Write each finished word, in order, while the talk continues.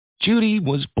Judy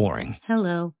was boring.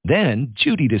 Hello. Then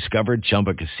Judy discovered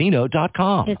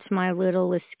ChumbaCasino.com. It's my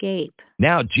little escape.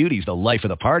 Now Judy's the life of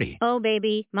the party. Oh,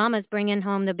 baby, mama's bringing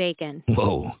home the bacon.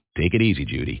 Whoa, take it easy,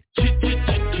 Judy.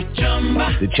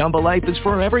 The Chumba life is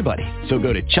for everybody. So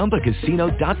go to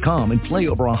ChumbaCasino.com and play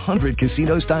over 100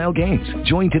 casino-style games.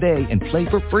 Join today and play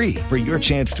for free for your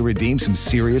chance to redeem some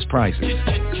serious prizes.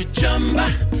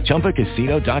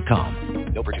 ChumbaCasino.com.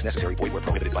 No purchase necessary. Void where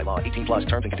prohibited by law. 18 plus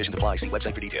terms and conditions apply. See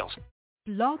website for details.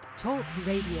 Blog Talk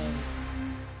Radio.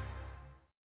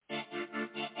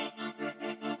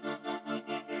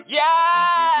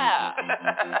 Yeah!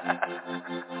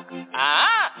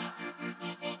 Yeah!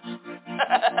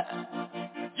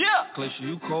 Cliché,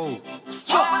 you cold. It's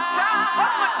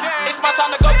my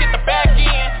time to go get the back in.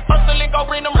 Hustle and go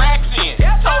bring them racks in.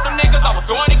 Told them niggas I was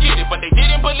going to get it, but they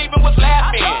didn't believe it was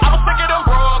laughing. I was sick of them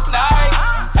broke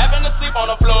nights, having to sleep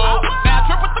on the floor. Now I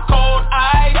trip with the cold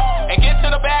ice and get to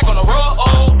the bag on the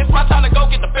road. It's my time to go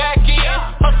get the back in.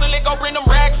 Hustle and go bring them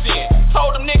racks in.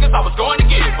 Told them niggas I was going to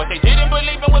get it, but they didn't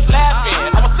believe it was laughing.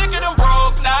 I was sick of them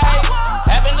broke nights,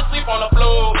 having to sleep on the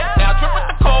floor. Now I trip with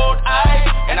the cold ice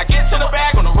and I get to the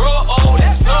bag on the road.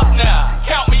 That's up now.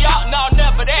 Count me out, no,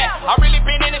 never that. I really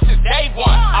been in it since day one.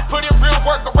 I put in real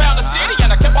work around the city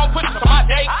and I kept on pushing till my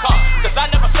day come. Cause I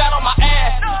never sat on my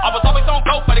ass. I was always on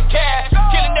go for the cash.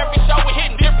 Killing every show we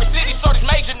hitting different cities. So these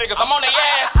major niggas, I'm on their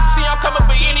ass. See, I'm coming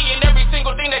for any and every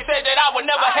single thing they said that I would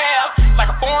never have. Like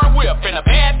a foreign whip and a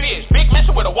bad bitch. Big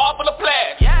mansion with a wall full of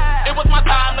flags. It was my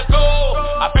time to go.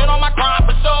 I've been on my grind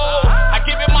for sure. I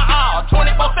give it my all,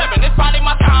 24/7. It's finally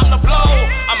my time to blow.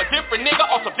 I'm a different nigga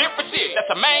on some different shit. That's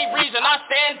the main reason I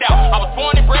stand out. I was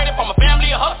born and bred from a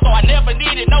family of hustle, so I never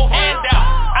needed no handout.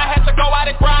 I had to go out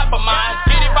and grind for mine.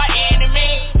 Get it by any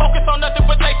means. Focus on nothing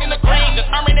but chasing the green.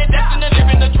 Determined and destined to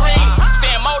living the dream.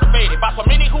 Staying motivated by so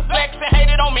many who flex and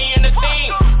hated on me and the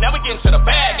team. Now we getting to the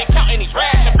bag and counting these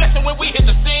racks and flexing when we hit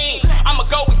the scene. I'ma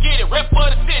go and get it, rep for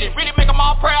the city. Really make them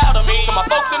all proud of me. So my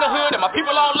folks in the hood and my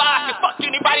people on live can fuck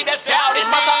anybody that's doubting.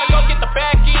 My time to go get the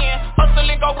back in. Hustle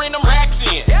and go bring them racks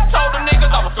in. Told them niggas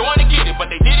I was going to get it, but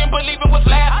they didn't believe it was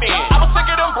laughing. I was sick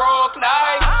of them broke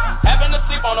nights, having to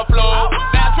sleep on the floor.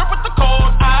 Now I trip with the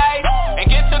cold ice and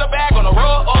get to the bag on the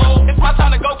road. It's my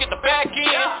time to go get the back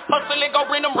in. Hustle and go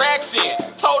bring them racks in.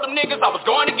 Told them niggas I was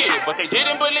going to get it, but they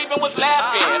didn't believe it was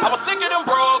laughing. I was sick of them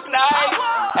broke nights,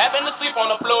 having to sleep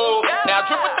on the floor. Now I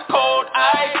trip with the cold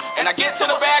ice and I get to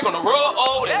the bag on the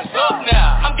road. And it's up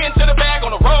now. I'm getting to the bag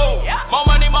on the road. More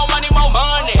money, more money, more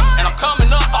money. And I'm coming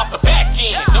up off the back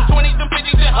end. Them 20s, them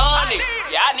 50s, and 100s.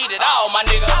 Yeah, I need it all, my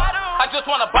nigga. I just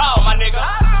wanna ball, my nigga.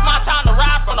 It's my time to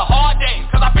ride from the hard days,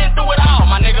 cause I've been through it all,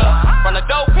 my nigga. From the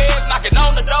dope heads knocking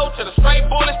on the door to the straight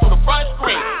bullets through the front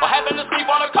screen. Or having to sleep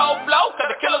on a cold floor, cause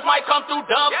the killers might come through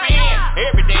dumping.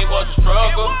 Every day was a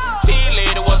struggle. Teen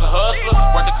later was a hustler.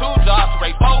 Working 2 jobs to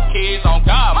raise 4 kids. On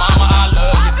God, mama, I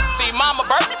love you. See, mama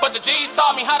birthed me, but the G's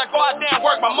taught me how to go out there and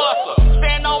work my muscle.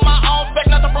 Stand on my own, expect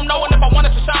nothing from no one. If I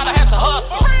wanted to shine, I had to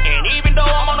hustle. And even though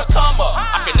I'm on the come up,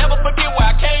 I can never forget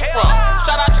where I came from.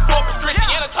 Shout out to Corpus Christi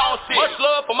and the Tone City. Much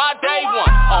love for my day one.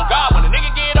 On God, when the nigga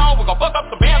get on, we gon' fuck up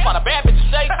some bands while the bad bitches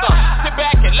shake some. Sit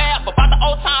back and laugh about the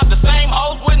old times, the same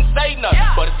hoes wouldn't say nothing.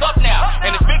 But it's up now,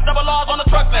 and it's big double R's on the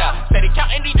truck now. Steady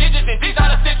counting these digits and these out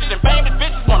of stitches, and famous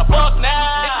bitches wanna fuck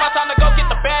now. It's my time to go get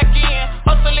the back in.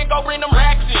 Hustle and go bring them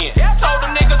racks in. Told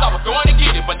them niggas I was going to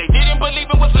get it, but they didn't believe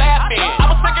it was laughing. I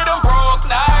was sick of them broke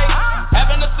nights,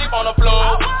 having to sleep on the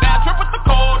floor. Now I trip with the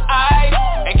cold ice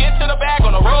and get to the bag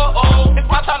on the road. It's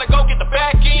my time to go get the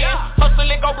back in. Hustle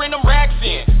and go bring them racks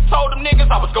in. Told them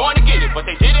niggas I was going to get it, but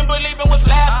they didn't believe it was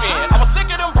laughing. I was sick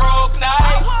of them broke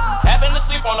nights, having to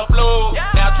sleep on the floor.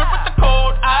 Now I trip with the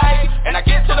cold ice and I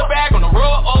get to the bag on the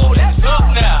road. That's up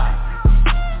now.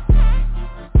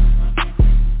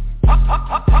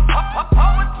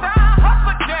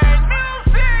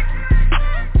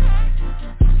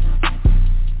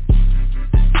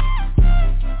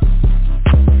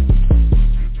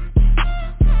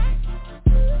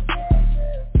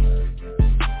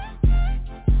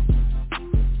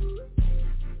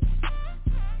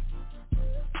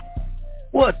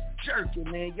 What's jerking,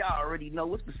 man? Y'all already know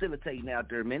what's facilitating out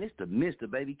there, man. It's the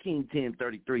Mr. Baby King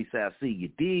 1033 South C. You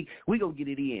dig? We gonna get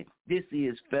it in. This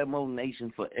is Famo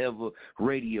Nation Forever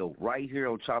Radio, right here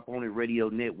on Chop On It Radio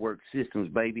Network Systems,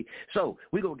 baby. So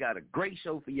we gonna got a great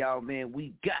show for y'all, man.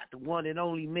 We got the one and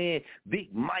only man,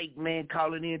 Big Mike, man,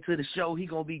 calling in to the show. He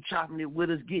gonna be chopping it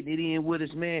with us, getting it in with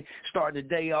us, man. Starting the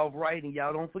day off right, and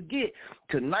y'all don't forget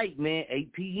tonight, man,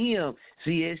 8 p.m.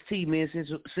 CST, man,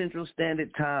 Central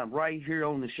Standard Time, right here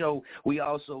on the show. We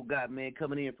also got, man,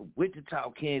 coming in from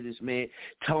Wichita, Kansas, man,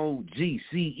 Tone G,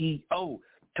 CEO.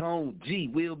 Tone G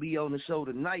will be on the show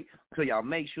tonight. So y'all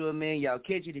make sure, man, y'all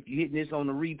catch it. If you're hitting this on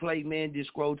the replay, man, just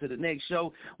scroll to the next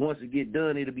show. Once it get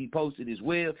done, it'll be posted as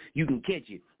well. You can catch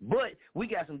it. But we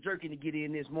got some jerking to get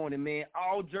in this morning, man.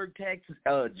 All jerk-tastic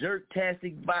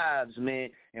vibes, man.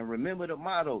 And remember the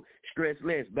motto, stress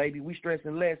less, baby. We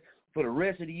stressing less for the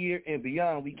rest of the year and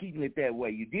beyond. We keeping it that way.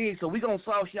 You dig? So we going to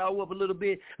sauce y'all up a little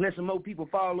bit, let some more people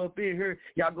fall up in here.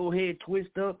 Y'all go ahead,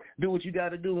 twist up, do what you got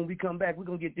to do. When we come back, we're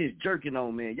going to get this jerking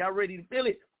on, man. Y'all ready to feel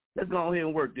it? Let's go ahead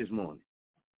and work this morning.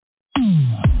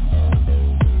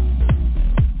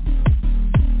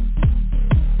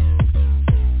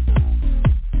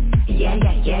 Yeah,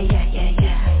 yeah, yeah, yeah, yeah,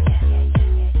 yeah.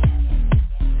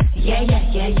 Yeah,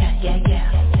 yeah, yeah, yeah, yeah,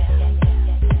 yeah.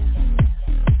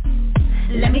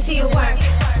 Let me see you work.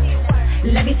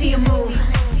 Let me see you move.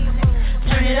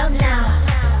 Turn it up now.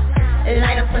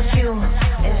 Light up a few.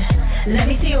 Let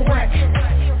me see you work.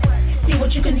 See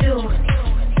what you can do.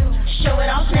 Show it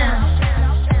off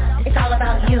now. It's all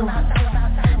about you.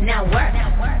 Now work.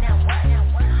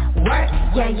 Work.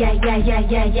 Yeah, yeah, yeah, yeah,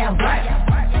 yeah, yeah. Work.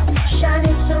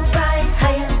 Shining so bright,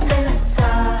 higher than a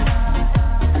star.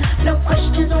 No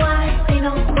questions why, they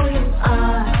know who you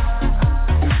are.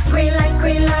 Green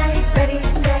light, ready,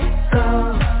 set,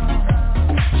 go.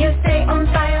 You stay on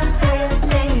fire, higher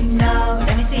than you know.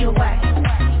 Let me see you work.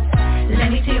 Let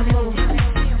me see you move.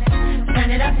 Turn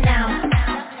it up now.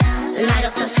 Light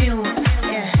up the fuse.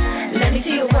 Yeah. Let me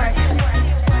see you work.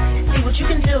 See what you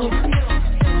can do.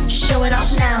 Show it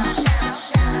off now.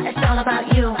 It's all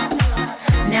about you.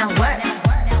 Now work.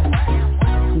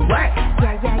 Work.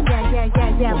 Yeah, yeah, yeah, yeah, yeah,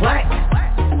 yeah. Work.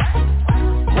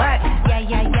 Work. Yeah,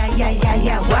 yeah, yeah, yeah, yeah,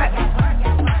 yeah. Work.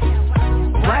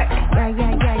 Work. Yeah,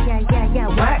 yeah, yeah, yeah, yeah, yeah.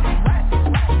 Work.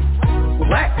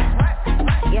 Work.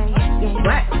 Yeah, yeah, yeah.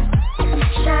 Work.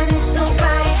 Shining so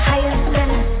bright, higher than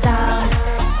a star.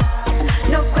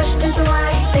 No questions why,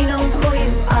 they know who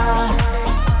you are.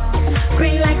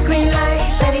 Green light,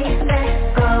 ready, set,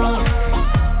 go.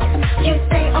 You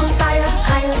stay on fire,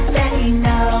 higher than you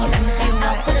know. Let me see you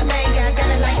out for the bang, I got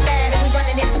it like that, and we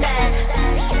running it fast.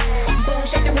 Boom,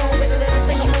 shake the room with a little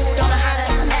single move, don't know how to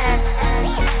act.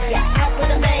 Yeah, out for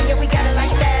the bang, yeah, we got it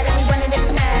like that, and we running it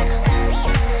fast.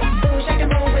 Boom, shake the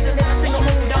room with a little single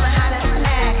move, don't know how to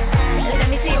act. Let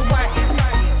me see you work,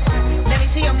 let me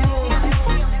see you move.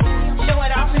 Show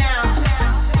it off now,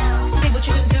 see what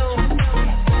you can do.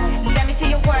 Let me see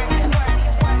you work,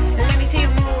 let me see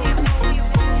you move.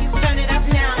 Turn it up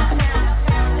now,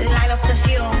 light up the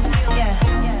fuel. Yeah,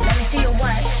 let me see you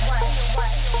work.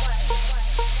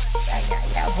 Yeah, yeah,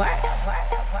 yeah, work.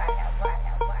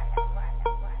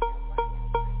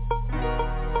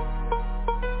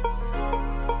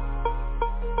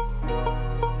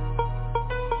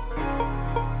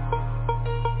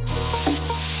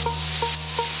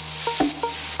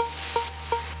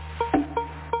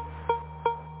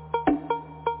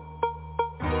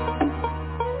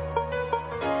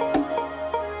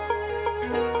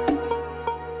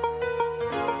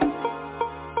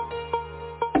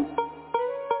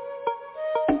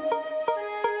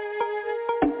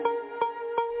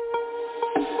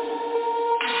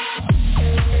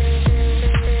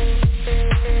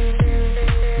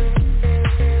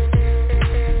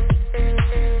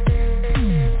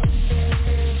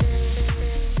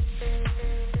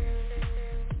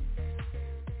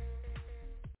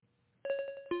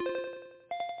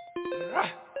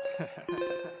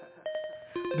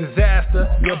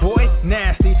 Disaster, your boy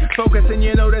nasty. Focusing,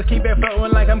 you know, just keep it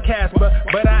floating like I'm Casper.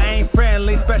 But I ain't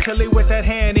friendly, especially with that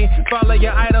handy. Follow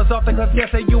your idols off the cliff, guess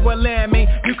that you will land me.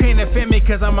 You can't offend me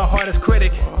cause I'm my hardest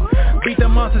critic. Beat the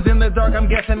monsters in the dark, I'm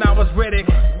guessing I was Riddick.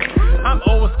 I'm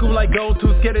old school like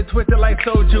go-tos, get it twisted like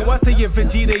soju. I see you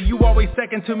Vegeta, you always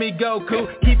second to me Goku.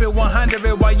 Keep it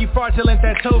 100 while you fraudulent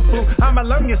that tofu. I'ma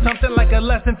learn you something like a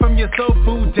lesson from your soul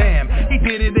food. Damn, he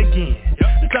did it again.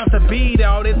 Stomps a beat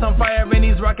out, it's on fire and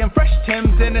he's rocking fresh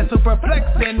Timbs. And it's super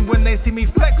flexing when they see me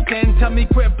flexing. Tell me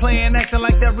quit playing, acting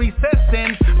like they're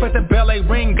recessing. But the bell ain't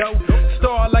ring though,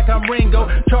 star like I'm Ringo.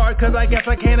 Charred cause I guess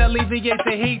I can't alleviate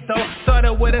the heat though.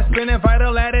 Started with a spinning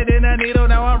vital, added in a needle.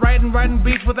 Now I'm riding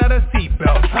beats without a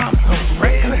seatbelt. I'm so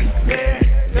reckless. There,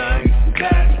 done,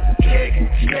 that, kick,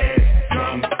 snare,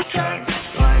 drum, track,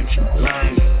 punch,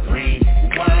 line,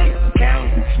 rewind,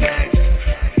 count, stack.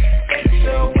 It's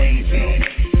so easy.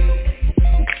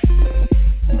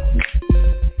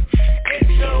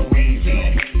 It's so easy.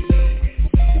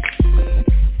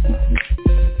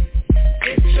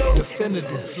 It's so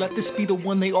definitive. Let this be the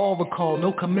one they all recall,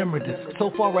 no commemorative.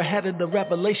 So far ahead of the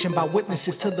revelation by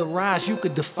witnesses to the rise you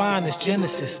could define as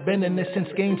Genesis. Been in this since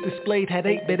games displayed had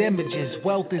 8-bit images.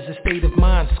 Wealth is a state of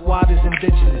mind, squad is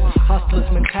indigenous.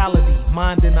 Hustlers mentality,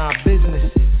 minding our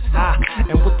businesses.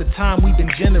 And with the time we've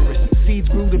been generous. Seeds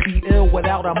grew to be ill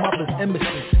without our mother's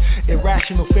emesis.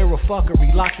 Irrational fear of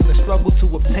fuckery, locked in the struggle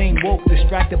to obtain woke.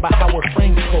 Distracted by how her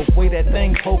frame spoke. Way that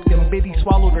thing poked and Biddy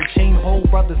swallowed her chain whole.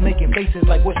 Brothers making faces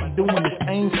like what she doing is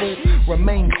painful.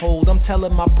 Remain cold, I'm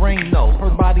telling my brain no. Her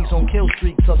body's on kill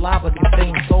streak, saliva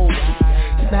contains souls.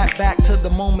 Snap back to the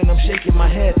moment I'm shaking my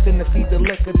head. Finna feed the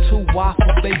liquor to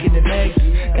waffles, bacon and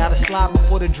eggs. Gotta slide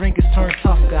before the drinkers turn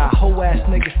tough guy. Whole ass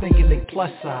niggas thinking they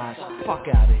plus size. Fuck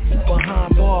out of here.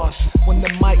 Behind bars, when the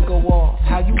mic go off.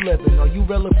 How you living? Are you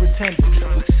really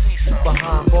pretending?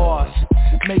 Behind bars,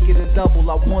 make it a double,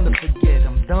 I wanna forget.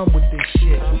 I'm done with this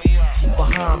shit.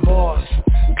 Behind bars,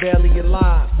 barely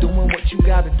alive. Doing what you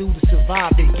gotta do to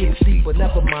survive. It gets deep, but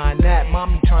never mind that.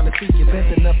 Mommy trying to freak you,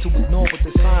 bent enough to ignore what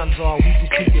the signs are. We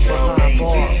just keep it behind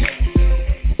bars.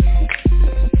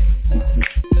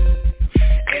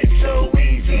 It's so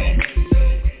easy.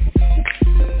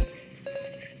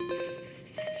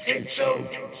 It's so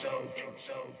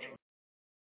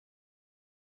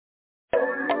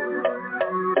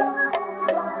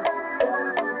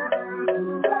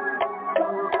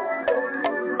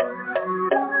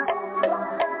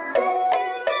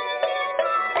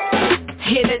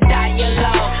Hear the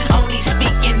dialogue, only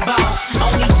speaking boss,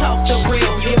 only talk the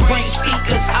real, your brain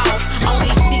speakers off,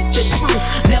 only seek the truth,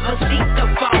 never seek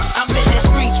the false. I'm in the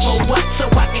streets for what?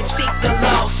 So I can seek the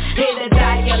lost. Hear the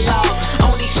dialogue,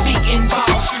 only speaking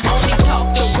boss, only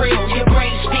talk the real, your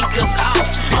brain speakers off,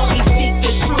 only seek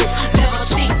the truth, never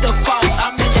seek the false.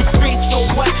 I'm in the streets for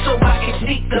what? So I can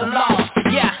seek the lost.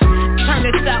 Yeah, turn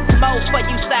this up more for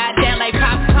you side down like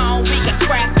popcorn. We can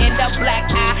crack in the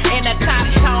black eye in the top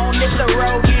tone. It's a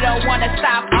road you don't wanna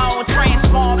stop on.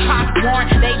 Transform, popcorn,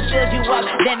 they build you up,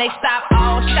 then they stop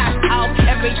all shots off.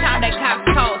 Every time they cop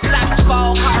call, stocks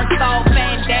fall, hard stall,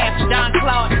 fan dance, Don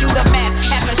Claude, do the math,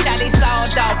 have a shot, it's all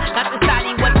dog. Not the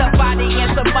shotty with the body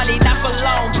and some money, not for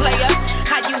long, player.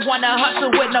 How you wanna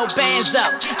hustle with no bands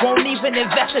up? Won't even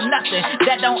invest in nothing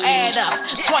that don't add up.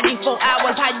 24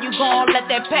 hours, how you gon' let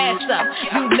that pass up?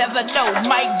 You never know,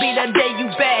 might be the day you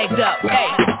bagged up.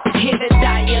 Hey, hear the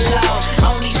dialogue,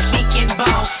 only speaking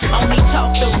boss, only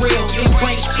talk the real, your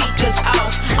brain speakers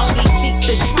off, only seek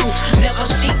the truth, never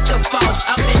seek the false.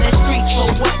 I'm in the streets for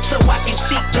what? So I can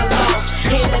seek the lost.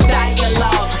 Hear the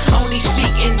dialogue, only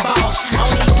speaking boss,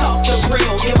 only talk the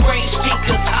real, your brain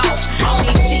speakers off,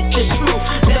 only seek the truth,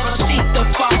 never seek the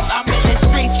false. I'm in the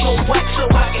streets for what? So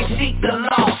I can seek the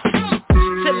lost.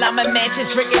 Till I'm a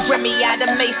mansion's rigging, bring me out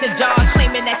of mason jars,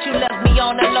 claiming that you love me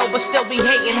on the low, but still be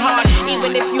hating hard.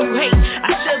 Even if you hate, I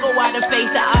still go out and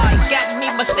face the odds. Got me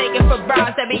mistaken for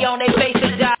bras that be on their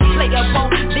basic job. Play a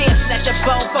bone, dance at the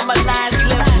bone from a line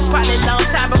slip. Probably long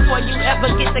time before you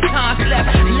ever get the concept.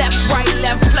 Left, right,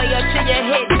 left, player till your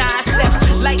head 9 steps.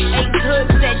 Like Ace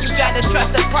Hood said, you gotta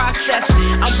trust the process.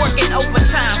 I'm working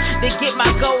overtime to get my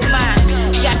gold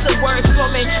line. Got some words for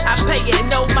me, I pay it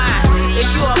no mind. If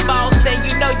you a boss, then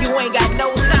you know you ain't got no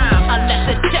time unless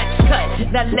the check's cut.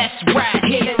 Now let's ride.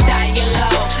 Hear the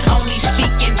dialogue, only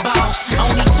speaking boss,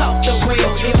 only talk the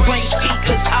real, your brain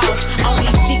speakers off,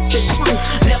 only seek the truth,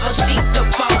 never seek the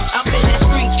false. I'm in the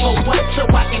streets for what? So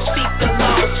I can seek the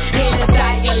lost. Hear the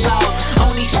dialogue,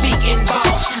 only speaking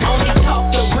boss, only talk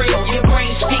the real, your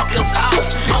brain speakers off,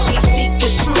 only seek the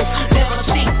truth, never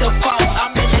seek the false.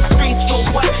 I'm in the streets for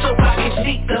what? So I can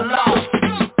seek the lost.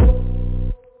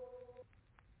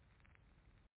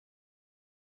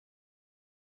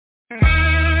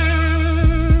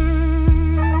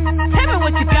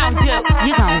 What you gon' do?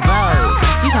 You gon' vote,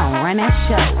 you gon' run that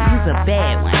show. You's a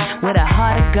bad one, with a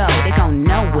heart to go. They gon'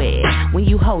 know it when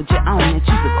you hold your own that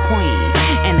you's a queen.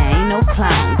 And there ain't no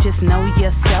clown, just know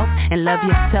yourself and love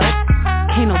yourself.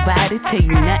 Can't nobody tell you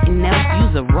nothing else.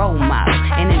 You's a role model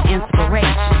and an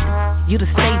inspiration. You the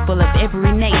staple of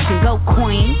every nation. Go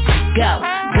queen, go,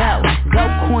 go, go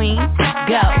queen,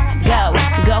 go, go,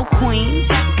 go queen,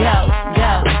 go,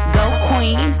 go, go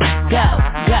queen, go,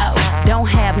 go. Don't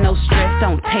have no stress,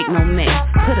 don't take no mess.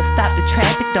 Put a stop to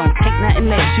traffic, don't take nothing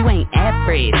less. You ain't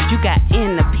average, you got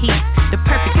inner peace. The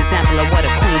perfect example of what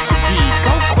a queen should be.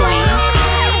 Go queen.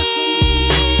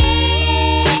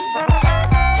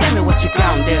 Tell me what you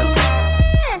gon' do.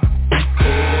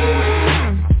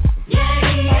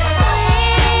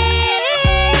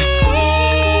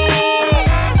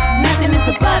 Nothing is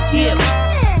above you.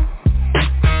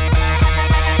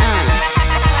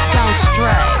 Don't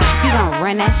strut, you gon'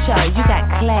 run that show. You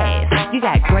got class. You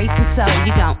got grace and soul,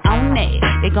 you gon' own that.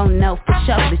 They gon' know for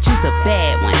sure that you's a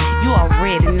bad one. You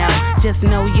already know, just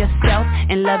know yourself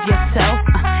and love yourself.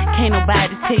 Can't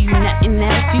nobody tell you nothing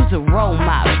else. You's a role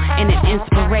model and an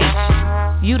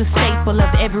inspiration. You the staple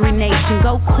of every nation.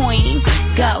 Go queen,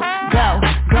 go, go,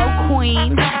 go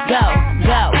queen, go,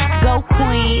 go, go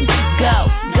queen, go,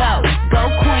 go, go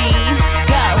queen,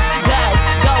 go, go,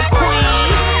 go queen.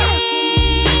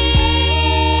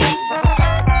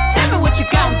 Tell me what you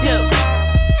gon' do.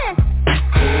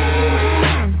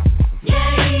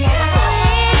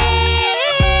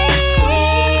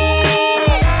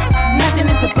 Nothing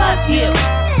is above you.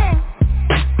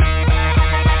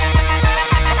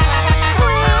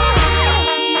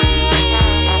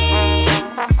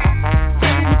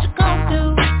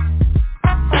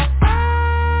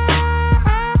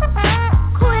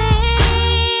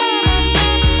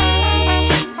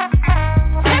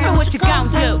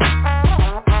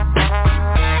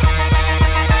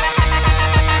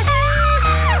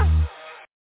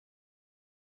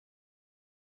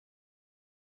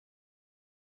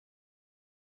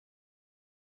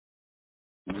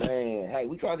 Man, hey,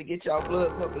 we trying to get y'all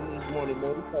blood pumping this morning,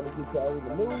 man. We trying to get y'all in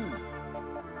the mood.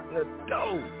 Let's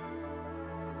go.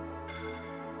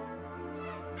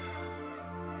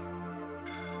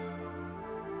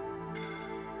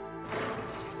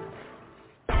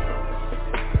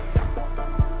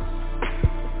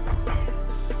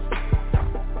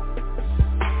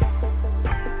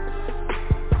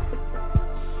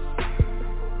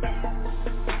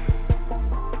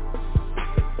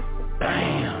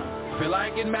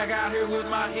 Getting back out here with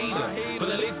my heater.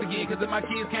 Full of licks again, cause if my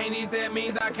kids can't eat, that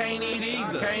means I can't eat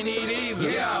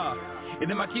either. Yeah. And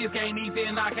if my kids can't eat,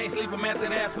 then I can't sleep. I'm at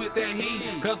that ass with that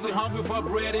heat. Cause we're hungry for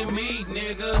bread and meat,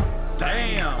 nigga.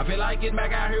 Damn. I feel like getting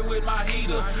back out here with my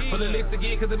heater. Full of licks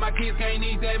again, cause if my kids can't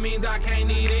eat, that means I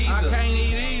can't eat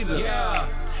either.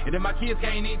 Yeah. And if my kids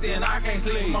can't eat, then I can't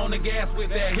sleep. I'm on the gas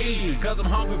with that heat. Cause I'm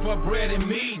hungry for bread and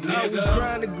meat, nigga. I was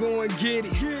trying to go and get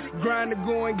it. Grind to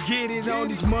go and get it. On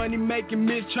these money making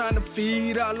miss, trying to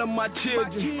feed all of my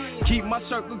children. Keep my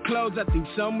circle closed. I think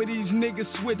some of these niggas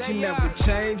switching. Never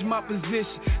change my position.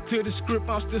 To the script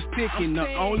I'm still sticking.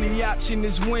 The only option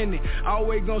is winning.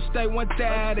 Always gonna stay one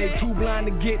side. They too blind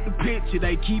to get the picture.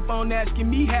 They keep on asking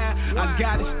me how. I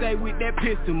gotta stay with that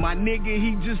pistol. My nigga,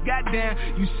 he just got down.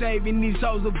 You saving these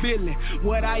hoes a villain.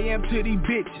 What I am to these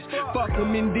bitches. Fuck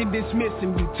them and then dismiss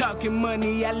them. You talking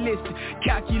money, I listen.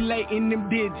 Calculating them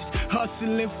digits.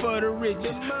 Hustling for the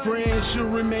riches. Friends should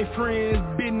remain friends.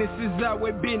 Business is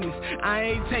always business. I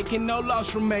ain't taking no loss.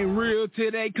 Remain real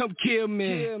till they come kill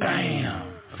me. Damn.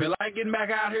 I feel like getting back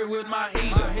out here with my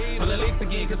heater. Full of licks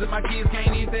again, cause if my kids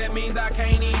can't eat, that means I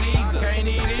can't eat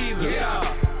either.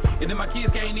 Yeah. And if my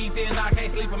kids can't eat, then I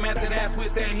can't sleep. I'm at that ass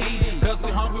with that heat. Cause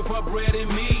we're hungry for bread and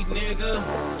meat,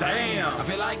 nigga. Damn. I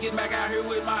feel like getting back out here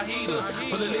with my heater.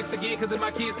 Full of licks again, cause if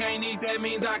my kids can't eat, that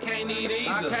means I can't eat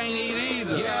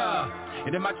either. Yeah.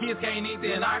 And if my kids can't eat,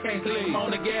 then I can't sleep. I'm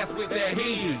on the gas with that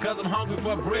heat. Cause I'm hungry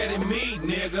for bread and meat,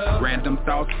 nigga. Random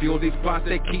thoughts fuel these plots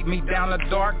that keep me down a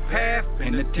dark path.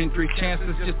 Penitentiary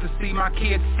chances just to see my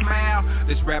kids smile.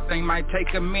 This rap thing might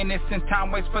take a minute since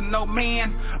time waits for no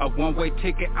man. A one-way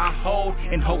ticket I hold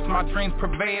in hopes my dreams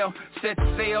prevail. Set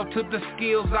sail to the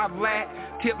skills I lack.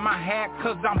 Tip my hat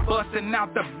cause I'm busting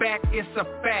out the back. It's a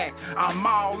fact. I'm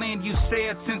all in, you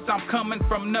said since I'm coming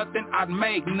from nothing I'd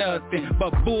make nothing.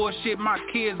 But bullshit my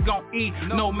kids gon' eat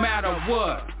no matter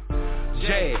what.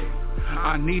 Jay,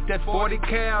 I need that 40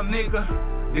 cal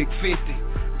nigga. Big 50,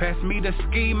 pass me the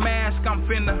ski mask. I'm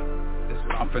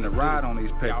finna ride on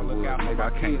these paperwoods, nigga.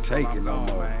 I can't take it no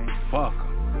more. Fuck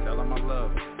 'em. Tell 'em I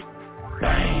love it.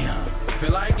 Damn.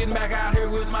 Feel like getting back out here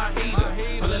with my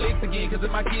heater. Full of licks again, cause if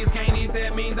my kids can't eat,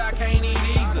 that means I can't eat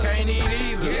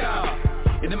either. Yeah.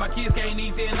 And if my kids can't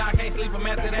eat, then I can't sleep. I'm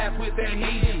at that ass with that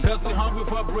heat. Cause we're hungry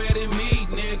for bread and meat,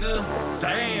 nigga.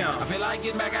 Damn. I feel like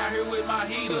getting back out here with my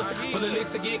heater. Full of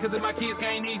licks again, cause if my kids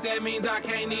can't eat, that means I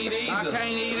can't eat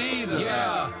either.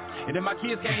 Yeah. And if my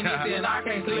kids can't eat, then I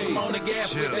can't sleep. I'm on the gas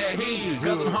with that heat.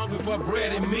 Cause I'm hungry for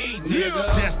bread and meat,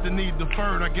 nigga. Destiny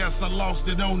deferred, I guess I lost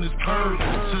it on this curve.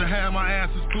 Should've had my ass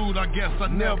in school, I guess I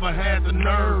never had the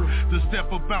nerve to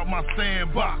step up out my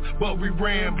sandbox, but we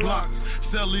ran blocks.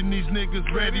 Selling these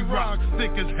niggas ready rocks,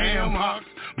 thick as ham hocks.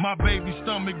 My baby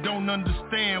stomach don't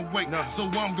understand weight, so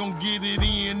I'm gon' get it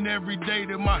in every day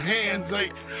till my hands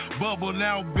ache. Bubble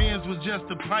out bins was just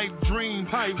a pipe dream.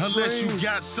 Unless you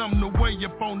got something to weigh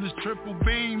up on this triple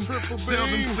beam.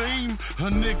 Seldom seen a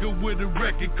nigga with a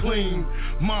record clean.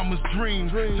 Mama's dream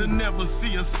to never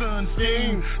see a son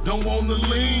scheme. Don't wanna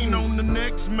lean on the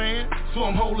next man, so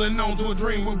I'm holding on to a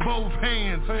dream with both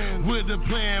hands. With a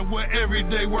plan where every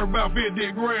day we're about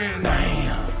 50 grand.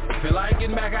 Damn, feel like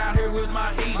getting back out here with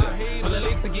my heater. Full of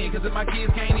licks again, cause if my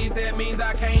kids can't eat, that means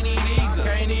I can't eat either.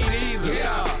 Can't eat either,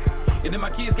 yeah. And if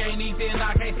my kids can't eat, then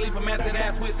I can't sleep. I'm at that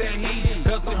ass with that heat.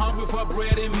 Cause I'm hungry for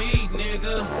bread and meat,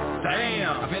 nigga.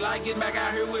 Damn, I feel like getting back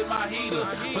out here with my heater.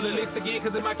 Full of licks again,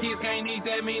 cause if my kids can't eat,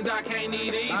 that means I can't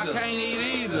eat either. I can't eat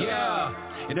either, yeah.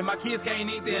 And if my kids can't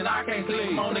eat, then I can't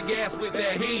sleep. I'm on the gas with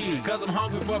that heat. Cause I'm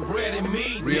hungry for bread and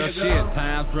meat, real nigga. Shit,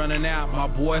 time's running out. My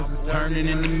boys is turning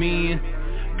into men.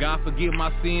 God forgive my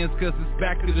sins, cause it's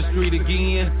back to the street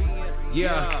again.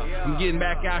 Yeah, I'm getting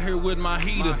back out here with my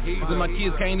heater. Cause if my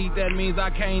kids can't eat, that means I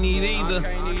can't eat either.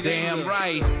 Damn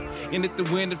right. And if the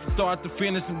winter from start to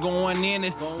finish, I'm going in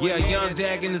it. Yeah, young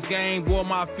Jag in this game, boy,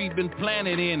 my feet been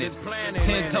planted in it.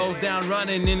 10 toes down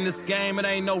running in this game, it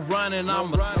ain't no running.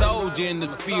 I'm a soldier in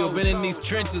the field, been in these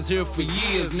trenches here for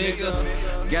years,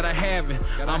 nigga. Gotta have it,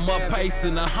 I'm up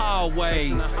pacing the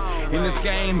hallways. In this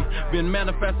game, been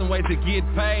manifesting ways to get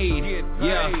paid.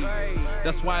 Yeah,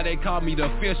 that's why they call me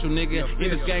the official, nigga.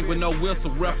 In this game with no whistle,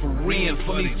 refereeing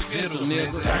for these fiddle,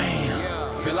 nigga.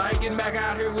 Damn, feel like getting back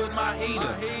out here with my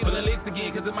heater. Full of licks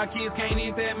again, cause if my kids can't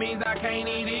eat, that means I can't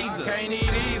eat either. Can't eat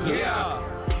either,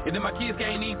 yeah. And if my kids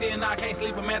can't eat, then I can't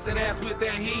sleep. I'm at that ass with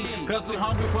that heat. Cause we're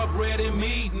hungry for bread and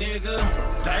meat, nigga.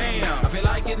 Damn, I feel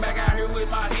like getting back out here with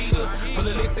my heater. Full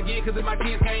of licks again, cause if my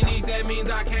kids can't eat, that means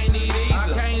I can't eat either. I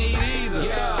can't eat either,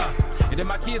 yeah. And if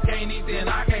my kids can't eat, then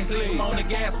I can't sleep. I'm on the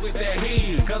gas with that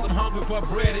heat. Cause I'm hungry for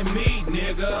bread and meat,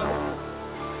 nigga.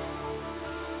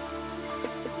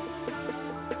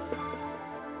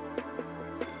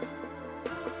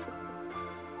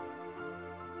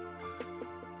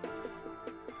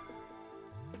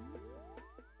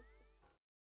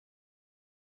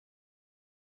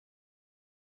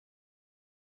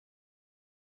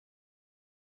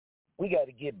 We got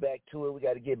to get back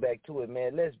to it.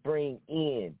 Man. Let's bring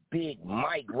in Big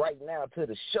Mike right now to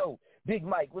the show. Big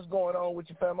Mike, what's going on with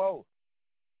you, Famo?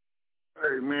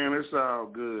 Hey, man, it's all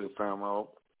good, Famo.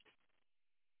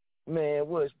 Man,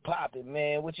 what's poppin',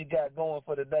 man? What you got going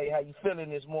for the day? How you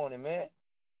feeling this morning, man?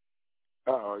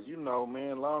 You know,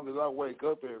 man, long as I wake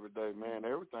up every day, man,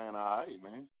 everything all right,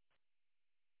 man.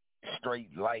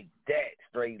 Straight like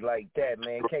that,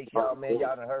 man. In case y'all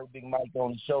done heard Big Mike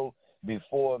on the show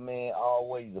before, man.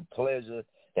 Always a pleasure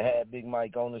to have Big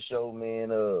Mike on the show, man.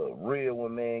 Real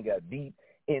one, man. Got deep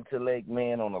intellect,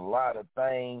 man, on a lot of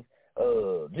things.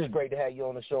 Just great to have you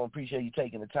on the show. Appreciate you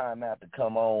taking the time out to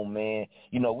come on, man.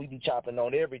 You know, we be chopping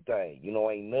on everything. You know,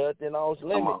 ain't nothing off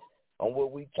limits on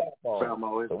what we talk on.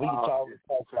 Famo, so we can talk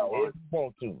about whatever we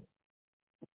want to.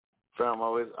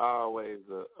 Famo, it's always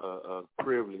a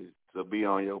privilege to be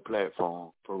on your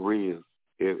platform, for real.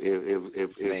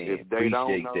 If they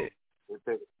don't know,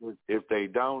 if they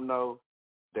don't know,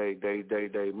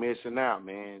 they missing out,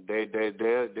 man. They'll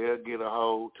get a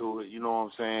hold to it. You know what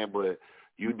I'm saying? But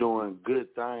you doing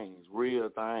good things, real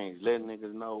things, letting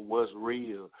niggas know what's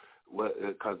real.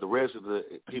 Because the rest of the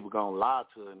people gonna lie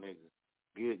to a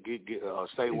nigga,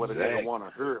 say what a nigga want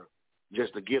to hear,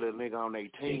 just to get a nigga on their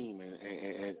team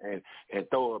and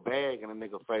throw a bag in a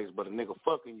nigga face, but a nigga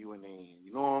fucking you in the end.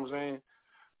 You know what I'm saying?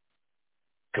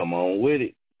 Come on with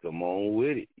it.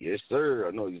 Yes, sir.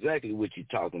 I know exactly what you're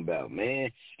talking about,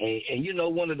 man. And you know,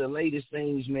 one of the latest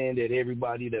things, man,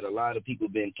 that a lot of people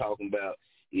been talking about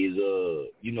is,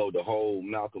 you know, the whole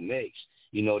Malcolm X.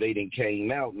 You know, they done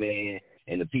came out, man,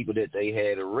 and the people that they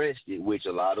had arrested, which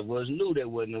a lot of us knew that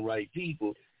wasn't the right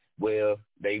people, well,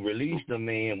 they released them,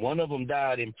 man. One of them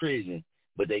died in prison,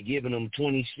 but they giving them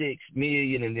 $26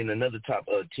 million and then another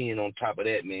 10 on top of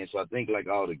that, man. So I think like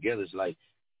all together it's like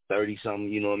 30-something,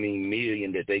 you know what I mean,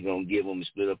 million that they going to give them to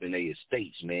split up in their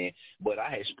estates, man. But I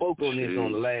had spoke on this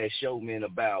on the last show, man,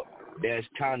 about that's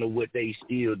kind of what they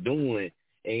still doing.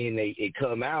 And it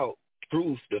come out,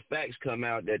 the facts come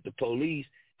out that the police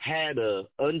had a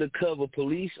undercover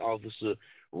police officer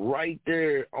right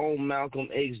there on Malcolm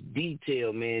X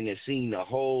detail, man, that seen the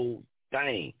whole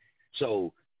thing.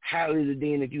 So how is it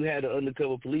then if you had an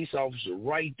undercover police officer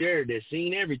right there that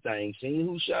seen everything, seen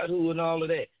who shot who and all of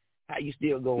that, how you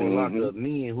still going lock up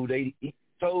men who they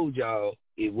told y'all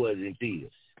it wasn't there?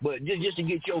 But just to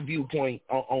get your viewpoint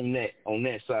on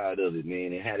that side of it,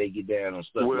 man, and how they get down on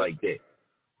stuff like that.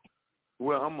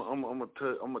 Well, I'm gonna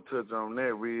touch on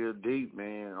that real deep,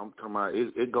 man. I'm talking about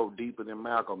it go deeper than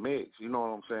Malcolm X. You know what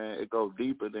I'm saying? It go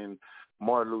deeper than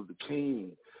Martin Luther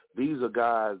King. These are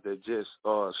guys that just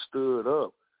stood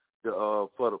up for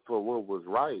what was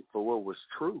right, for what was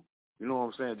true. You know what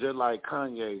I'm saying? Just like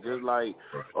Kanye, just like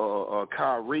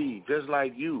Kyrie, just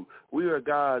like you. We are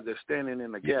guys that standing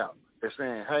in the gap. They're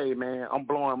saying, hey, man, I'm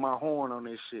blowing my horn on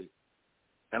this shit.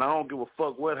 And I don't give a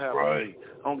fuck what happens to me.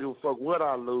 I don't give a fuck what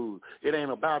I lose. It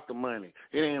ain't about the money.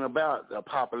 It ain't about the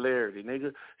popularity,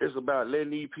 nigga. It's about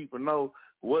letting these people know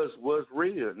what's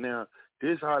real. Now,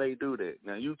 this is how they do that.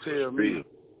 Now, you tell me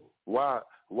why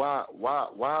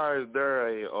is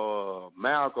there a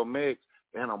Malcolm X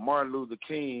and a Martin Luther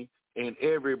King in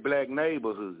every black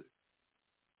neighborhood?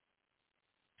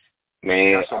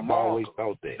 Man, I've always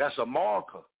thought that. That's a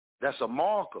marker.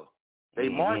 They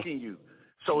marking you.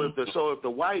 So if the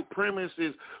white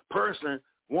premises person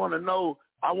want to know,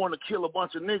 I want to kill a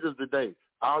bunch of niggas today,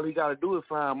 all he got to do is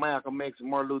find Malcolm X and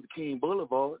Martin Luther King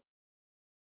Boulevard.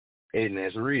 And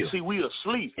that's real. See, we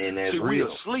asleep. And that's real.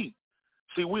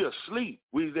 We asleep.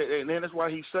 And then that's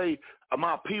why he say,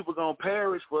 my people going to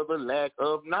perish for the lack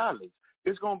of knowledge.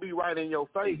 It's going to be right in your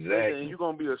face, nigga, and you're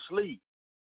going to be asleep.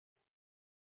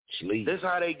 Sleep. That's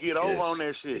how they get over on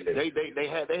that shit. Yes. They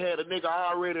had a nigga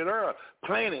already there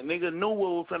planning. Nigga knew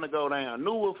what was finna go down,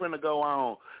 knew what was finna go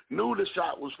on, knew the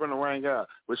shot was finna ring out.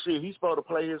 But shit, he's supposed to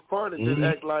play his part and just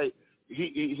act like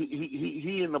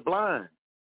he in the blind.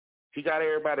 He got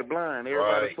everybody blind,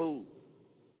 everybody fooled.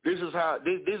 This is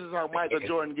how Michael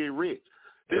Jordan get rich.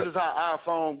 This is how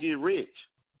iPhone get rich.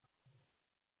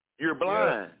 You're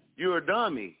blind. You're a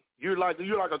dummy. You're like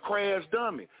a crash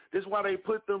dummy. This is why they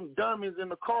put them dummies in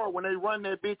the car when they run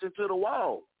that bitch into the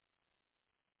wall.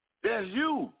 That's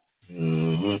you.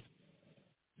 Mm-hmm.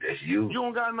 That's you. You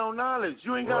don't got no knowledge.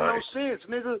 You ain't got no sense,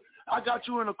 nigga. I got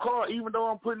you in the car, even though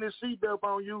I'm putting this seatbelt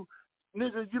on you,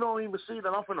 nigga. You don't even see that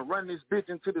I'm finna run this bitch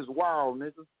into this wall,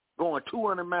 nigga, going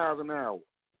 200 miles an hour.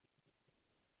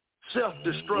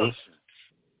 Self-destruction.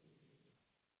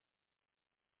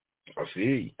 I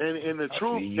see. And the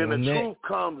truth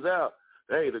comes out.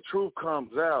 Hey, the truth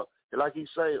comes out. Like you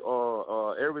say,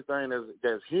 everything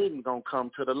that's hidden gonna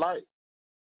come to the light.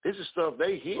 This is stuff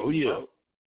they hid. Oh yeah. Bro.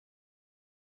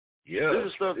 Yeah. This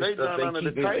is stuff they done under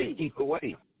the table. They keep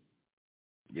away.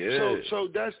 Yeah. So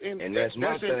that's in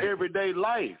everyday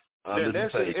life.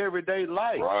 That's in everyday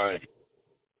life. Right.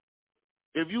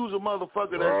 If you was a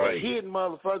motherfucker that's a hidden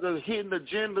motherfucker, hidden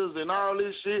agendas and all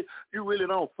this shit, you really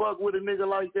don't fuck with a nigga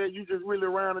like that. You just really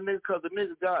around a nigga because the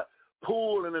nigga got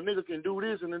pulled and the nigga can do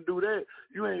this and then do that.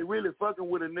 You ain't really fucking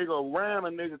with a nigga around a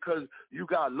nigga because you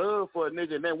got love for a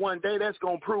nigga. And then one day that's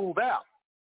going to prove out.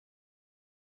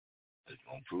 It's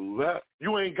going to prove out.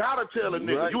 You ain't got to tell a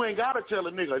nigga. Right. You ain't got to tell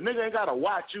a nigga. A nigga ain't got to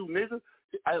watch you, nigga.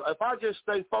 If I just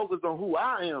stay focused on who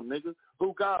I am, nigga,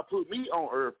 who God put me on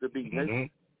earth to be, nigga,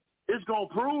 it's gonna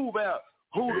prove out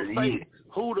who the fake,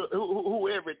 who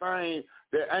everything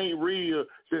that ain't real.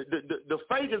 The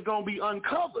fake is gonna be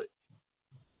uncovered.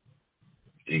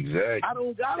 Exactly. I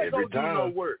don't gotta go do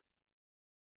no work.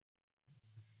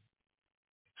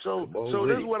 So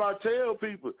this is what I tell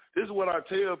people.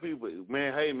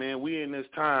 Man, hey man, we in this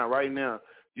time right now.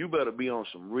 You better be on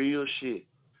some real shit.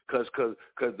 Cause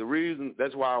the reason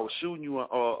that's why I was shooting you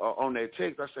on that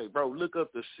text. I say, bro, look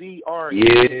up the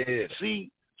CERN,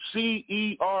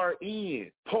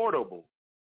 portable.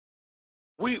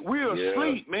 We're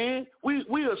asleep, man. We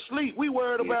asleep. We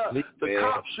worried about the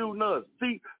cops shooting us.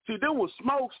 See, there was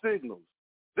smoke signals.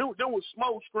 There was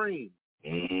smoke screens.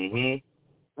 Mm-hmm.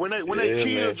 When they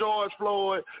killed George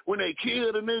Floyd, when they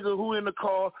killed a nigga who in the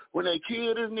car, when they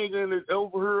killed this nigga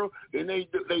over here, and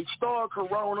they start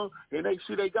Corona, and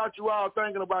they got you all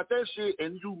thinking about that shit,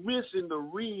 and you missing the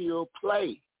real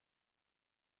play.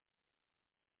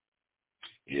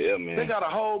 Yeah, man. They got a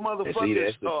whole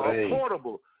motherfucking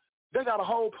portable. They got a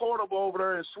whole portable over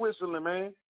there in Switzerland,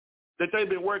 man, that they've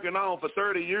been working on for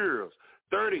 30 years.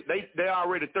 They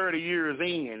already 30 years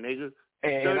in, nigga.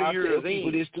 And I tell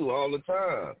people this too all the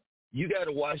time. You got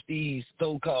to watch these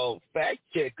so-called fact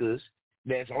checkers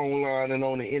that's online and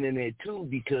on the internet too,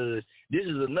 because this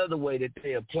is another way that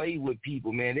they'll play with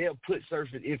people, man. They'll put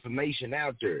certain information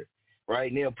out there, right?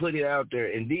 And they'll put it out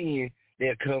there, and then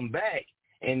they'll come back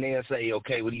and they'll say,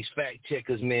 okay, well, these fact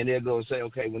checkers, man, they're going to say,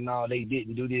 okay, well, no, they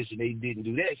didn't do this and they didn't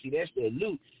do that. See, that's their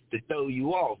loot to throw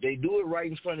you off. They do it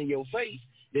right in front of your face.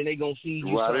 Then they're going to feed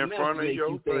you something else to make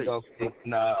you think, okay,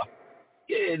 nah.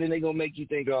 Yeah, then they're going to make you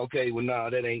think, okay, well, no,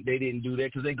 they didn't do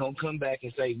that, because they're going to come back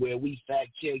and say, well, we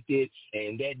fact-checked it,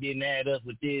 and that didn't add up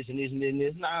with this and this and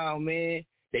this. No, man,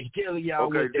 they telling y'all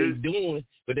what they doing,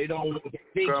 but they don't want to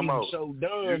think you so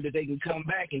dumb that they can come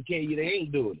back and tell you they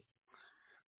ain't doing it.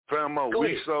 Famo,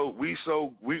 we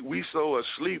so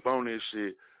asleep on this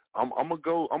shit. I'm gonna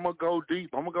go deep.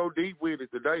 I'm gonna go deep with it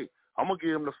today. I'm gonna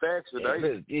give him the facts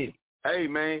today. Hey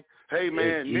man,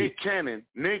 Nick Cannon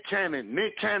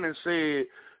said,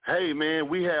 hey man,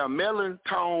 we have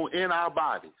melatonin in our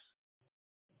bodies.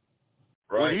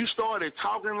 Right. When he started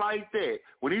talking like that,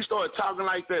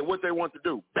 what they want to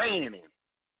do? Ban him.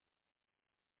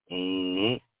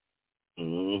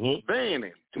 Ban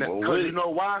him. Because you know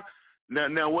why?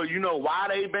 Now, well, you know why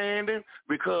they banned him?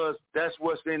 Because that's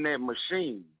what's in that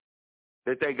machine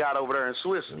that they got over there in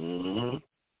Switzerland.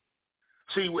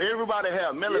 See, everybody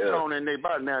have melatonin in their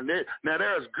body. Now,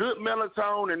 there's good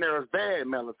melatonin and there's bad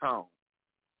melatonin.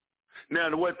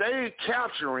 Now, what they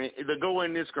capturing to go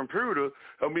in this computer,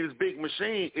 this big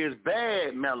machine, is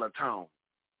bad melatonin.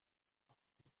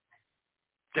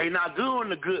 They not doing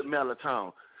the good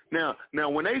melatonin. Now,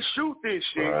 when they shoot this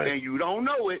shit and you don't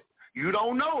know it,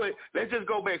 let's just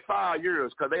go back 5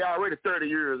 years because they already 30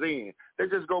 years in.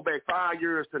 Let's just go back 5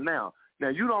 years to now. Now,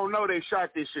 you don't know they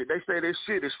shot this shit. They say this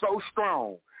shit is so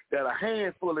strong that a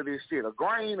handful of this shit, a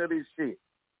grain of this shit,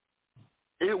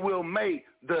 it will make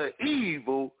the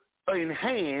evil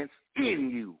enhance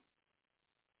in you.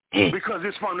 Because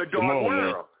it's from the dark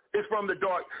world. Man. It's from the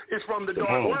dark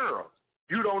world.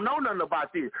 You don't know nothing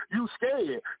about this. You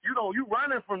scared. You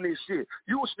running from this shit.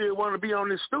 You still want to be on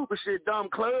this stupid shit, dumb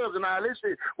clubs and all this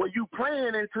shit. Well, you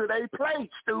playing into they play,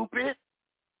 stupid.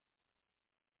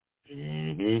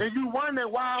 And you wonder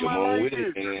why am I like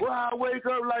this? Why I wake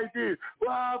up like this?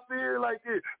 Why I feel like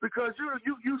this? Because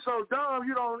you so dumb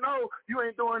you don't know. You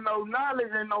ain't doing no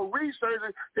knowledge and no research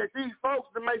that these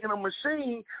folks are making a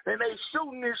machine and they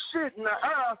shooting this shit in the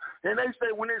air and they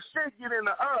say when this shit get in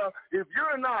the air, if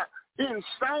you're not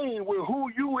insane with who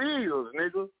you is,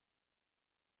 nigga.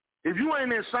 If you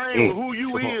ain't insane with who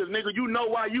you is, nigga, you know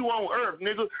why you on earth,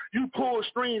 nigga. You pull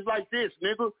strings like this,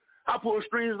 nigga. I pull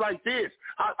strings like this.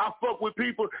 I fuck with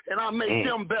people and I make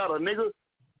them better, nigga.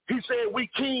 He said we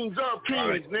kings of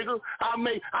kings, nigga. I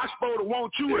supposed to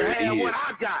want you to have what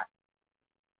I got.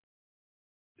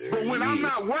 But when I'm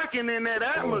not working in that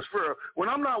atmosphere, when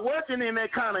I'm not working in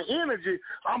that kind of energy,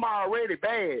 I'm already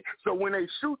bad. So when they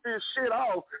shoot this shit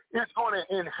off, it's going to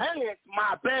enhance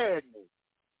my badness.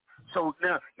 So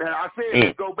now I said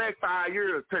let's go back 5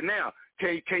 years to now.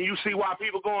 Can you see why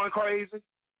people going crazy?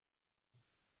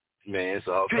 Man, it's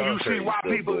all Can you see why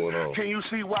people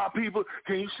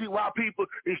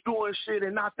is doing shit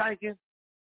and not thinking?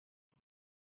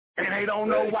 And they don't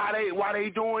know why they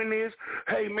doing this.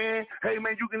 Hey man,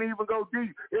 you can even go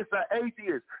deep. It's an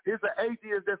atheist. It's an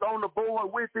atheist that's on the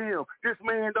board with him. This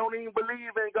man don't even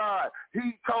believe in God.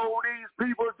 He told these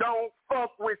people don't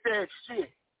fuck with that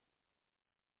shit.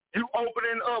 You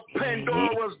opening up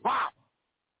Pandora's box.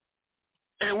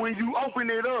 And when you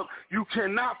open it up, you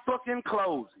cannot fucking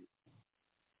close it.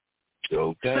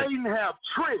 Okay. Satan have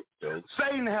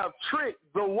tricked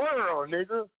the world,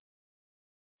 nigga.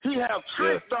 He have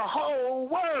tricked the whole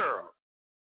world.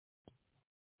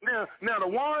 Now the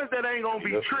ones that ain't gonna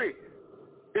be tricked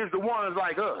is the ones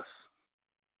like us.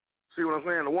 See what I'm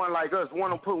saying? The one like us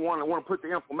want to put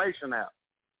the information out.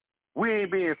 We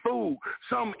ain't being fooled.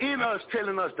 Some in us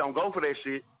telling us don't go for that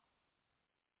shit.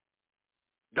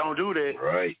 Don't do that.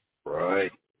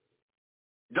 Right.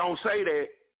 Don't say that.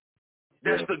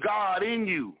 That's the God in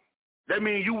you. That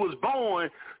means you was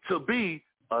born to be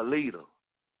a leader.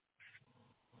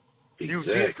 Exactly. You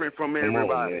different from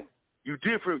everybody. You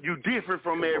different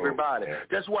from everybody.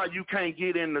 That's why you can't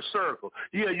get in the circle.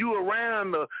 Yeah, you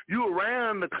around the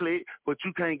clique, but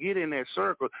you can't get in that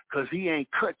circle because he ain't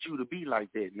cut you to be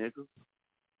like that, nigga.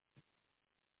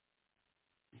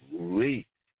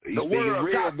 The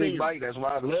world got them. That's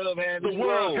why I love having the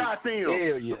world got them.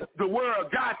 Hell yeah. The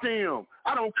world got them.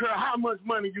 I don't care how much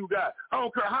money you got. I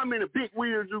don't care how many big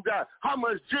wheels you got. How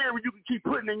much jerry you can keep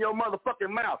putting in your motherfucking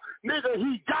mouth. Nigga,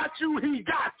 he got you. He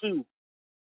got you.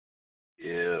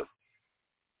 Yeah.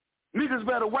 Niggas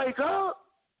better wake up.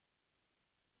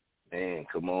 Man,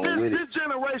 come on with it. This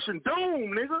generation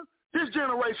doomed, nigga. This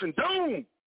generation doomed.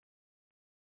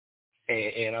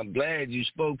 And I'm glad you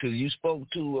spoke because you spoke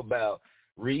too about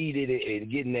reading it and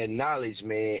getting that knowledge,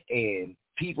 man. And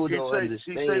people don't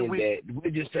understand that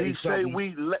we're just saying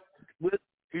something.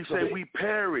 He said we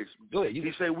perish. Go ahead.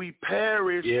 He said we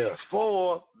perish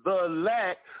for the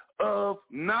lack of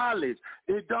knowledge.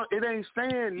 It ain't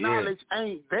saying knowledge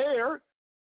ain't there.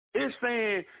 It's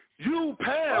saying you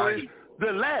perish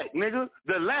the lack, nigga.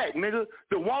 The lack, nigga.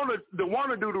 The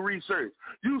wanna do the research.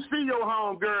 You see your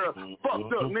homegirl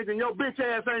fucked up, nigga, and your bitch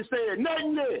ass ain't said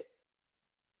nothing yet.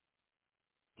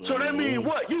 So that means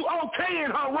what? You okaying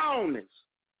her wrongness.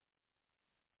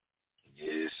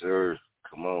 Yes, sir.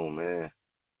 Come on, man.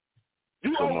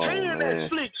 You okaying that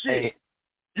slick shit.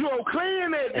 You don't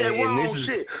clean that wrong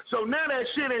shit. So now that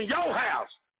shit in your house.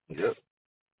 Yep.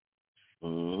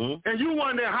 Mm-hmm. And you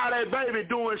wonder how that baby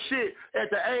doing shit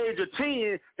at the age of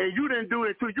 10 and you didn't do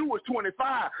it until you was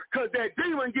 25 because that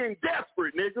demon getting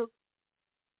desperate, nigga.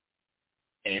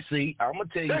 And see, I'm going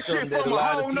to tell you that something that a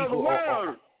lot of people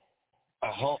are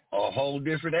a whole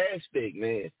different aspect,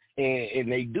 man.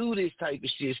 And they do this type of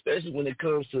shit, especially when it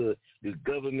comes to the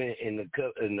government and the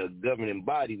governing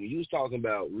body. When you was talking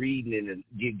about reading and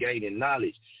gaining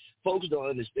knowledge, folks don't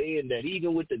understand that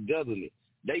even with the government,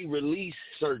 they release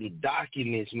certain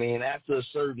documents, man, after a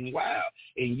certain while.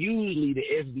 And usually the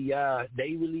FBI,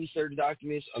 they release certain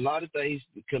documents. A lot of things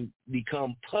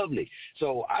become public.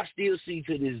 So I still see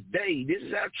to this day, this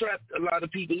is how trapped a lot of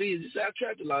people is. This is how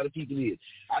trapped a lot of people is.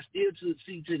 I still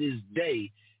see to this day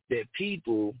that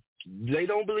people, they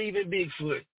don't believe in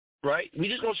Bigfoot, right? We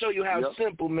just going to show you how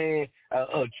simple, man,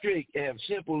 a trick, have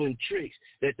simple and tricks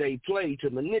that they play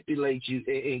to manipulate you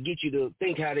and get you to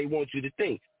think how they want you to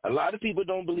think. A lot of people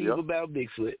don't believe about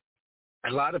Bigfoot.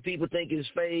 A lot of people think it's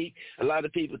fake. A lot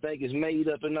of people think it's made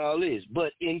up and all this.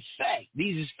 But in fact,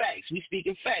 these is facts. We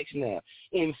speaking facts now.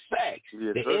 In fact,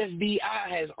 the FBI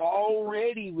has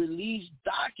already released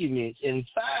documents and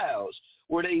files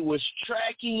where they was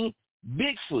tracking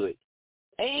Bigfoot.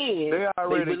 And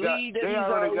they believe that he's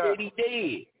already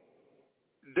dead.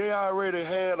 They already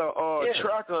had a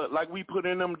tracker like we put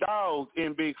in them dogs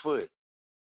in Bigfoot.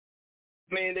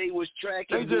 Man, they was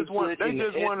tracking Bigfoot and the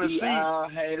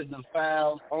FBI has the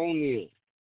files on them.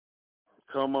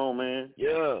 Come on, man.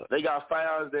 Yeah. They got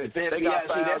files that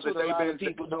that's what a lot of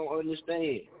people don't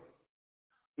understand.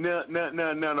 Now,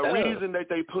 the reason that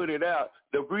they put it out,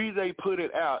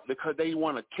 because they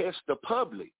want to test the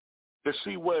public to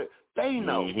see what they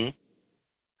know. Mm-hmm.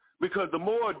 Because the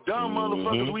more dumb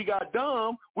motherfuckers we got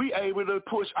dumb, we able to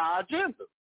push our agenda.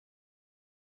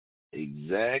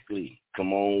 Exactly.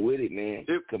 Come on with it, man.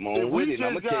 Come on with it.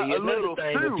 I'm going to tell you another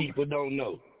thing that people don't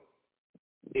know.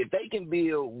 If they can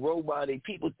build robotic,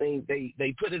 people think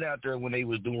they put it out there when they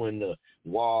was doing the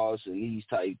walls and these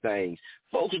type things.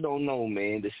 Folks don't know,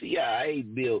 man. The CIA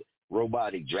built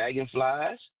robotic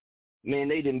dragonflies. Man,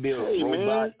 they didn't build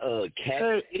robot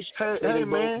catfish.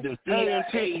 The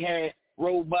CIA had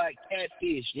robot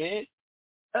catfish, man.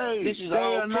 Hey, this is they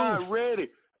all are proof. not ready.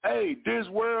 Hey, this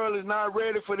world is not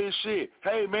ready for this shit.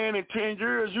 Hey, man, in 10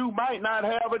 years, you might not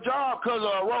have a job because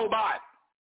of a robot.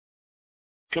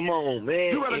 Come on,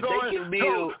 man. You If they can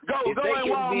build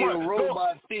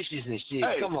robot fishes and shit,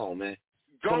 come on, man.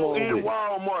 Go in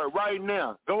Walmart right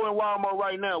now.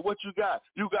 What you got?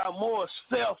 You got more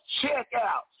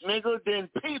self-checkouts, nigga, than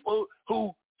people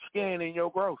who scanning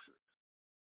your groceries.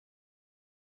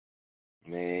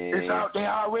 Man. It's out. They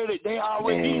already. These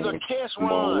are test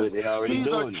runs. These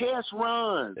are test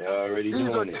runs. They already These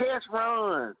doing are test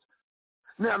runs.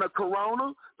 Now the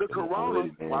corona.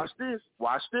 Watch this.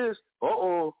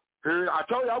 Here, I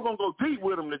told you I was gonna go deep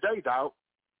with them today, dog.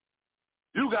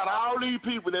 You got all these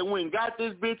people that went and got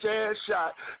this bitch ass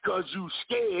shot because you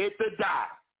scared to die.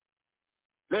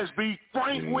 Let's be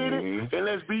frank with it and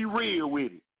let's be real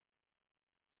with it.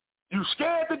 You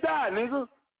scared to die, nigga.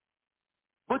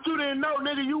 But you didn't know,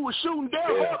 nigga, you was shooting death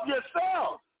up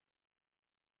yourself.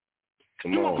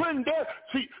 Come you on. were putting death.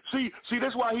 See,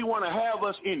 that's why he want to have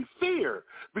us in fear.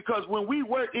 Because when we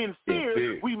were in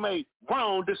fear, we make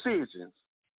wrong decisions.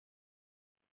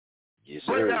 Yes,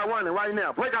 break out running right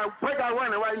now. Break out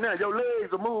running right now. Your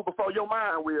legs will move before your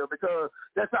mind will, because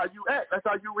that's how you act. That's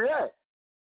how you react.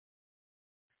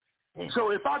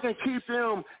 So if I can keep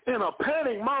them in a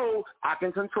panic mode, I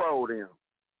can control them.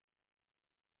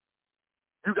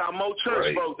 You got more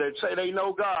church folks that say they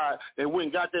know God and went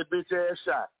and got that bitch ass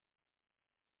shot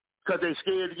because they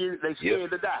scared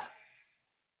to die.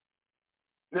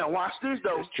 Now watch this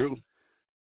though. That's true.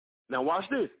 Now watch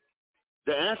this.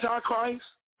 The Antichrist,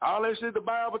 all that shit the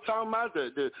Bible talking about,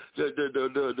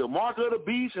 the mark of the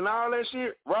beast and all that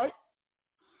shit, right?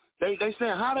 They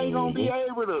saying how they gonna be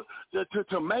able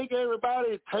to make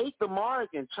everybody take the mark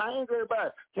and change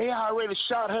everybody? They already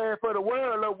shot half of the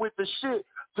world up with the shit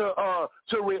to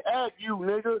react, you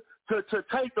nigga, to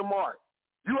take the mark.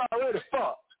 You already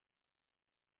fucked.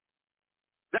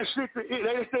 That shit,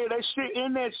 they said that shit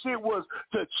in that shit was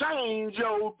to change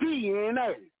your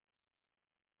DNA.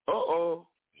 Uh-oh.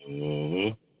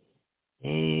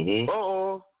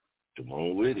 Come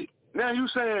on with it. Now you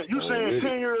saying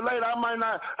 10 years later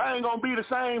I ain't gonna be the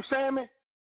same Sammy?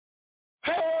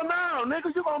 Hell no,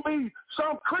 nigga, you gonna be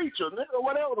some creature, nigga,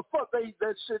 whatever the fuck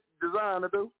that shit designed to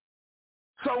do.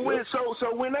 So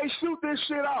when they shoot this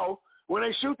shit off, When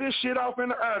they shoot this shit off in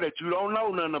the air that you don't know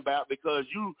nothing about because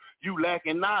you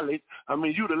lacking knowledge, I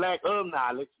mean, you the lack of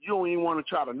knowledge, you don't even want to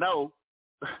try to know.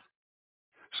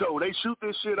 So they shoot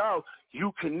this shit off,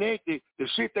 you connected, the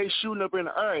shit they shooting up in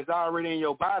the air is already in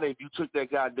your body if you took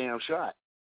that goddamn shot.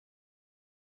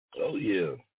 Oh,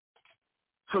 yeah.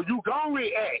 So you gonna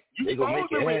react. You supposed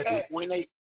to react when they,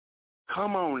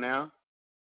 come on now.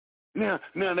 Now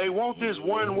they want this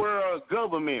one world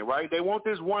government, right? They want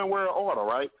this one world order,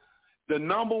 right? The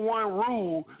number one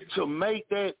rule to make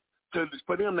that,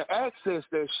 for them to access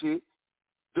that shit,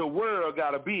 the world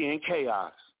got to be in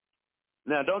chaos.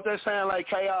 Now, don't that sound like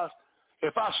chaos?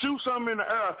 If I shoot something in the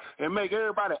air and make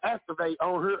everybody activate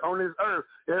on this earth,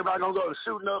 everybody going to go to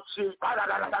shooting up shit.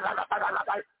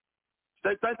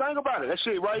 Think about it. That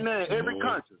shit right now in every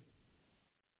country.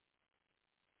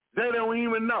 They don't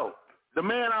even know. The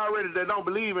man already that don't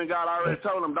believe in God already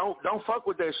told them, don't fuck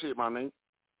with that shit, my nigga.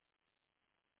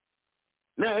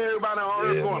 Now everybody on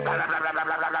earth going blah, blah, blah, blah,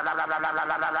 blah, blah, blah, blah, blah,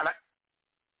 blah, blah, blah.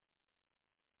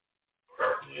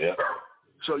 Yeah.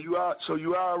 So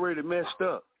you already messed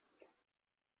up.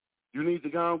 You need to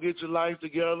go and get your life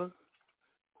together.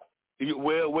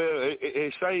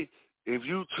 It say if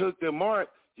you took the mark,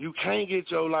 you can't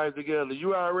get your life together.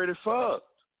 You already fucked.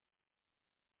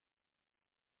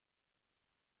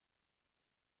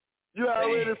 You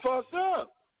already fucked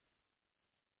up.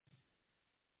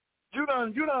 You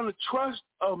done trust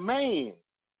a man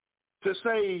to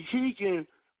say he can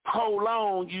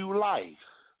prolong you life.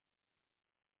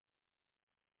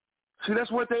 See,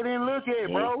 that's what they didn't look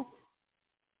at, bro.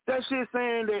 That shit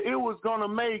saying that it was gonna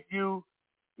make you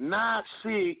not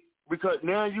sick because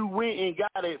now you went and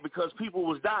got it because people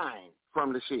was dying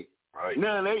from the shit. Right.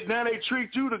 Now they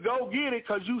tricked you to go get it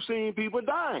because you seen people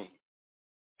dying.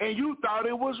 And you thought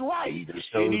it was right.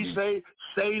 And he say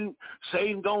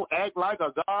Satan gonna act like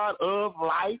a god of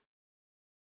life.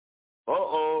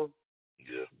 Uh-oh.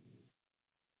 Yeah.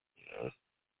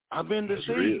 I've been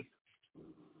deceived.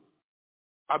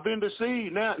 I've been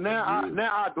deceived. Now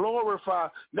I glorify.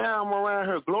 Now I'm around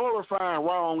here glorifying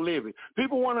wrong living.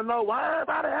 People want to know why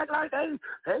everybody act like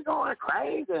they going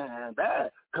crazy and bad.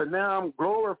 Because now I'm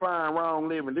glorifying wrong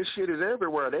living. This shit is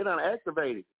everywhere. They done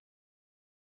activated.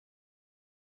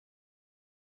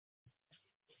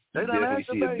 You definitely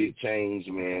see a big change,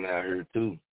 man, out here,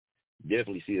 too.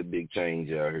 Definitely see a big change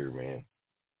out here, man.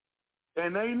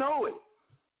 And they know it.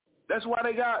 That's why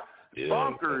they got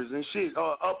bunkers and shit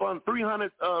up on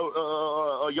 300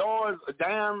 yards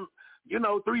down,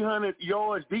 300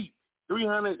 yards deep,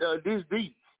 300 this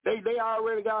deep. They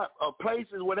already got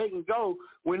places where they can go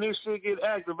when this shit get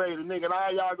activated, nigga. And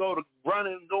all y'all go to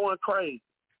running and going crazy.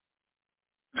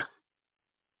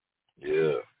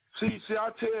 Yeah. See, I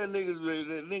tell niggas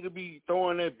that nigga be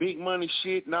throwing that big money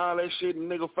shit and all that shit in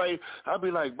nigga face. I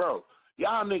be like, bro,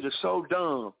 y'all niggas so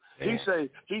dumb. Yeah.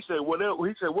 He said, what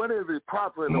is it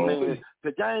proper in a man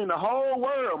to gain the whole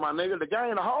world, my nigga, to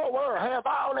gain the whole world, have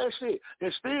all that shit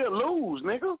and still lose,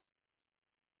 nigga.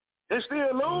 And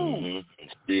still lose.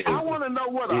 Mm-hmm. I want to know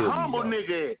what a humble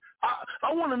nigga is.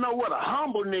 I want to know what a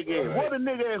humble nigga is. What a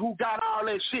nigga is who got all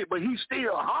that shit, but he's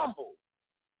still humble.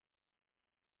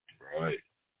 Right.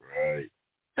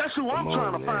 That's who I'm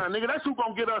trying to find, nigga. That's who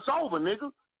gonna get us over,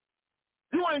 nigga.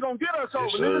 You ain't gonna get us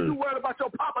over, nigga. You worried about your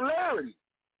popularity.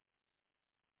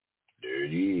 There it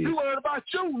is. You worried about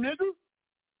you, nigga.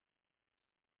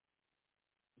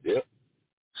 Yep.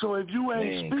 So if you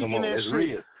ain't speaking that shit,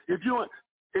 real.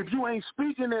 if you ain't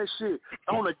speaking that shit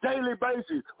on a daily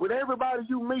basis with everybody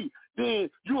you meet, then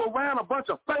you around a bunch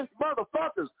of fake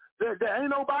motherfuckers that ain't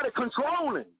nobody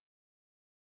controlling.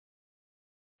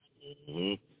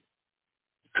 Mm-hmm.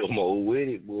 Come on with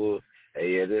it, boy.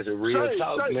 Hey, yeah, that's a real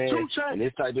talk, man. And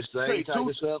this type of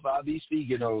stuff I'll be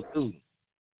speaking on, too.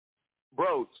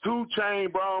 Bro, 2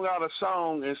 Chainz brought out a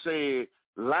song and said,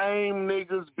 lame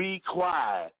niggas be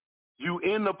quiet. You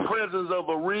in the presence of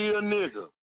a real nigga.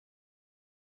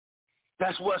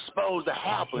 That's what's supposed to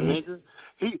happen, nigga.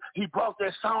 He brought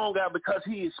that song out because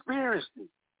he experienced it.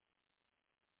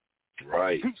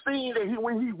 Right. He seen that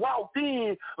when he walked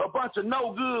in, a bunch of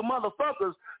no good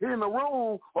motherfuckers in the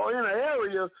room or in the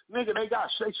area, nigga, they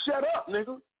shut up,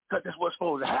 nigga. Because that's what's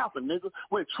supposed to happen, nigga.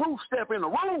 When truth step in the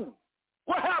room,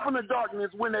 what happened to darkness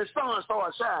when that sun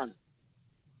started shining?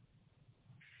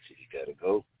 You gotta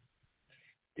go.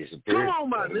 Disappear. Come on,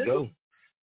 my nigga. Go.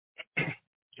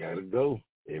 Gotta go.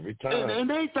 Every time. And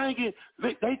they thinking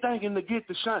to get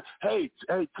the shine. Hey,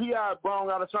 T.I. brought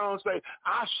out a song say,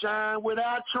 I shine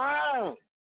without trying.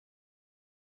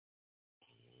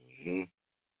 Mm-hmm.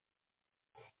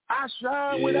 I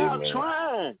shine without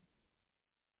trying.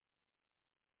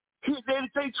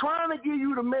 They trying to give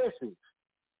you the message.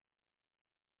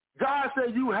 God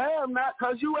said you have not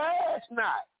because you ask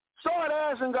not. Start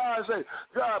asking God and say,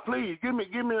 God, please give me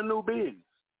a new business.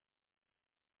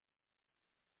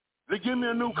 Give me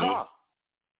a new car.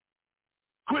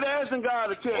 Quit asking God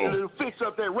to tell you to fix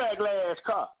up that ragla-ass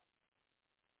car.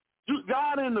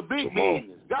 God in the big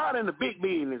business. God in the big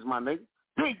business, my nigga.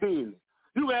 Big business.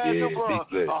 You ask him for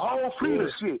a whole fleet of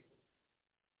shit.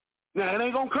 Now, it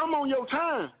ain't going to come on your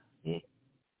time.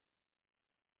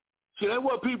 See, that's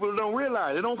what people don't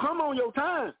realize. It don't come on your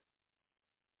time.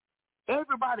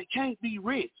 Everybody can't be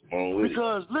rich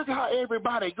because look how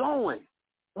everybody going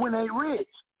when they rich.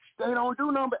 They don't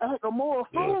do nothing but act a moral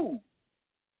fool.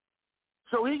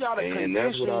 So he got to condition you. And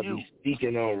that's what I be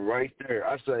speaking on right there.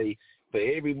 I say for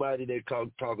everybody that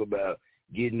talk about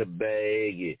getting the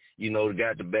bag and,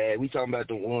 got the bag. We talking about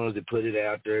the ones that put it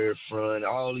out there front,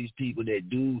 all these people that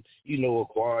do,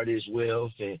 acquire this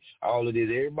wealth and all of this.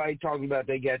 Everybody talking about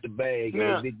they got the bag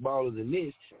and the big ballers in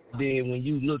this. Then when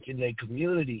you look in their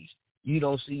communities, you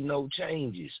don't see no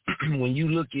changes. When you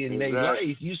look in their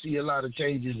life, you see a lot of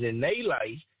changes in their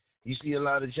life. You see a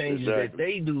lot of changes that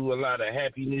they do, a lot of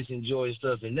happiness and joy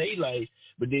stuff in their life.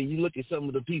 But then you look at some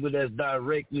of the people that's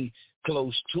directly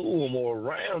close to them or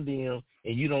around them,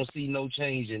 and you don't see no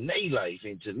change in their life.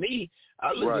 And to me,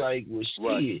 I look like,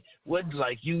 well, shit, what,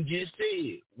 like you just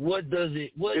said, what is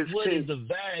the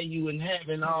value in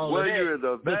having all of that? Where is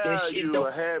the value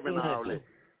of having all that?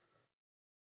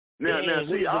 Now,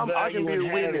 see, I can be a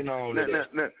witness.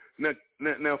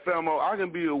 Now, Famo, I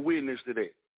can be a witness to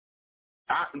that.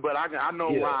 But I know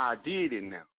why I did it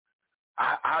now.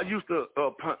 I used to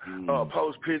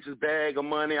post pictures, bag of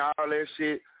money, all that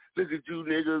shit. Look at you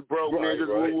niggas, broke niggas,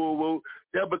 woo, woo, woo.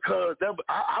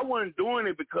 I wasn't doing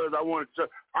it because I wanted to.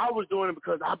 I was doing it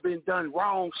because I've been done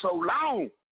wrong so long.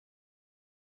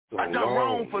 I done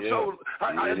wrong for so.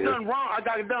 I done wrong. I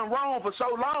got done wrong for so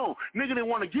long. Nigga didn't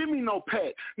want to give me no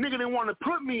pat. Nigga didn't want to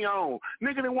put me on.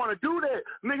 Nigga didn't want to do that.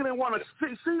 Nigga didn't want to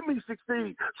see me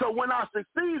succeed. So when I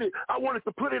succeeded, I wanted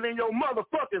to put it in your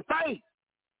motherfucking face.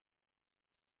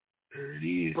 There it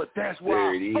is. But that's why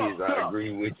I fucked up. I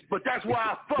agree with you. But that's why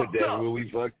I fucked up. That's where we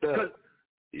fucked up.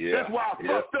 Yeah. That's why I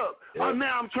fucked up.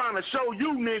 Now I'm trying to show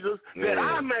you niggas that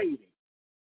I made it.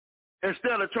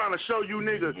 Instead of trying to show you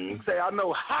niggas, say, I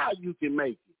know how you can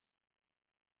make it.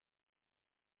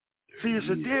 See, it's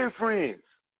a difference.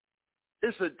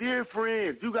 It's a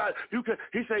difference.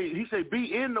 He say,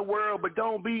 be in the world, but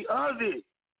don't be of it.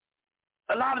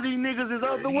 A lot of these niggas is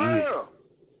of the world.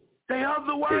 They of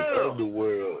the world. Of the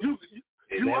world. You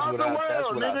of the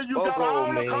world, nigga. You got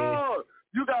all the cars.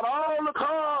 You got all the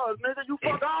cars, nigga. You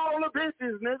fuck all the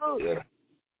bitches, nigga. Yeah.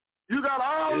 You got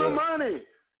all the money.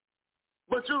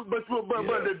 But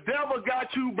the devil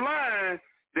got you blind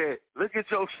that look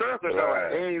at your circle,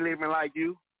 they ain't living like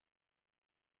you.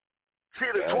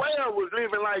 See, the 12 was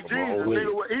living like Jesus,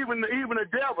 nigga. Even the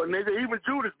devil, nigga, even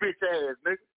Judas bitch ass,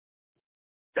 nigga.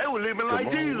 They were living like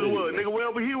Jesus was, nigga.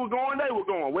 Wherever he was going, they were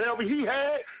going. Wherever he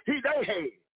had, they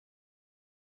had.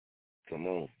 Come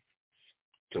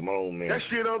on, man. That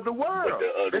shit of the world.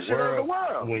 That shit of the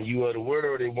world. When you are the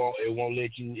world, it won't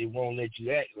let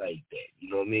you act like that. You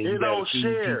know what I mean? It don't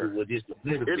share.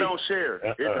 It don't share.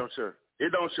 It don't share.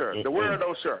 It don't share. The world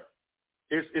don't share.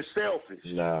 It's selfish.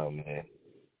 Nah, man.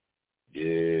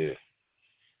 Yeah.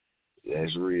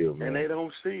 That's real, man. And they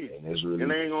don't see it. And that's really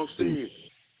they ain't gonna see it.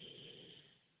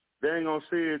 They ain't gonna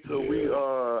see it till we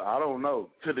I don't know,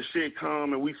 till the shit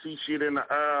come and we see shit in the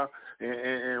air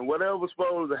and whatever's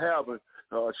supposed to happen.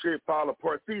 Shit fall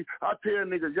apart. See, I tell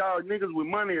niggas, y'all niggas with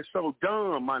money is so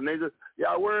dumb, my nigga.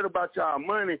 Y'all worried about y'all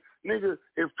money. Nigga,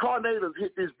 if tornadoes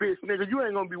hit this bitch, nigga, you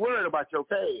ain't gonna be worried about your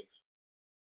cash.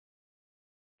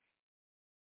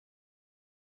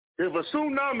 If a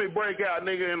tsunami break out,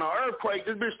 nigga, in an earthquake,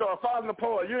 this bitch start falling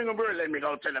apart, you ain't gonna be worried, let me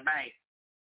go to the bank.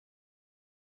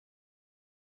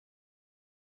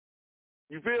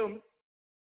 You feel me?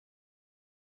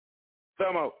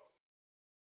 Famo.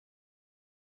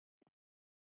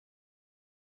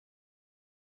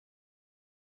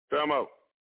 Famo.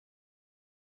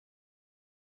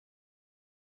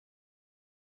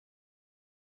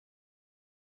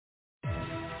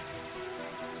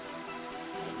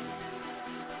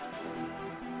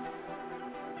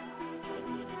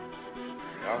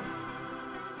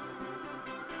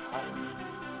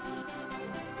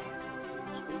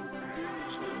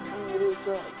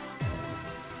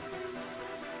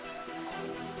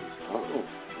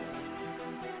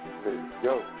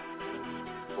 Yo.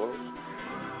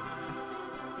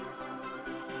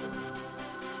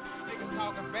 Niggas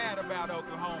talking bad about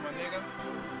Oklahoma, nigga.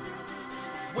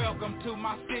 Welcome to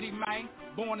my city, man.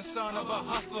 Born the son of a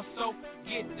hustler, so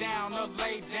get down or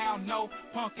lay down. No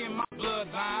punk in my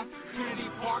bloodline. Trinity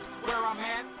Park, where I'm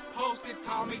at. Posted,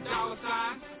 call me $.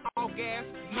 All gas,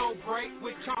 no break.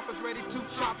 With choppers ready to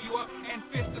chop you up and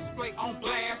fist display on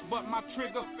blast. But my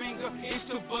trigger finger is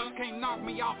too bust. Can't knock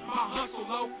me off my hustle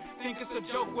low. Think it's a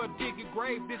joke, well dig your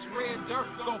grave. This red dirt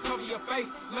gon' cover your face.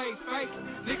 Lay fake,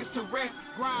 niggas to rest.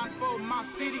 Grind for my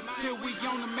city till we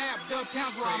on the map. The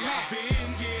towns where I'm at. I've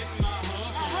been getting my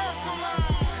hustle on.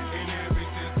 And ever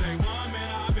since day one, man,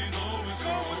 I've been going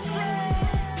strong.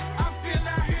 I'm still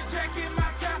out here checking my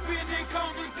top in and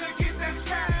combing to get that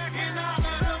strap. And all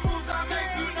of the moves I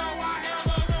make, you know I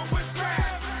handle them with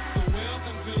strap. So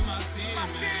welcome to my city,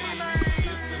 man.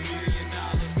 It's $1 million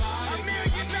vibe. $1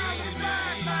 million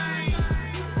vibe, man.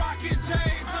 Rockin'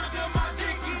 chains under my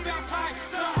dick, you felt tight.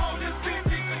 The holders 50,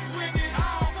 cause when it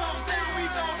all goes down, we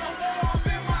gonna war up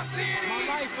in my city. My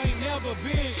life ain't never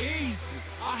been easy.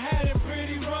 I had it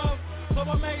pretty rough, so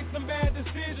I made some bad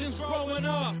decisions growing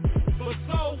up. But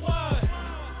so what?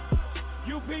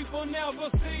 You people never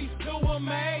cease to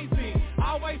amaze me.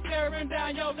 Always staring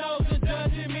down your nose and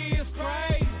judging me is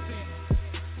crazy.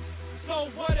 So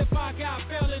what if I got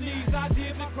felonies? I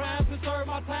did the crimes and served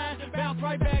my time. Bounce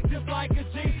right back just like a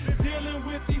G. Dealing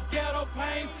with these ghetto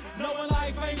pains, knowing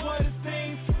life ain't what it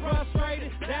seems.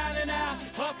 Frustrated, down and out,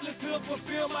 hustling to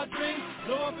fulfill my dreams.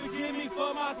 Lord, forgive me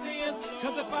for my sins,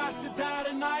 cause if I should die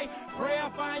tonight, pray I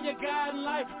find your God in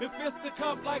life. Been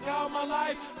fisticuffed like all my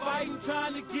life, fighting,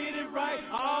 trying to get it right.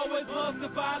 I always was the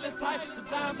violent type.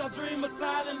 Sometimes I dream of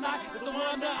silent night. It's a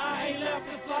wonder I ain't left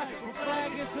this life. From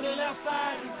flagging to the left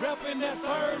side, repping that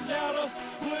third letter,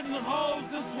 putting holes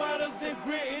in sweaters and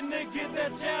gritting to get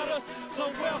that cheddar. So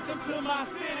welcome to my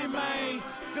city, man,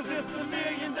 cause it's $1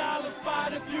 million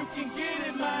spot if you can get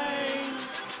it, man.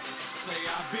 Say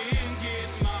I've been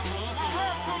getting my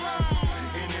hustle on.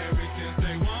 And ever since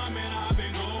day one, man, I've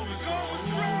been going strong.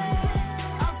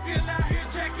 I'm still out here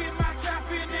checking my top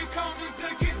in and combing to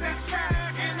get that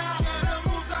strap. And all of the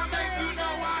moves I make, you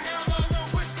know I handle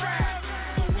them with strap.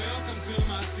 So welcome to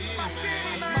my city,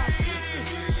 man.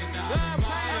 It's $1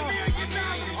 million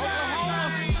vibe.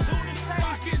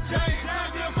 Rockin' chains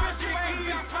under my dick, you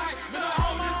feel tight. The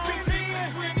holders 50,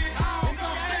 when it all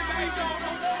goes down, we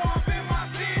gonna war up in my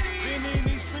city. Been in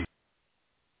these streets.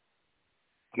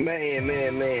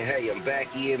 Man, hey, I'm back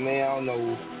here, man. I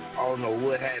don't know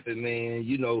what happened, man.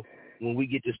 You know, when we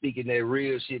get to speaking that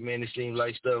real shit, man, it seems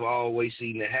like stuff always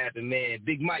seems to happen, man.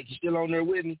 Big Mike, you still on there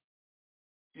with me?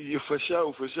 Yeah, for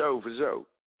sure.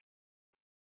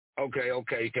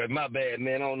 Okay, cause my bad,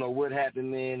 man. I don't know what happened,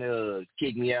 man.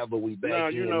 Kicked me out, but we back Nah,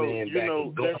 in, you know, man. that's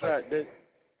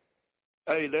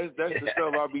the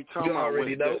stuff I be talking about.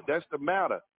 already know. That's the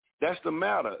matter.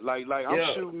 Like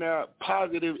I'm shooting out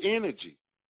positive energy.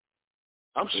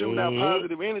 I'm shooting out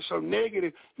positive energy, so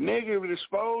negative is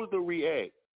supposed to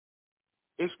react.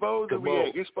 It's supposed to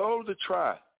react. It's supposed to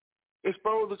try. It's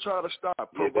supposed to try to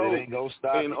stop, provoke, but it ain't gonna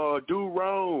stop and do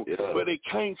wrong, but it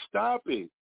can't stop it.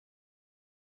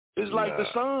 It's like the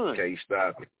sun. Can't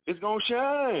stop it. It's gonna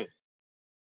shine.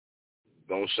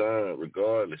 Gonna shine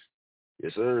regardless.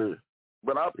 Yes, sir.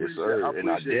 But I appreciate,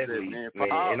 that, man.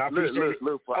 And I appreciate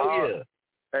look for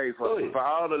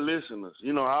all the listeners,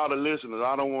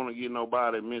 I don't want to get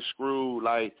nobody miscrewed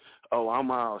like, oh, I'm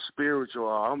all spiritual,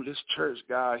 or I'm this church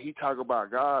guy, he talk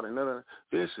about God, and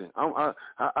listen, I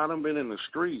done been in the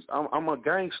streets. I'm a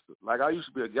gangster. Like, I used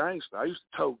to be a gangster. I used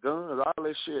to tote guns, all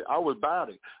that shit. I was about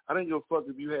it. I didn't give a fuck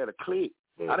if you had a clique.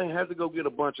 I didn't have to go get a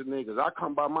bunch of niggas. I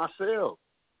come by myself.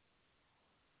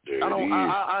 Cause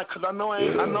I know I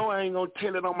ain't gonna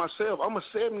tell it on myself. I'm a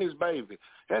 70s baby.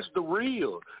 That's the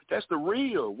real. We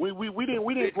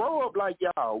didn't grow up like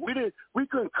y'all. We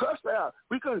couldn't cuss out.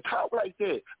 We couldn't talk like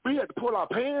that. We had to pull our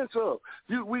pants up.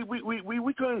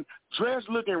 We couldn't dress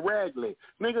looking raggedy.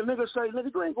 Nigga say,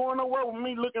 nigga, you ain't going nowhere with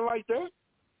me looking like that.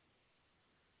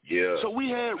 Yeah. So we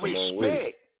had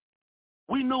respect.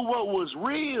 We knew what was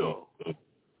real.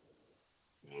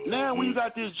 Now we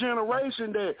got this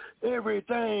generation that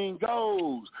everything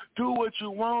goes. Do what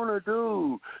you want to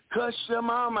do. Cuss your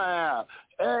mama out.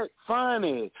 Act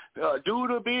funny. Do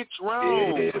the bitch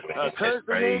wrong. Curse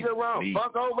the nigga wrong.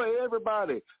 Fuck over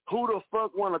everybody. Who the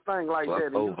fuck want to think like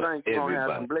that and you think you're going to have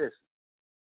some blessings?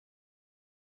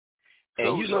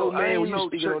 And man, when you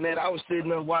speaking on that, I was sitting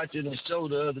there watching a show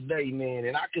the other day, man,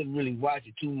 and I couldn't really watch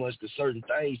it too much because certain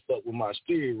things fuck with my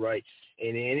spirit, right?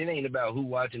 And it ain't about who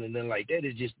watching and nothing like that.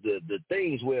 It's just the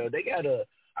things. Well, they got a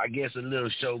little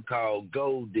show called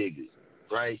Gold Diggers,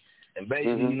 right? And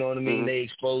basically, you know what I mean, they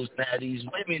expose how these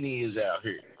women is out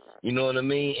here. You know what I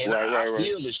mean? And I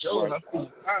feel the show and I feel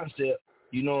the concept.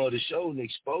 you know, of the show and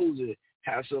exposing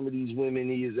how some of these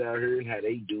women is out here and how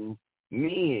they do men,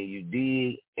 you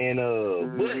dig? And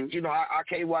but you know, I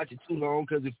can't watch it too long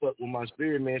because it fuck with my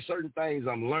spirit, man. Certain things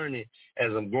I'm learning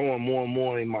as I'm growing more and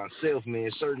more in myself,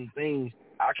 man. Certain things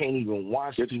I can't even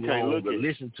watch too long or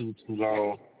listen to too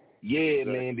long. Yeah,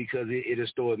 man, because it'll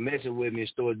start messing with me and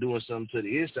start doing something to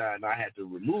the inside, and I have to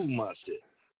remove myself.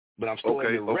 But I'm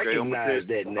starting to recognize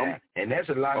that now, and that's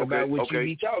a lot about what you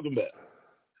be talking about.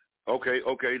 Okay.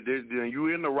 Then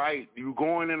you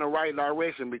going in the right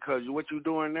direction because what you're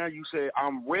doing now, you said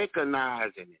I'm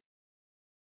recognizing it,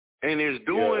 and it's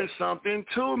doing something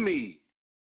to me.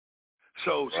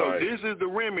 So this is the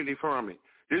remedy for me.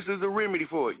 This is the remedy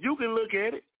for it. You can look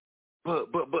at it,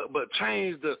 but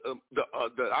change the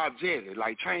objective,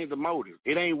 like change the motive.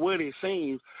 It ain't what it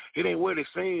seems.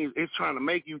 It's trying to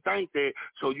make you think that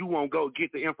so you won't go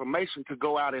get the information to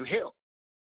go out and help.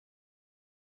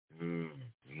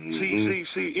 See,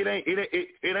 it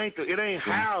ain't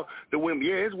how the women.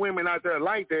 Yeah, it's women out there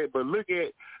like that, but look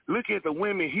at the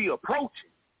women he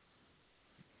approaching.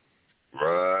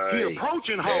 Right. He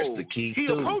approaching hoes. That's the key. He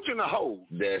approaching the hoes.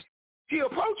 He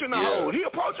approaching the hoes. He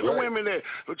approaching the women that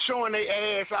showing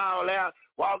their ass all out,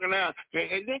 walking out.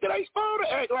 And nigga, they supposed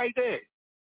to act like that.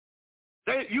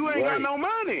 You ain't got no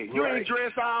money. You ain't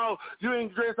dressed all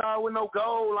with no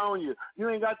gold on you. You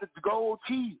ain't got the gold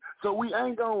teeth. So we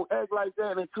ain't gonna act like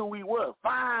that until we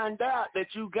find out that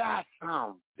you got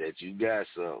some.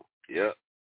 Yep.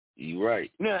 You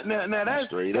right. Now that's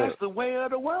the way of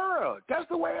the world. That's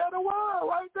the way of the world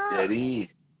right there. That is.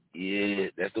 Yeah,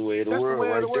 that's the way of the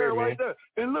world right there.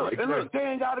 And look, they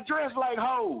ain't gotta dress like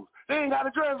hoes. These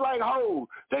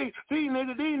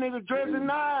niggas dressing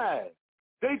nice.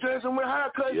 They dressing with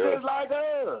haircuts just like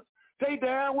us. They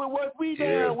down with what we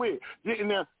down with.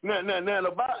 Now,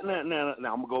 I'm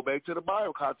gonna go back to the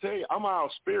Bible. Cause I tell you, I'm all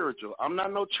spiritual. I'm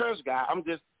not no church guy. I'm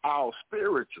just all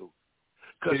spiritual.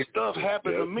 Cause stuff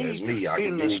happened to me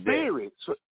in the spirit.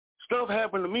 So, stuff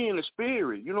happened to me in the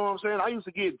spirit. You know what I'm saying? I used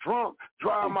to get drunk,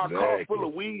 drive my car full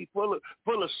of weed, full of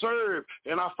syrup,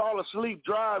 and I fall asleep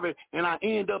driving, and I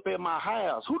end up at my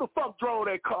house. Who the fuck drove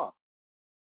that car?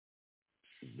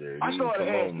 I started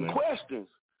asking questions.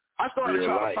 I started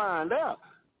trying to find out.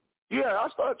 Yeah, I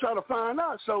started trying to find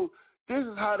out. So this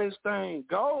is how this thing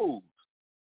goes.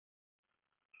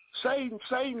 Satan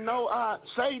know our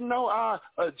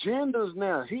agendas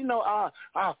now. He know our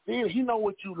feelings. He know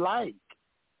what you like.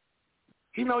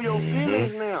 He know your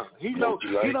feelings now. He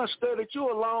done studied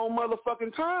you a long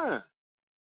motherfucking time.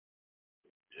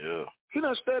 Yeah. He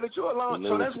done studied you a long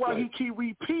time. So that's why he keep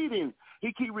repeating.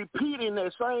 He keep repeating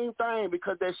that same thing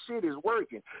because that shit is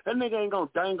working. That nigga ain't gonna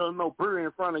dangle no beer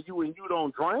in front of you and you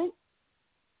don't drink.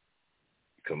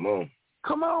 Come on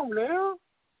now.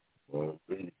 Well,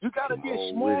 you gotta get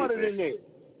smarter than that.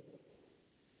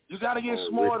 You gotta get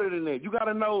smarter than that. You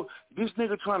gotta know this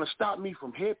nigga trying to stop me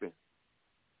from hipping.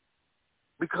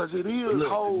 Because it is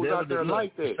hoes out there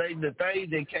like that. The thing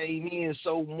that came in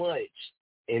so much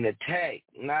and attacked,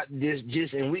 not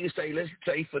just, and we can say, let's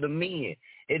say for the men,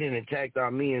 it didn't attack our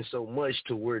men so much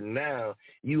to where now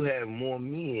you have more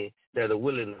men that are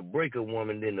willing to break a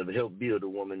woman than to help build a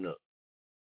woman up.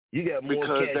 You got more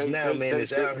cats now, man,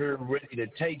 that's out here ready to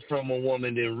take from a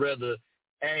woman than rather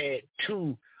add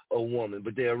to a woman,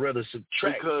 but they'll rather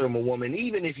subtract from a woman.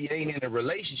 Even if you ain't in a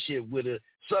relationship with her,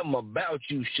 something about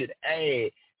you should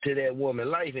add to that woman's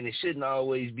life, and it shouldn't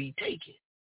always be taken.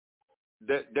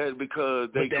 That's because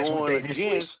they going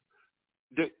against.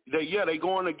 They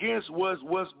going against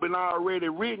what's been already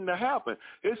written to happen.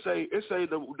 It say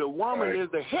the woman is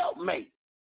the helpmate.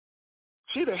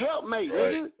 She the helpmate,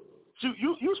 nigga.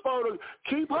 You supposed to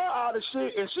keep her out of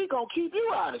shit, and she gonna keep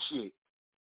you out of shit.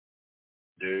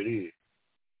 There it is.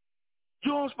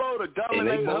 You don't supposed to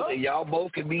dominate her. And y'all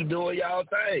both can be doing y'all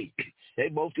thing. They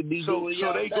both can be doing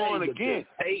y'all thing. So they going against.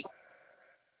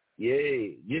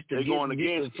 Just to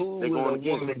get the food with a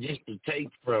woman, just to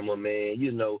take from her, man,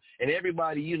 you know. And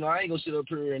everybody, you know, I ain't going to sit up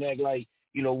here and act like,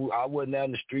 you know, I wasn't out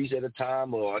in the streets at a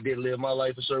time or I didn't live my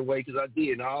life a certain way, because I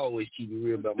did, and I always keep it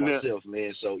real about myself,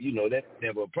 man. So, you know, that's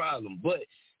never a problem. But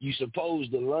you're supposed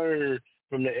to learn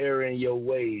from the error in your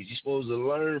ways. You're supposed to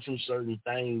learn from certain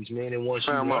things, man. And once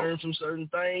you learn from certain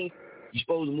things, you're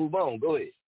supposed to move on. Go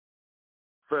ahead.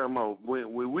 Famo,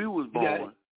 when we was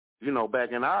born, you know,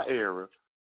 back in our era,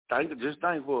 just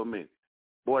think for a minute.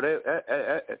 Boy,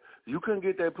 you couldn't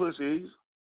get that pussy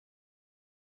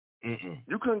easy.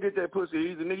 You couldn't get that pussy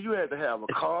easy, nigga. You had to have a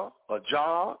car, a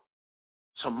job,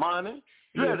 some money.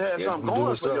 You had to have something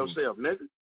going for yourself, nigga.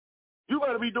 You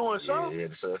better be doing something. Yeah,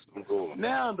 that's what I'm going.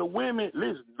 Now the women,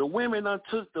 listen, the women done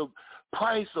took the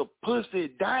price of pussy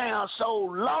down so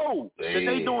low that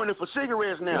they doing it for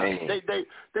cigarettes now. Man.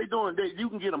 They doing you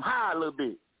can get them high a little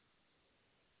bit.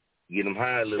 Get them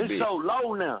high a little bit. It's so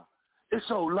low now. It's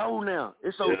so low now.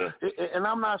 It's so, and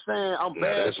I'm not saying I'm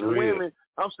bad for women.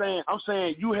 I'm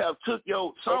saying you have took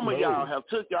some of y'all have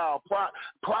took y'all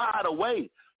pride away.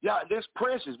 Y'all, that's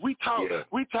precious. I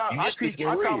taught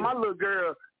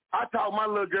my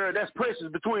little girl. That's precious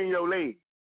between your legs.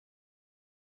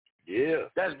 Yeah.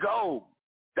 That's gold.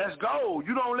 That's gold.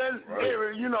 You don't let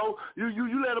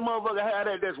you let a motherfucker have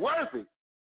that. That's worth it.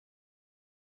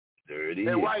 There it is.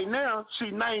 And right now,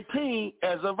 she's 19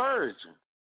 as a virgin.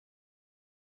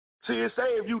 See, it say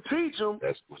if you teach them,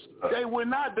 they will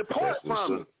not depart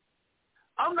from it.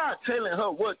 I'm not telling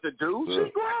her what to do. Yeah.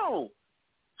 She's grown.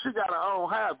 She got her own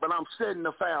house, but I'm setting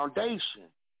the foundation.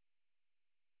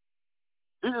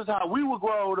 This is how we were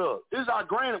growing up. This is our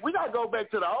granny. We got to go back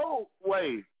to the old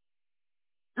ways.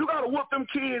 You got to whoop them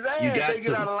kids' ass if they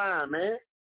get out of line, man.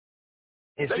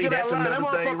 And see, that's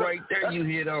another thing right there you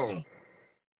hit on.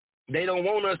 They don't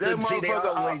want us to see.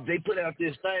 They put out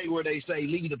this thing where they say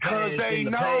leave the past in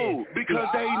the past. Because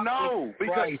they know.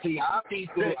 Right. See, our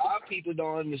people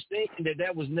don't understand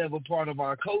that was never part of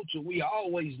our culture. We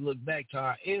always look back to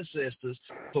our ancestors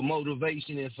for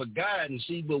motivation and for guidance.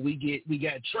 See, but we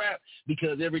got trapped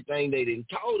because everything they didn't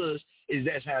taught us is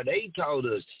that's how they taught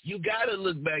us. You got to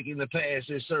look back in the past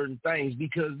at certain things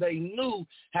because they knew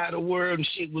how the world and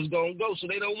shit was going to go. So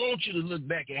they don't want you to look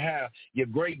back at how your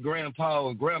great-grandpa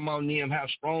and grandma and them, how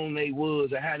strong they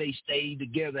was and how they stayed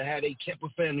together, how they kept a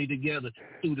family together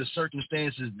through the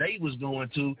circumstances they was going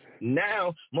to.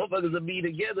 Now, motherfuckers will be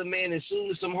together, man, as soon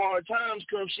as some hard times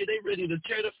come, shit, they ready to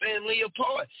tear the family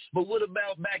apart. But what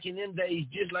about back in them days,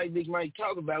 just like Big Mike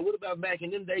talked about, what about back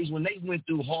in them days when they went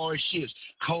through hardships,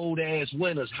 cold-ass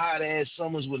winters, hot-ass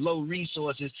summers with low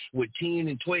resources, with 10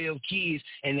 and 12 kids,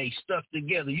 and they stuck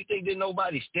together? You think that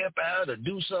nobody step out or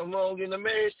do something wrong in the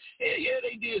marriage? Yeah,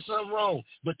 they did something wrong,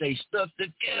 but they stuck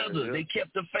together. Yeah. They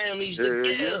kept the families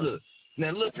together.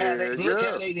 Now look how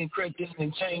they done crept in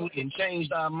and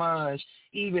changed our minds,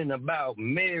 even about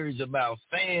marriage, about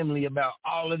family, about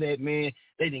all of that, man.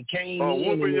 They done came in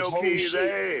whooping your kids'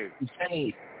 ass.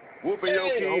 Whooping your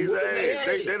kids'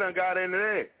 ass. They done got into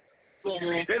that.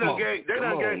 They done get.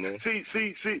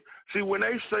 See. When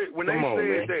they said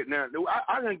that, now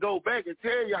I can go back and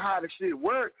tell you how the shit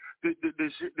worked.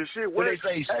 The shit works. They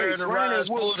say spare the rise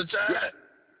for the child.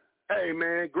 Hey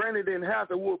man, Granny didn't have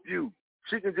to whoop you.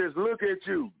 She can just look at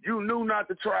you. You knew not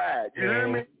to try it. You hear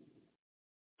me?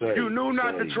 You knew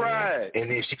not to try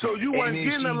it. So you wasn't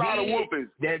getting a lot of whoopings.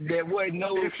 There wasn't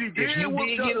no. If you did get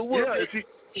a whooping,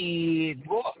 she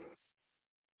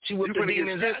whooped the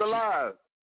demons out.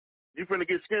 You finna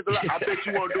get skinned alive. I bet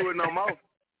you won't do it no more.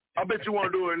 I bet you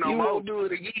won't do it no more. You won't do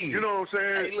it again. You know what I'm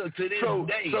saying? Hey, look, to this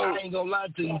day, I ain't gonna lie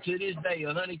to you. To this day,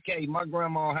 100K, my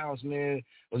grandma's house, man,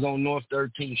 was on North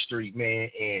 13th Street, man.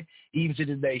 And even to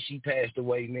this day, she passed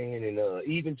away, man. And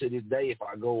even to this day, if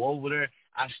I go over there,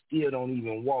 I still don't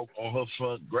even walk on her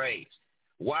front grass.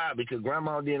 Why? Because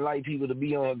grandma didn't like people to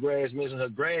be on her grass, messing her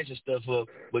grass and stuff up.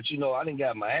 But, I done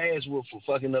got my ass whooped for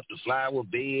fucking up the flower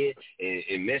bed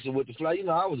and messing with the flower.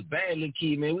 I was a bad little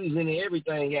kid, man. We was into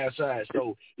everything outside.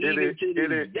 So even to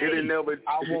this day,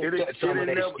 I won't touch some of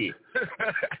that shit.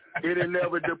 It didn't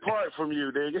never depart from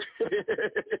you, nigga.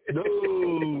 No.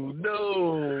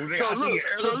 So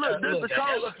look, this the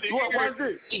cold. Watch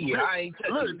this.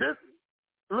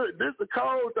 This the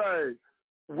cold thing.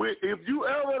 If you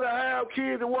ever have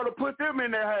kids and want to put them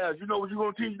in their house, you know what you're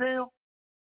going to teach them?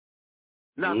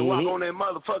 Not to walk on that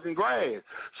motherfucking grass.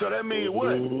 So that means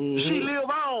what? She live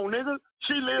on, nigga.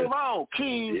 She live on.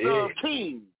 Kings of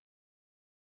kings.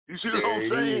 You see what I'm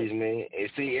saying? Is, man. And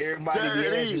see, everybody be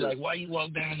asking, like, why you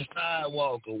walk down the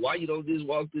sidewalk or why you don't just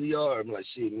walk through the yard? I'm like,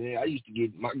 shit, man, I used to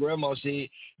get, my grandma said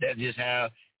that's just how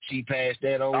she passed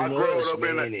that on us,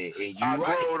 man. I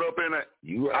growed up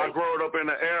in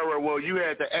an era where you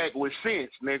had to act with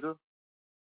sense, nigga.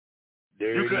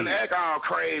 You couldn't act all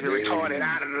crazy, retarded,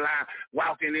 out of the line,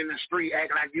 walking in the street,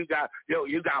 acting like you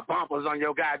got bumpers on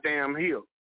your goddamn heel.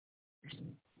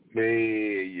 Man,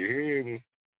 you hear me?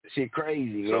 Shit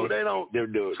crazy, man. So they don't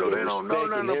know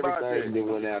nothing about that. They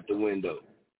went out the window.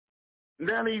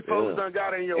 Now these folks done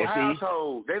got in your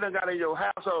household. They done got in your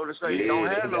household to say, don't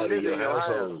have no nigga in your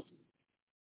house.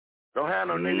 Don't have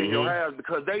no nigga in your house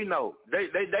because they know.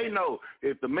 They know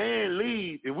if the man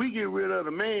leaves, if we get rid of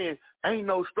the man, ain't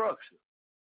no structure.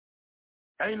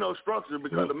 Ain't no structure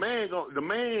because the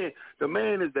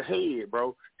man is the head,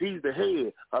 bro. He's the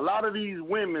head. A lot of these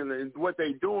women and what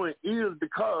they doing is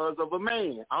because of a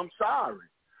man. I'm sorry,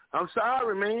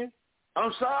 man.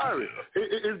 I'm sorry.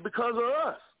 It's because of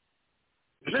us.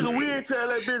 Nigga, we ain't tell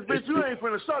that bitch, you ain't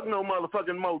finna suck no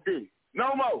motherfucking more dick.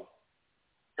 No more.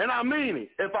 And I mean it.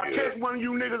 If I catch one of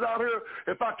you niggas out here,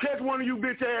 if I catch one of you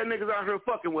bitch ass niggas out here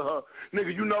fucking with her,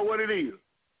 nigga, you know what it is.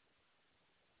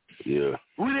 Yeah.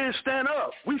 We didn't stand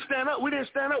up. We didn't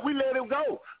stand up. We let it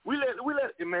go. We let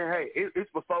man, hey, it's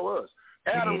before us.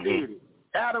 Adam did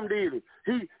it.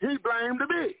 He blamed the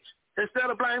bitch instead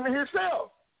of blaming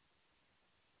himself.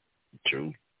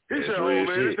 True. He said, oh, man,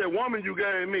 it's that woman you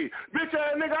gave me. Bitch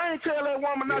ass nigga, I ain't tell that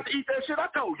woman not to eat that shit. I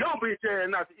told your bitch ass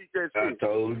not to eat that shit. I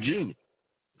told you.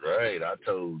 Right, I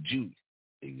told you.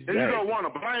 Exactly. And you don't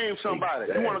want to blame somebody.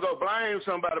 Exactly. You want to go blame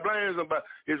somebody.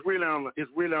 It's really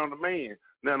on the man.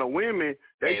 Now the women,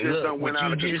 they just don't went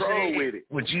out of control with it.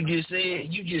 What you just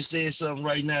said something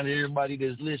right now to everybody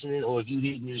that's listening, or if you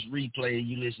hitting this replay and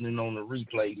you listening on the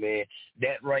replay, man,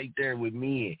 that right there with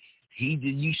men,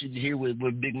 you should hear what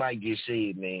Big Mike just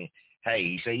said, man. Hey,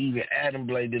 he say even Adam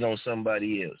blamed it on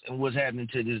somebody else. And what's happening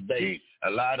to this day? A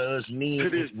lot of us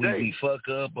men, we fuck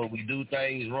up or we do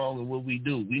things wrong in what we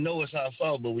do. We know it's our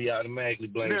fault, but we automatically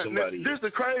blame somebody else. This is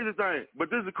the crazy thing. But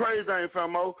this is the crazy thing,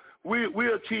 Famo.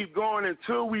 We'll keep going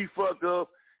until we fuck up,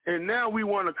 and now we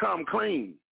want to come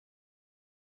clean.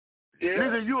 Yeah.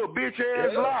 Nigga, you a bitch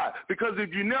ass lie. Because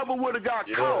if you never would have got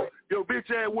caught, your bitch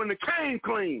ass wouldn't have came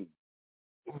clean.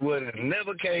 Would have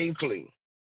never came clean.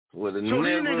 So these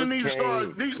niggas need to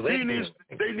start.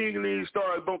 They need to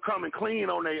start coming clean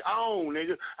on their own,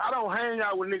 nigga. I don't hang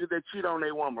out with niggas that cheat on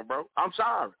their woman, bro. I'm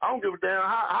sorry. I don't give a damn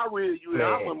how real you is,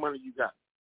 how much money you got.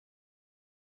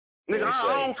 Nigga,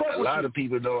 I don't fuck with you. A lot of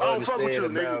people don't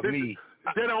understand about me.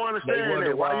 They don't understand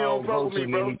that. Why you don't fuck with me,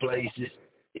 bro? Many places.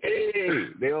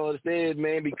 Yeah, they don't understand,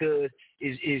 man, because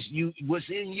it's you. What's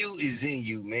in you is in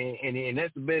you, man, and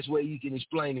that's the best way you can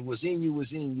explain it. What's in you is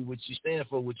in you. What you stand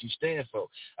for, what you stand for.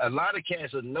 A lot of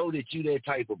cats will know that you that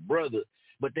type of brother,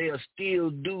 but they'll still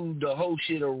do the whole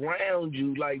shit around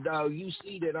you. Like, dog, you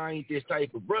see that I ain't this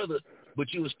type of brother,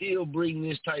 but you will still bring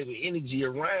this type of energy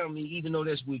around me, even though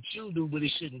that's what you do. But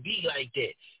it shouldn't be like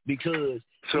that because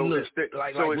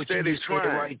what you just said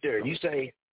right there. You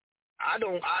say, I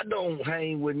don't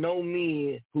hang with no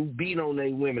men who beat on their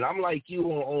women. I'm like you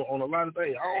on a lot of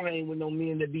things. I don't hang with no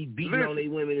men that be beating on their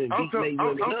women and beating their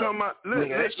women. I'm talking about,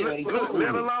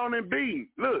 let alone in beating.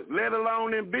 Look, let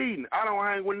alone in beating. I don't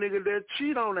hang with niggas that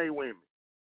cheat on their women.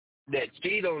 That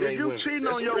cheat on their women. If you cheating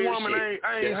on your woman,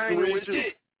 I ain't hanging with you.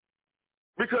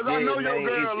 Because I know your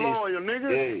girl loyal,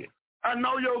 nigga. Yeah. I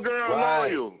know your girl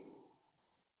loyal.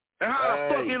 And how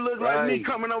the fuck it look like me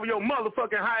coming over your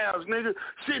motherfucking house, nigga,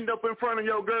 sitting up in front of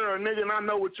your girl, nigga, and I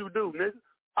know what you do, nigga.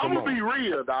 I'm going to be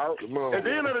real, dog. At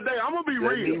the end of the day, I'm going to be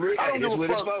real. I don't give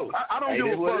a fuck. I don't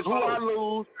give a fuck who I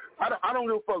lose. I don't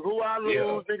give a fuck who I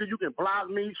lose, nigga. You can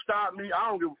block me, stop me. I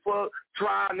don't give a fuck.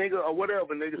 Try, nigga, or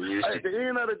whatever, nigga. At the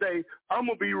end of the day, I'm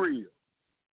going to be real.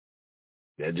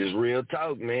 That's just real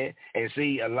talk, man. And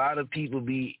see, a lot of people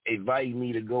be inviting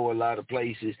me to go a lot of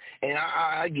places, and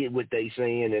I get what they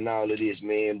saying and all of this,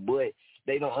 man, but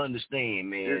they don't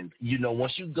understand, man. You know,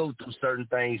 once you go through certain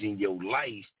things in your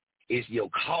life, it's your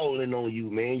calling on you,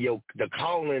 man. The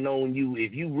calling on you,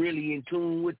 if you really in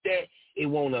tune with that, it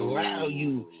won't allow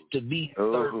you to be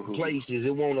certain places.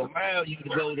 It won't allow you to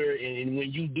go there, and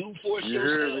when you do force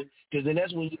yourself, because then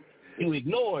that's when you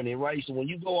ignoring it, right? So when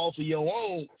you go off of your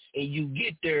own and you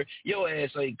get there, your ass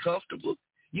ain't comfortable.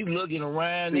 You looking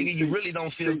around, nigga, you really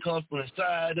don't feel comfortable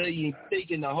inside of you.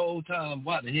 Thinking the whole time,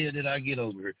 why the hell did I get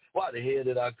over here? Why the hell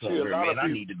did I come here, man? I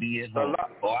need to be at home,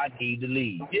 or I need to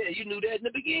leave. Yeah, you knew that in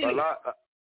the beginning. A lot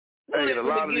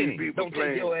of these people don't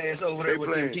take your ass over there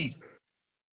with them teeth.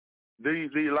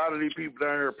 A lot of these people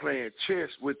down here playing chess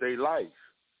with their life.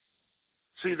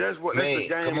 See, that's the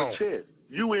game of chess.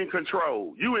 You in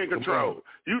control. You in control.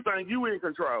 You think you in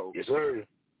control. Yes, sir.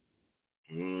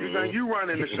 You think you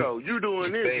running the show. You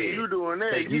doing this and you doing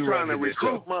that. You trying to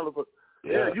recruit motherfuckers.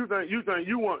 Yeah, you think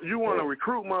you want to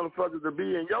recruit motherfuckers to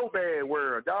be in your bad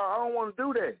world. Dog, I don't want to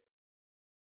do that.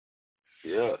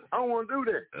 Yeah. I don't want to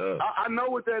do that. I know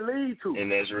what that leads to.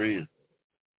 And that's real.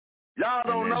 Y'all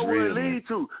don't know where it leads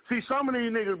to. See, some of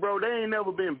these niggas, bro, they ain't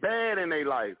never been bad in their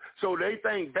life. So they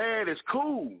think bad is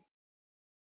cool.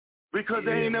 Because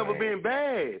they ain't never been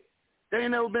bad. They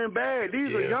ain't never been bad.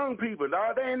 These are young people,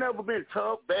 dog. They ain't never been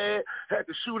tough, bad, had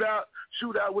to shoot out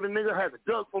with a nigga, had to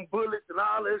duck from bullets and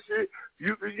all that shit.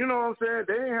 You know what I'm saying?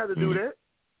 They ain't had to do that.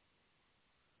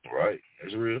 Right.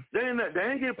 That's real. They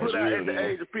ain't get put out at the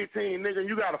age of 15, nigga, and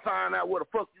you got to find out where the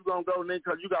fuck you going to go, nigga,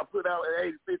 because you got put out at the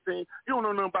age of 15. You don't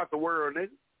know nothing about the world, nigga.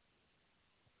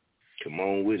 Come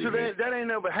on with it. So that ain't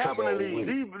never happened to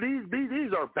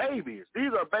these are babies.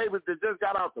 These are babies that just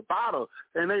got out the bottle,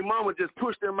 and they mama just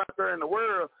pushed them out there in the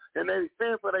world, and they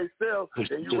stand for themselves.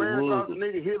 And you ran across the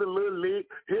nigga, hit a little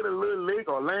lick,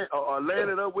 or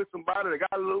landed up with somebody that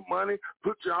got a little money,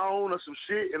 put you on or some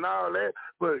shit and all that.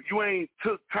 But you ain't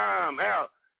took time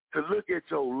out to look at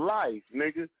your life,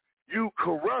 nigga. You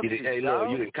corrupted. Hey,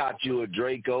 look, you done caught you a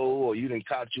Draco, or you done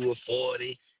caught you a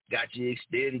 40. Got you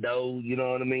extendo, you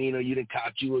know what I mean? Or you done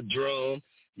caught you a drum,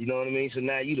 you know what I mean? So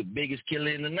now you the biggest killer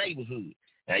in the neighborhood.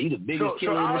 Now you the biggest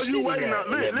killer in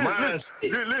the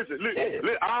city.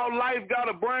 Listen, all life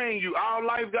gotta bring you. All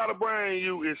life gotta bring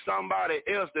you is somebody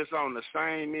else that's on the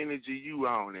same energy you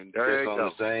on, and there you go. That's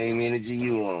on the same energy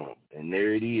you on, and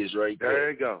there it is, right there.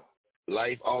 There you go.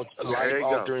 Life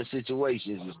altering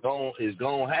situations is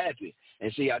gonna happen.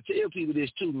 And see, I tell people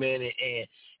this too, man,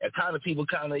 and kind of people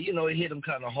kind of, you know, it hit them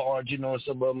kind of hard, you know, and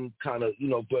some of them kind of, you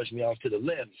know, brushed me off to the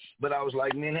left. But I was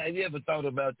like, man, have you ever thought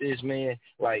about this, man?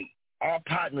 Like, our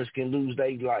partners can lose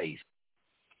their life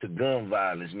to gun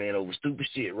violence, man, over stupid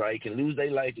shit, right? Can lose their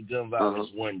life to gun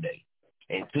violence one day.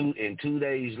 And 2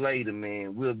 days later,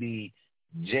 man, we'll be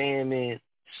jamming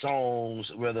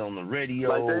songs, whether on the radio,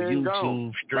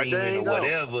 YouTube, streaming, or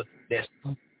whatever.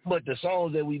 But the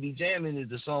songs that we be jamming is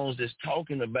the songs that's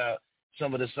talking about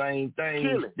some of the same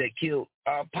things that killed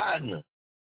our partner.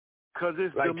 Because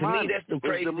it's like, to me, that's the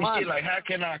crazy shit. Like, how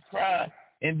can I cry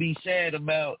and be sad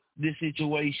about this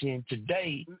situation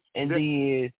today, and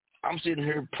then I'm sitting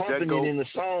here pumping it in the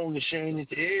song and sharing it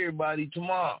to everybody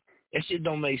tomorrow? That shit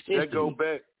don't make sense. That go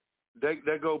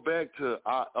back to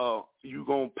you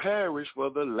gonna perish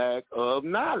for the lack of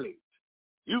knowledge.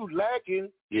 You lacking.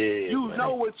 Yeah, you man.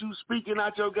 know what you speaking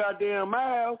out your goddamn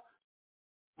mouth,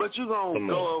 but you gonna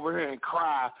go over here and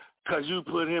cry because you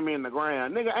put him in the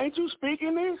ground. Nigga, ain't you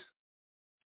speaking this?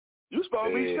 You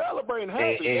supposed to be celebrating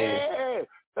happy. Yeah,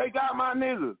 they got my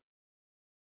nigga.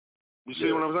 You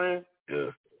see what I'm saying?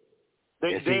 Yeah.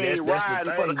 They ain't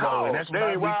riding for the cause. They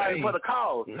ain't riding for the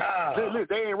cause. Look,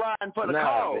 they ain't riding for the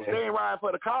cause. They ain't riding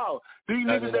for the cause. These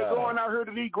niggas that going out here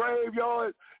to these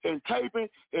graveyards and taping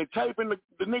the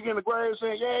nigga in the grave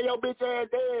saying, yeah, your bitch ass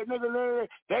dead, nigga.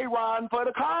 They riding for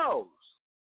the cause.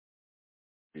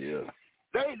 Yeah.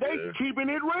 They keeping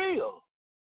it real.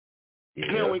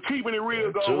 Yeah. Now when keeping it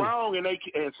real go wrong and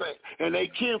they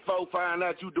kinfolk find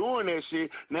out you doing that shit,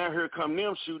 now here come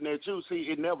them shooting at you. See,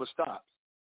 it never stops.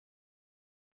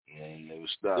 Yeah, it never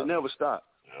stops. It never stops.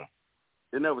 Yeah.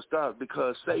 It never stops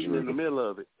because Satan in the middle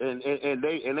of it, and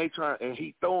they try, and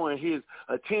he throwing his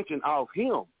attention off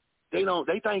him. They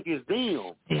think it's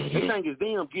them. They think it's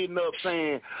them getting up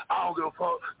saying, I don't give a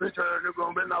fuck, bitch, they're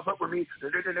gonna better not fuck with me.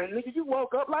 Nigga, you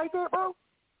woke up like that, bro?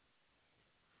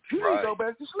 You need to go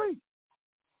back to sleep.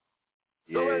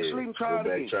 Go back to sleep and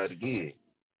try it again.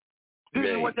 This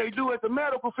is what they do at the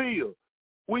medical field.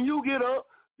 When you get up,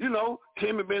 you know,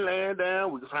 Timmy been laying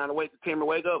down. We can find a way to Timmy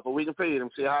wake up, but we can feed him.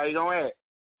 See how he gonna act.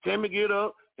 Timmy get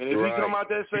up, and if he come out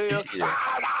that cell,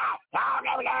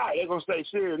 they're gonna stay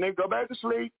serious. And they go back to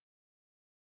sleep.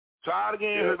 Try it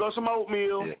again. Here goes some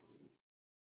oatmeal. Yeah.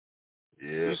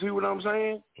 You see what I'm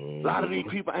saying? A lot of these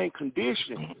people ain't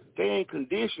conditioned. They ain't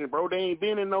conditioned, bro. They ain't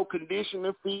been in no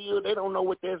conditioning field. They don't know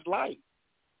what that's like.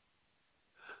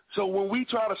 So when we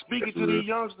try to speak it to these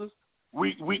youngsters,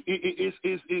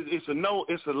 it's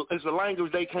a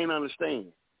language they can't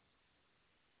understand.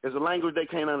 It's a language they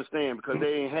can't understand because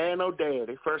they ain't had no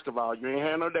daddy. First of all, you ain't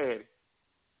had no daddy,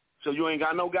 so you ain't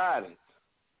got no guidance.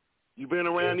 You been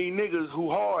around these niggas who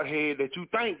hard head that you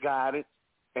think guidance,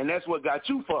 and that's what got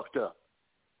you fucked up.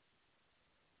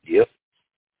 Yep.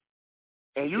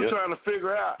 And you trying to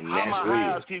figure out how my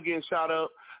house keep getting shot up,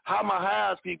 how my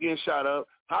house keep getting shot up,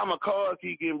 how my cars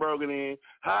keep getting broken in,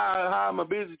 how my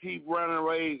business keep running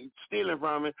away, stealing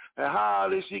from it, and how all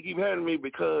this shit keep happening to me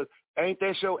because ain't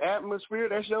that your atmosphere?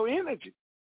 That's your energy.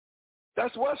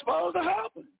 That's what's supposed to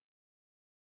happen.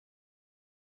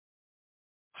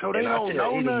 So they don't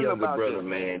know nothing about brother, this.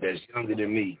 Man, that's younger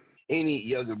than me. Any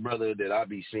younger brother that I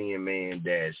be seeing, man,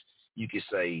 that's, you could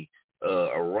say,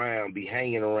 be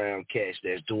hanging around cats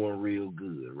that's doing real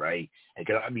good, right? And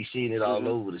cause I be seeing it all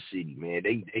over the city, man.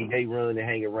 They run and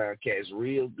hang around cats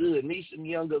real good. Need some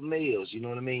younger males, you know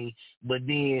what I mean? But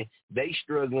then they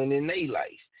struggling in their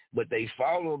life. But they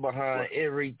follow behind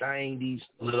everything these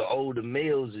little older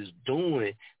males is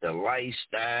doing, the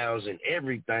lifestyles and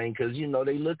everything, because, you know,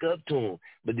 they look up to them.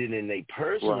 But then in their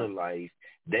personal life,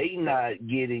 they not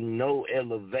getting no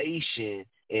elevation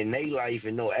in their life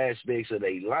and no aspects of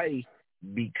their life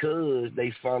because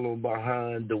they follow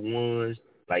behind the ones,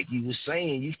 like you were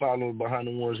saying, you follow behind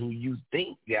the ones who you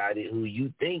think got it, who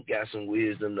you think got some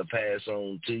wisdom to pass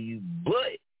on to you.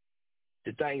 But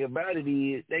the thing about it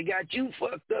is they got you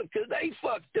fucked up because they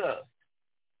fucked up.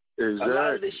 Exactly. A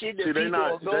lot of the shit that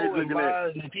people go and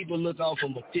buy and people look off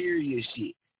of material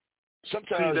shit.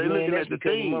 Sometimes they looking that's at the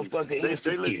because things. motherfucker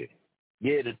insecure.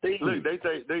 Yeah, the things. Look, they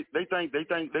think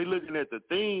they looking at the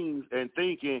things and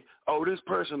thinking, oh, this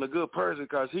person a good person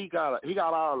because he got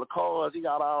all the cars, he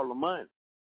got all the money.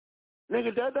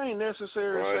 Nigga, that ain't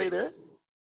necessary to say that.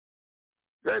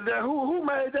 That who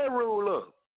made that rule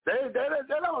up? That ain't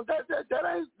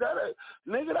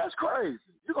nigga. That's crazy.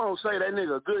 You gonna say that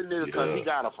nigga a good nigga because he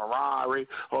got a Ferrari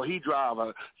or he drive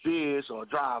a this or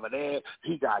drive a that.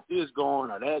 He got this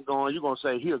going or that going. You gonna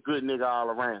say he a good nigga all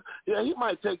around? Yeah, he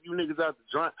might take you niggas out to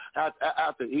drink,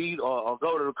 out to eat or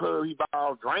go to the club. He buy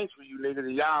all drinks for you niggas,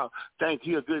 and y'all think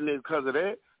he a good nigga because of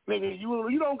that. Nigga,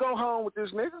 you don't go home with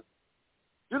this nigga.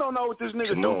 You don't know what this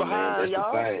nigga do behind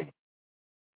y'all.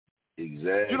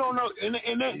 Exactly. You don't know, and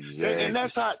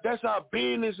that's how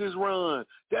business is run.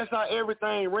 That's how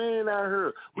everything ran out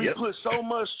here. We put so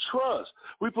much trust.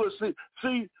 We put see.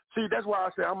 That's why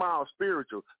I say I'm all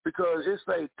spiritual because it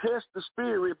say test the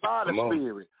spirit by the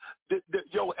spirit.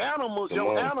 Your animals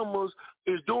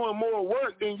is doing more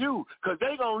work than you because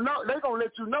they gonna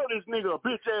let you know this nigga a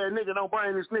bitch ass nigga don't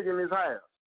bring this nigga in his house.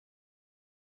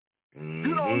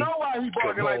 You don't know why he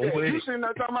barking like that. You sitting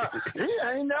there talking about he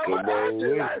ain't never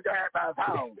acted like that about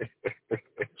home.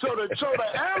 So the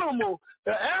animal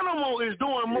is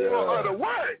doing more of the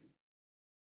work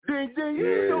than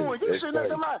you doing. You sitting there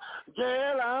talking about,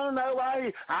 girl, I don't know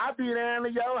why I be down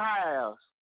to your house.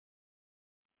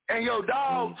 And your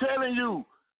dog telling you,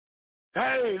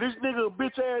 hey, this nigga a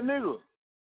bitch ass nigga.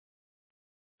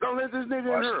 Don't let this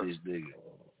nigga in here. Watch this nigga.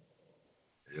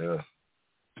 Yeah.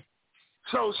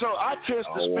 So I test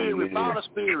the spirit by the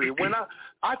spirit. When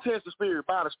I test the spirit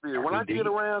by the spirit. When I get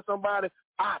around somebody,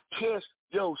 I test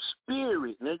your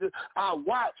spirit, nigga. I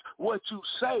watch what you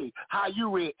say, how you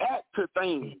react to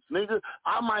things, nigga.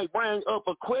 I might bring up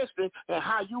a question, and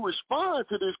how you respond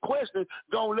to this question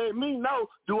gonna let me know,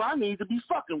 do I need to be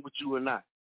fucking with you or not?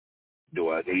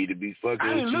 Do I need to be fucking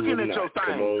with you? I ain't looking at your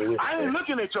things. I ain't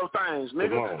looking at your things,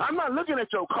 nigga. I'm not looking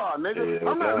at your car, nigga.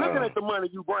 I'm not looking at the money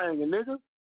you bringing, nigga.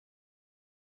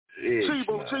 See,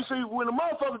 when the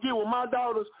motherfuckers get with my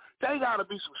daughters, they gotta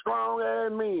be some strong ass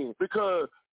men because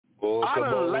I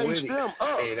done laced them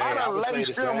up. I done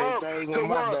laced them up to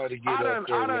what? I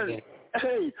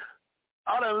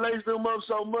done laced them up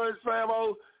so much,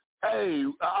 Famo. Hey,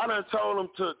 I done told them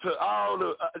to all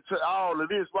of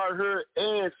this right here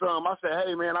and some. I said,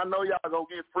 hey man, I know y'all gonna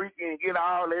get freaky and get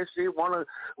all that shit. Wanna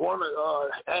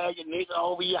have your nigga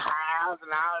over your house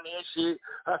and all that shit.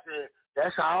 I said,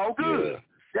 that's all good. Yeah.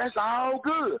 That's all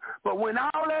good. But when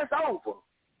all that's over,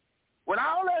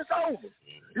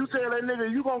 you tell that nigga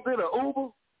you gonna get an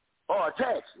Uber or a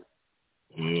taxi.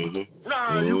 Mm-hmm.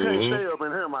 Nah, you can't stay up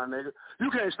in here, my nigga. You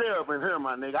can't stay up in here,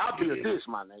 my nigga. I'll build this,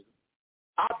 my nigga.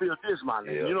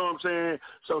 Yeah. You know what I'm saying?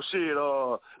 So shit,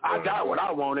 I got what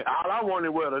I wanted. All I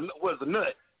wanted was a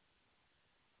nut.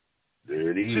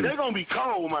 There it is. See, they gonna be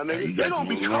cold, my nigga. They gonna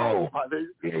be cold, my nigga.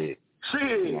 Yeah.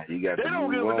 Shit, they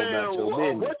don't give a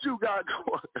damn what you got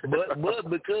going. But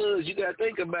because you got to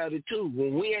think about it too.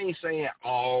 When we ain't saying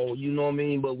all, you know what I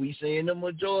mean, but we saying the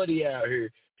majority out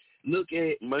here. Look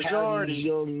at how these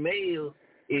young males.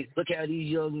 Look how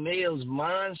these young males'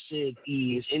 mindset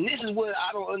is, and this is what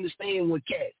I don't understand with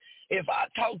cats. If I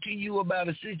talk to you about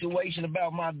a situation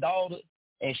about my daughter,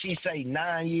 and she say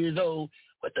 9 years old.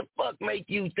 What the fuck make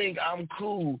you think I'm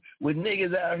cool with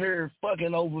niggas out here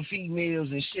fucking over females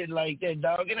and shit like that,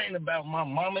 dog? It ain't about my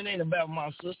mama. It ain't about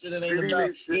my sister. It ain't about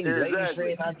any lady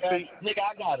friend I got. Nigga,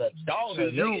 I got a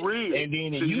daughter, nigga. And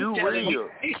then you telling me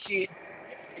this shit.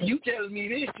 You telling me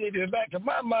this shit in the back of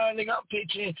my mind, nigga, I'm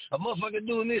picturing a motherfucker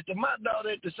doing this to my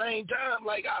daughter at the same time.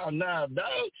 Like, oh, nah,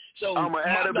 dog. So my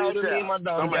daughter, me and my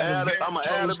daughter got a very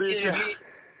close internet.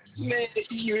 Man,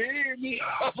 you hear me?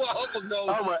 I'm and even though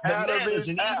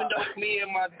me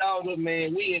and my daughter,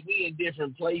 man, we in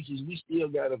different places, we still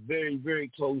got a very, very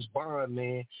close bond,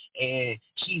 man. And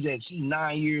she's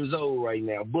 9 years old right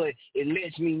now. But it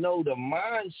lets me know the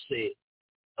mindset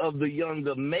of the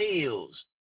younger males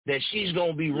that she's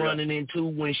going to be running into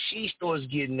when she starts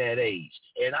getting that age.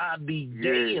 And I'd be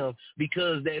damned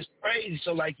because that's crazy.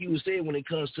 So like you were saying, when it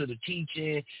comes to the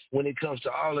teaching, when it comes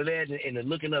to all of that and the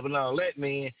looking up and all that,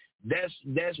 man,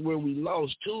 that's where we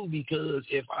lost too, because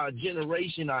if our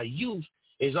generation, our youth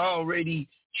is already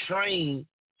trained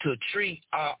to treat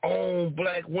our own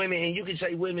black women, and you can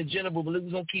say women in general, but we're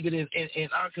going to keep it in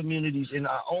our communities, in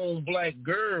our own black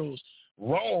girls,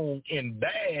 wrong and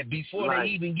bad before they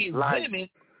even get women.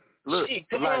 Look, shit,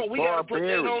 come on, we got to put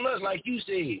that on us, like you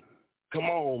said. Come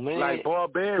on, man. Like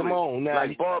barbarians. Come on now.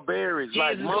 Like barbarians.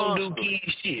 Like kids is going to do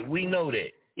kid shit. We know that.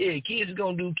 Yeah, kids is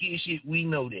going to do kid shit. We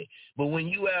know that. But when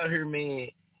you out here, man,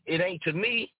 to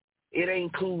me, it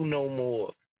ain't cool no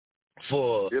more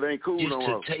for it ain't cool just no to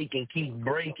more. take and keep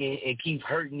breaking and keep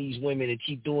hurting these women and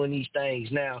keep doing these things.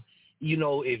 Now, you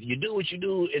know, if you do what you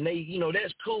do and they, you know,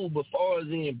 that's cool, but far as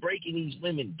in breaking these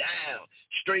women down,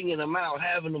 stringing them out,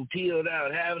 having them peeled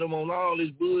out, having them on all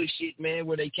this bullshit, man,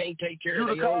 where they can't take care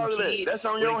of their own kids. That's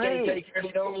on your hands. Take care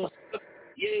of their own stuff.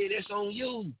 Yeah, that's on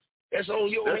you. That's on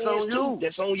your hands too.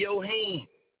 That's on your hands.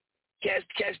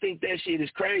 Cats think that shit is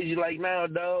crazy. Like, now,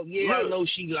 dog, yeah, I know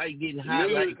she like getting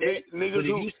hot like that.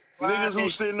 Niggas who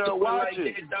sitting there watching.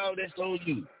 Like that, dog, that's on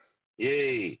you.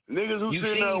 Yeah. Niggas who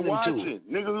sitting there watching.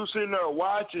 Niggas who sitting there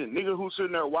watching. Niggas who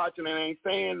sitting there watching and ain't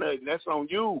saying nothing. That's on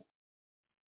you.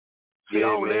 See, I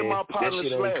don't let my partner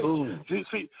slack. Cool.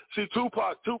 See,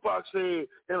 Tupac said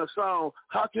in a song,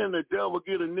 how can the devil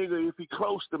get a nigga if he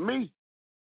close to me?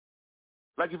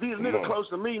 Like, if he's a nigga close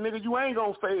to me, nigga, you ain't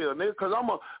gonna fail, nigga, because I'm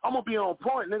gonna be on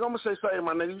point, nigga. I'm gonna say,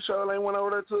 my nigga, you sure ain't went over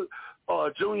there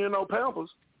to Junior no Pampers.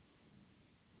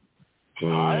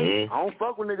 Mm-hmm. All right? I don't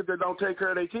fuck with niggas that don't take care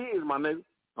of their kids, my nigga.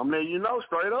 I'm letting you know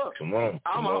straight up.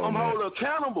 I'm hold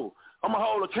accountable. I'm gonna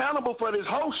hold accountable for this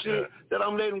whole shit that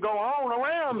I'm letting go on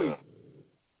around me.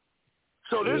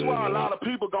 So this is why a lot of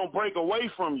people gonna break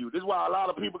away from you. This is why a lot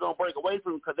of people gonna break away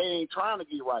from you, because they ain't trying to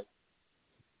get right.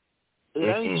 It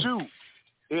ain't you.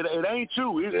 It ain't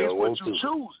you. It's what you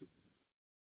choosing.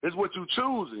 It's what you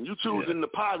choosing. You choosing the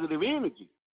positive energy.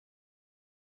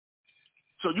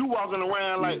 So you walking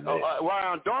around like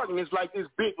around darkness like this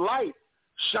big light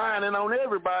shining on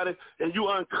everybody, and you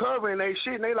uncovering their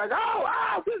shit, and they like,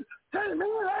 this, man,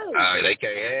 hey. They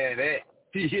can't have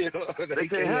that. They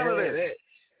can't handle that.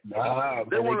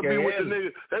 They want to be with the nigga.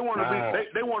 They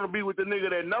want to be with the nigga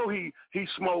that know he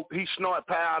smoke, he snort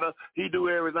powder, he do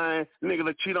everything. Nigga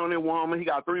that cheat on that woman, he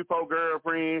got 3-4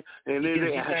 girlfriends, and then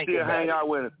they still hang out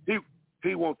with him.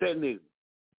 He want that nigga.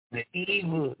 The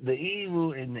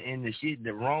evil and the shit,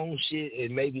 the wrong shit,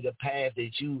 and maybe the path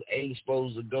that you ain't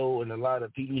supposed to go, and a lot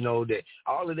of people, you know, that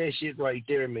all of that shit right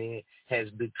there, man, has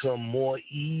become more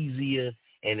easier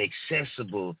and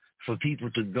accessible for people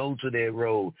to go to that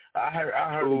road. I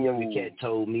heard a younger cat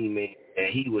told me, man, that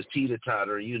he was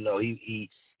teeter-totter. You know, he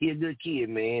a good kid,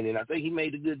 man, and I think he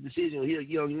made a good decision. He's a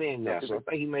young man now, so I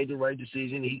think he made the right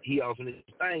decision. He off in his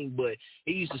thing, but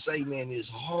he used to say, man, it's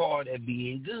hard at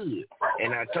being good.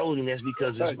 And I told him that's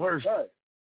because it's worth it.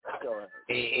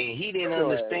 And he didn't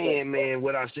understand, man,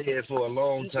 what I said for a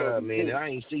long time, man, and I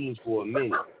ain't seen him for a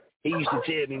minute. He used to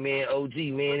tell me, man, OG,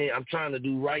 man, I'm trying to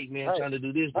do right, man, I'm trying to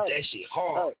do this, but that shit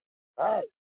hard.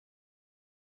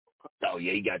 Oh,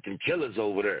 yeah, he got them killers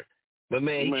over there. But,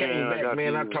 man, he came back,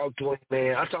 man. I talked to him,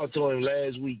 man. I talked to him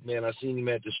last week, man. I seen him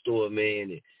at the store, man.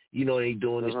 And, you know, he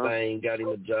doing his thing, got him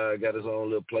a job, got his own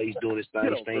little place, doing his thing,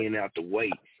 staying out the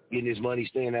way, getting his money,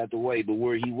 staying out the way. But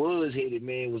where he was headed,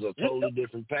 man, was a totally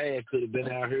different path. Could have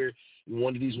been out here,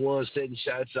 one of these ones setting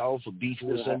shots off or beefing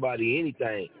with somebody,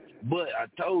 anything. But I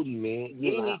told him, man,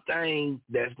 anything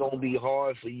that's going to be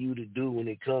hard for you to do when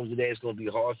it comes to that, it's going to be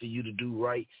hard for you to do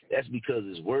right. That's because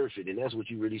it's worth it, and that's what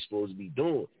you're really supposed to be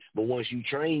doing. But once you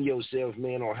train yourself,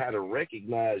 man, on how to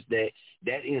recognize that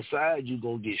inside you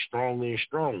going to get stronger and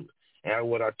stronger. And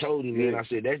what I told him, man, I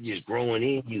said, that's just growing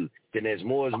in you. Then as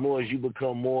more as you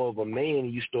become more of a man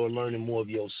and you start learning more of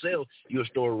yourself, you'll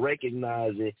start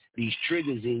recognizing these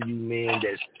triggers in you, man,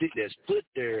 that's put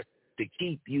there to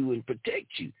keep you and protect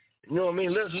you. You know what I mean?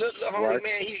 Look, homie,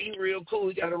 man, he real cool.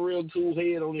 He got a real cool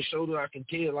head on his shoulder. I can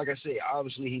tell. Like I said,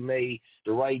 obviously he made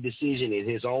the right decision in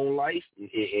his own life,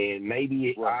 and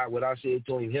maybe what I said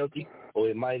to him helped him, or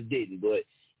it might have didn't. But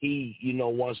he, you know,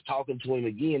 once talking to him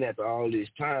again after all this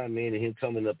time, man, and him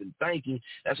coming up and thanking,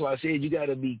 that's why I said you got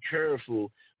to be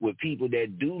careful with people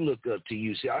that do look up to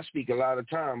you. See, I speak a lot of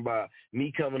time about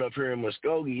me coming up here in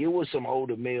Muskogee. It was some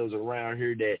older males around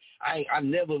here that I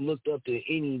never looked up to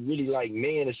any really like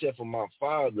man except for my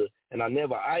father, and I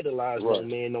never idolized no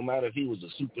man, no matter if he was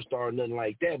a superstar or nothing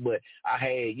like that. But I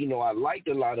had, you know, I liked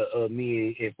a lot of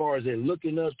men as far as in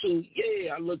looking up to.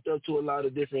 Yeah, I looked up to a lot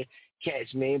of different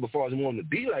cats, man, before I was wanting to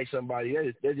be like somebody.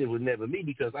 That just was never me,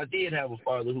 because I did have a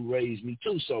father who raised me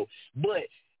too. So, but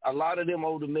a lot of them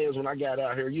older males, when I got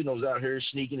out here, you know, was out here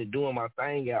sneaking and doing my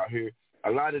thing out here.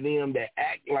 A lot of them that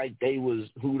act like they was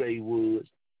who they was,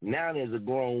 now as a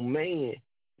grown man,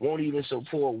 won't even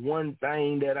support one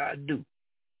thing that I do.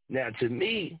 Now, to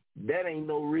me, that ain't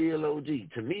no real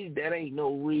OG. To me, that ain't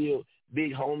no real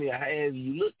big homie or however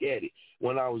you look at it.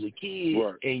 When I was a kid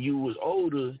and you was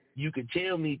older, you could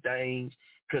tell me things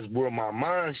because where my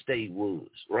mind state was,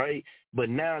 right? But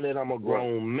now that I'm a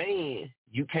grown man,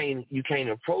 you can't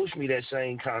approach me that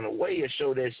same kind of way or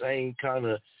show that same kind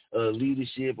of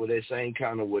leadership or that same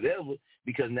kind of whatever,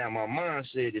 because now my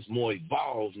mindset is more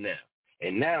evolved now.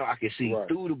 And now I can see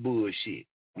through the bullshit.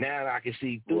 Now I can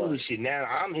see through the shit. Now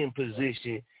I'm in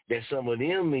position that some of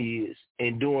them is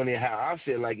and doing it how I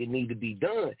feel like it need to be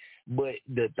done. But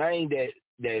the thing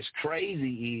that's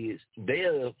crazy is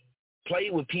they'll play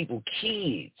with people,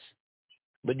 kids.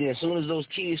 But then as soon as those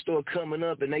kids start coming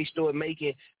up and they start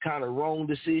making kind of wrong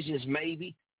decisions,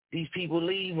 maybe, these people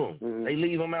leave them. Mm-hmm. They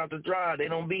leave them out to dry. They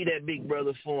don't be that big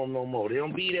brother for them no more. They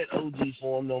don't be that OG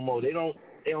for them no more. They don't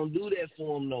do that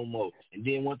for them no more. And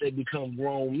then once they become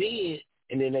grown men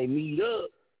and then they meet up,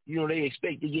 you know, they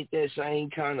expect to get that same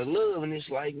kind of love. And it's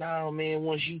like, nah, man,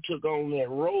 once you took on that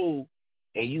role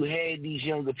and you had these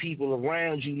younger people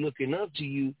around you looking up to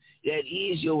you, that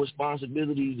is your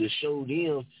responsibility to show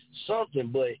them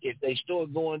something. But if they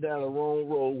start going down the wrong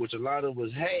road, which a lot of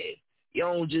us had, you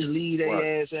don't just leave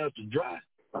their ass out to dry.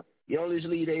 You don't just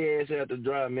leave their ass out to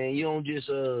dry, man. You don't just,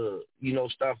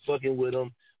 stop fucking with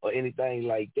them or anything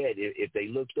like that. If they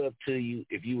looked up to you,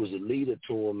 if you was a leader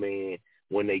to them, man,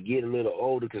 when they get a little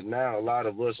older, because now a lot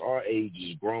of us, our age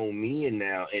is grown men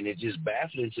now, and it's just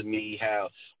baffling to me how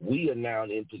we are now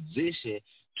in position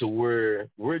to where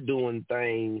we're doing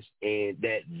things and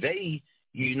that they,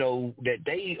 that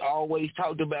they always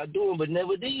talked about doing but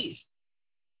never did.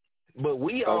 But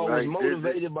we always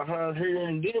motivated behind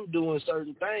hearing them doing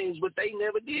certain things, but they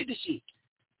never did the shit.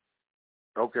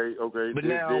 Okay. But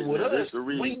now with us,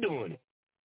 we doing it.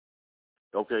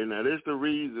 Okay, now this the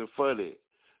reason for that.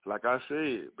 Like I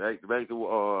said, back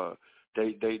to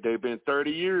they've been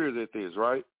 30 years at this,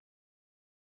 right?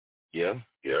 Yeah.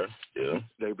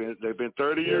 They've been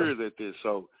 30 years at this.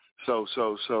 So this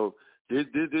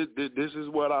is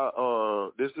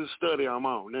what this is a study I'm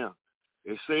on now.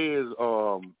 It says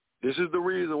this is the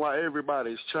reason why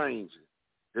everybody's changing.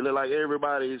 It looks like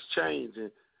everybody is changing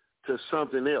to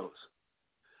something else.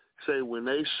 Say when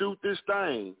they shoot this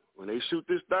thing,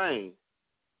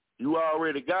 you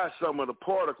already got some of the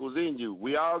particles in you.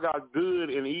 We all got good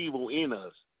and evil in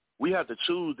us. We have to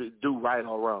choose to do right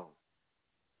or wrong.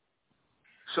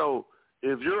 So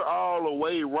if you're all the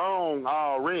way wrong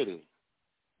already,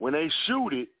 when they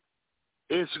shoot it,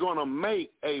 it's going to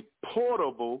make a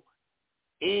portable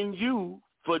in you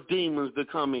for demons to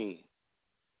come in.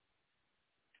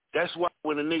 That's why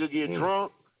when a nigga get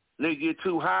drunk, nigga get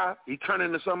too high, he turn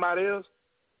into somebody else.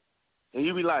 And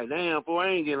you be like, damn, boy, I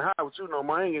ain't getting high with you no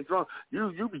more. I ain't getting drunk.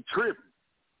 You be tripping.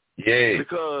 Yeah.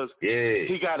 Because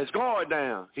he got his guard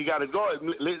down. He got his guard.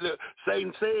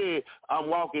 Satan said, I'm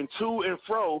walking to and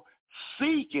fro,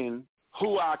 seeking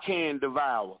who I can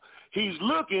devour. He's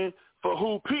looking for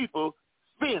who people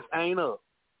fence ain't up.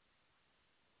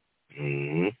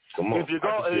 Mm-hmm. Come on. If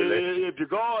your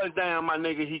guard's down, my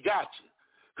nigga, he got you.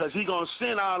 Because he going to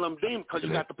send all them demons because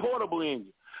you got the portable in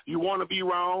you. You want to be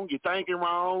wrong. You're thinking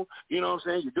wrong. You know what I'm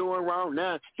saying? You're doing wrong.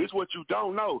 Now, here's what you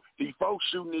don't know. These folks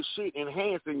shooting this shit,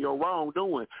 enhancing your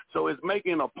wrongdoing. So it's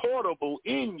making a portable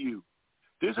in you.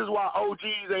 This is why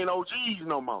OGs ain't OGs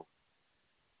no more.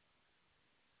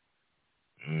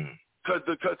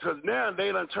 Because now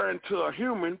they done turned to a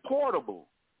human portable.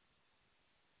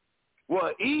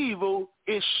 Well, evil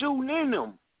is shooting in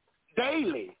them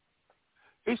daily.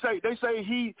 They say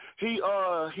he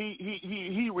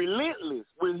relentless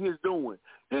with his doing.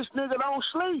 This nigga don't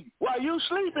sleep. While you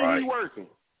sleeping, he working.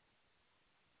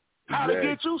 How to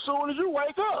get you soon as you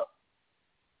wake up.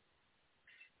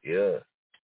 Yeah.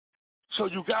 So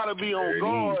you gotta be on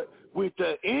guard with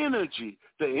the energy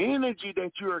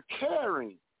that you're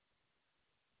carrying.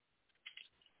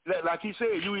 Like he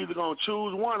said, you either gonna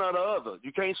choose one or the other.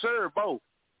 You can't serve both.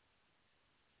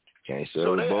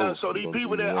 So these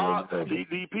people that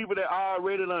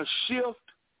already done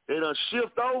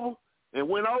shift over and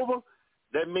went over,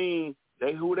 that means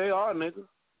they who they are, nigga.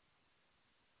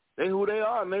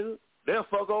 They'll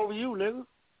fuck over you, nigga.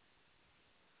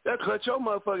 They'll cut your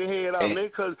motherfucking head off, nigga,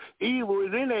 because evil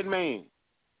is in that man.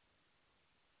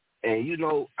 And,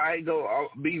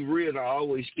 I'll be real, and I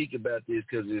always speak about this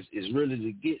because it's really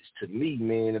the gets to me,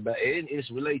 man, and it's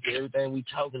related to everything we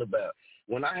talking about.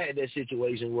 When I had that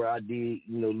situation where I did,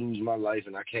 lose my life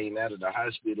and I came out of the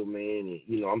hospital, man,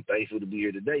 and, I'm thankful to be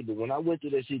here today. But when I went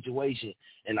through that situation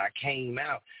and I came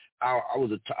out, I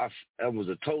was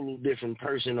a total different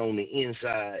person on the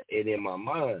inside and in my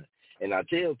mind. And I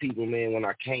tell people, man, when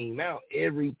I came out,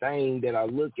 everything that I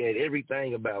look at,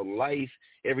 everything about life,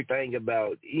 everything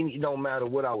about, it don't matter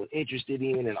what I was interested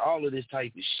in and all of this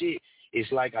type of shit,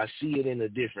 it's like I see it in a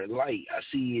different light. I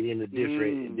see it in a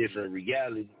different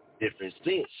reality, different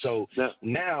sense. So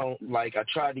now, like, I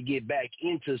tried to get back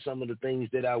into some of the things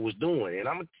that I was doing, and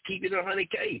I'm gonna keep it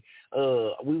 100K.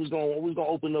 We was gonna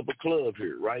open up a club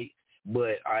here, right?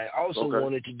 But I also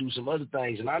wanted to do some other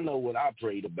things, and I know what I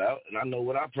prayed about, and I know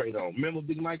what I prayed on. Remember,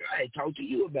 Big Mike, I had talked to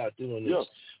you about doing this,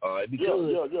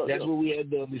 because that's what we had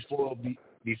done before.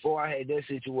 Before I had that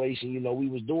situation, we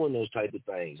was doing those type of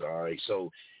things. All right,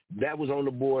 so that was on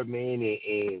the board, man,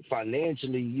 and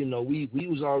financially, we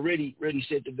was already ready,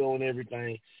 set to go and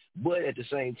everything. But at the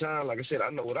same time, like I said,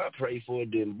 I know what I prayed for.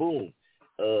 Then boom,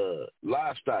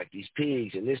 livestock, these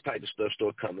pigs and this type of stuff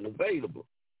start coming available.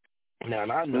 Now,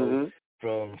 and I know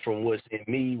from what's in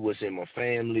me, what's in my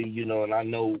family, and I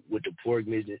know what the pork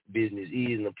business is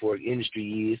and the pork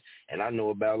industry is, and I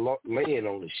know about land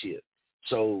ownership.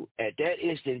 So at that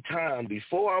instant time,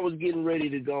 before I was getting ready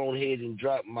to go ahead and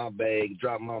drop my bag,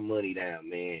 drop my money down,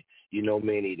 man,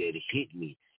 it hit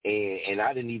me. And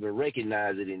I didn't even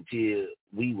recognize it until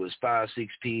we was 5-6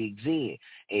 pigs in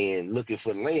and looking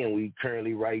for land. We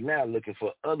currently right now looking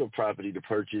for other property to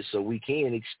purchase so we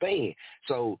can expand.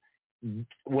 So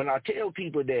when I tell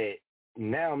people that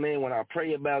now, man, when I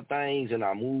pray about things and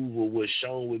I move with what's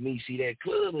shown with me, see that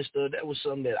club and stuff, that was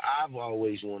something that I've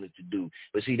always wanted to do.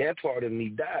 But see, that part of me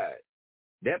died.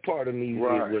 That part of me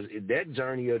that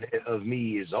journey of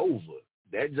me is over.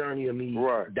 That journey of me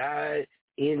died,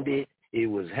 ended. It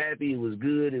was happy. It was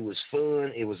good. It was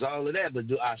fun. It was all of that. But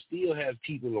I still have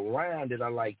people around that I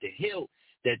like to help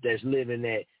that's living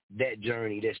that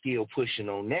journey, that's still pushing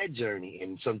on that journey.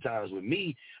 And sometimes with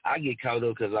me, I get caught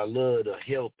up because I love to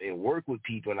help and work with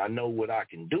people, and I know what I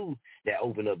can do that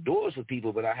open up doors for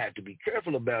people, but I have to be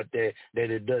careful about that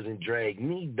it doesn't drag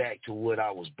me back to what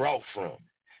I was brought from.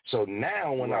 So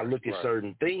now when I look at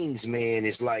certain things, man,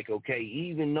 it's like, okay,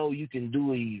 even though you can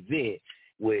do an event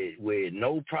where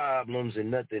no problems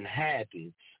and nothing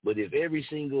happens, but if every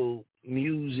single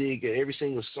music or every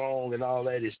single song and all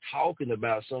that is talking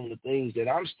about some of the things that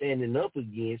I'm standing up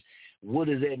against, what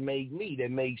does that make me?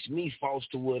 That makes me false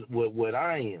to what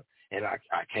I am. And I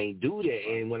can't do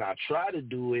that. And when I try to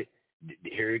do it,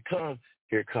 here it comes.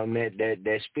 Here come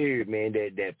that spirit, man,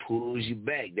 that pulls you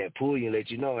back, that pull you and let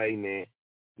you know, hey, man,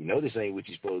 this ain't what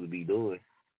you're supposed to be doing.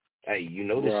 Hey, this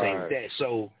ain't that.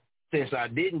 So since I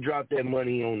didn't drop that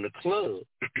money on the club,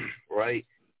 right,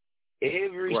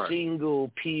 every single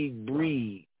pig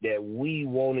breed that we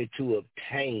wanted to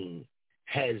obtain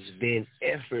has been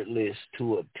effortless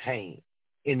to obtain.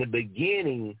 In the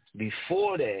beginning,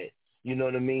 before that, you know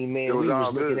what I mean, man, we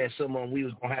was looking at someone, we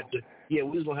was gonna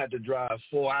have to drive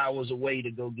 4 hours away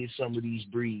to go get some of these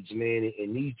breeds, man,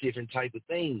 and these different type of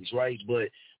things, right? But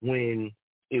when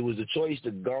it was a choice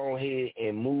to go ahead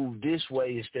and move this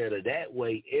way instead of that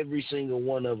way, every single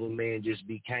one of them, man, just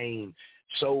became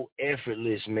so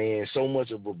effortless, man, so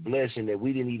much of a blessing that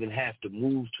we didn't even have to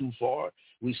move too far.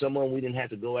 We didn't have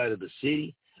to go out of the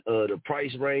city. The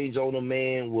price range on them,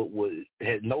 man,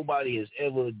 nobody has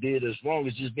ever did us wrong.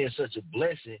 It's just been such a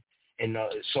blessing, and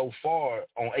so far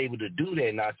I'm able to do that.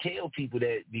 And I tell people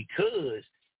that because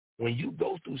when you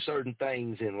go through certain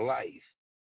things in life,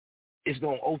 it's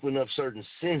going to open up certain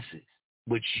senses.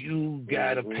 But you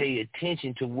got to pay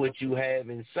attention to what you have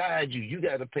inside you. You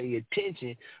got to pay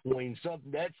attention when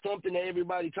that's something that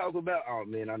everybody talk about. Oh,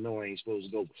 man, I know I ain't supposed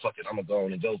to go, but fuck it, I'm going to go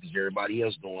on and go because everybody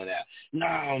else going out.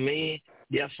 Nah, man,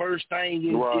 that first thing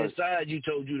inside you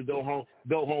told you to go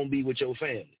home, be with your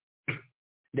family.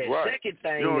 That second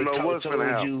thing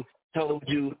told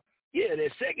you,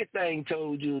 that second thing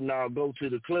told you, now go to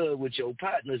the club with your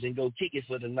partners and go kick it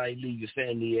for the night, leave your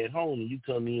family at home, and you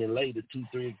come in later, 2,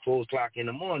 3, 4 o'clock in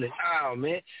the morning. Oh,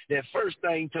 man, that first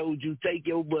thing told you take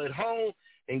your butt home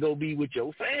and go be with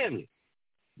your family.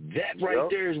 That right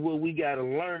there is what we got to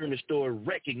learn to start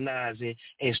recognizing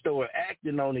and start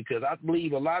acting on it, because I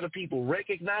believe a lot of people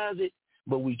recognize it,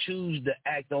 but we choose to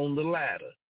act on the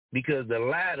latter because the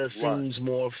latter seems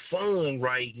more fun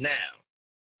right now.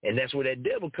 And that's where that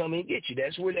devil come and get you.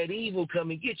 That's where that evil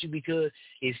come and get you, because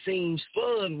it seems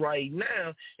fun right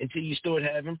now until you start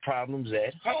having problems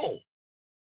at home.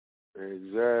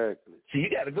 Exactly. See, you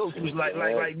got to go through,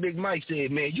 like Big Mike said,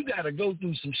 man, you got to go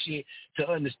through some shit to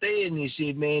understand this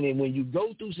shit, man. And when you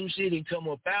go through some shit and come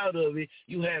up out of it,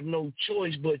 you have no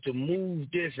choice but to move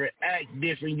different, act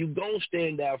different. You going to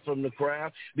stand out from the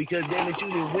crowd because then if you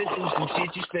done went through some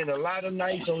shit, you spend a lot of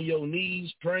nights on your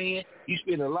knees praying. You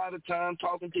spend a lot of time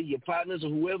talking to your partners or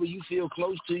whoever you feel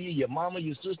close to you, your mama,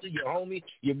 your sister, your homie,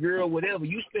 your girl, whatever.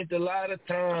 You spent a lot of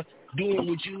time doing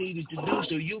what you needed to do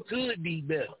so you could be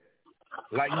better.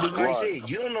 Like Big Mike said,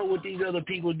 you don't know what these other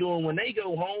people doing when they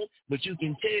go home, but you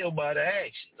can tell by the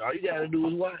actions. All you got to do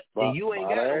is watch. And you ain't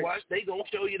got to watch. They going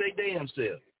to show you they damn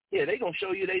self. Yeah, they going to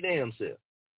show you they damn self.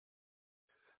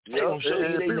 They going to show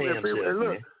you they damn self,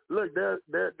 man. Look,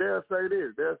 they'll say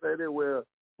this. They'll say that,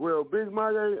 well, Big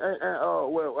Mike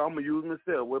well, I'm going to use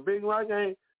myself. Well, Big Mike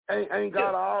ain't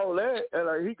got all that. And,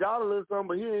 like, he got a little something,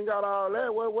 but he ain't got all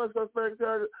that. What's the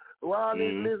spectacular? Why I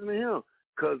need to listen to him?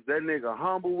 Because that nigga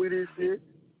humble with his shit.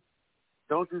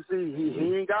 Don't you see?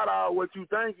 He ain't got all what you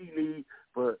think he need,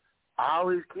 but all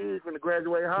his kids finna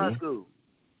graduate high school.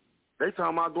 They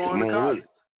talking about going to college.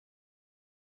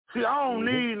 See, I don't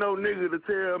need no nigga to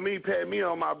tell me, pat me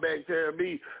on my back, tell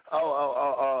me,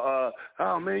 oh,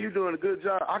 man, you doing a good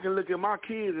job. I can look at my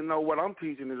kids and know what I'm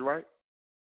teaching is right.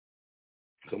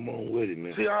 Come on with it,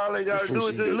 man. See, all they got to do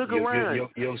is just look around.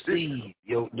 Your seed.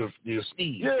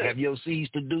 Yeah. Have your seeds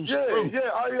produce fruit.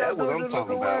 All you got to That's do what is I'm just look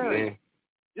talking around. about, man.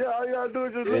 Yeah, all you got to do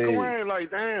is just look around like,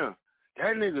 damn,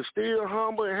 that nigga still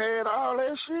humble and had all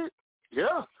that shit?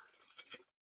 Yeah.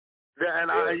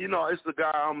 And it's the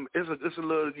guy. It's a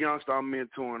little youngster I'm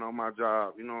mentoring on my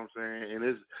job. You know what I'm saying?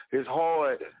 And it's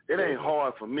hard. It ain't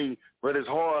hard for me, but it's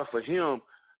hard for him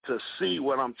to see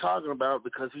what I'm talking about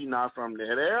because he's not from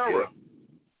that era. Yeah.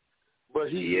 But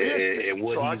and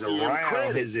what he's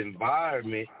around, his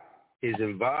environment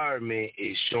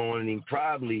is showing him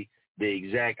probably the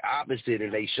exact opposite,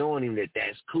 and they showing him that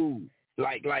that's cool.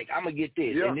 Like I'm gonna get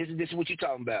this, and this is what you're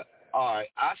talking about. All right,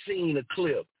 I seen a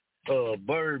clip.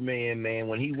 Birdman, man,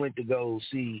 when he went to go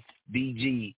see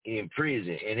BG in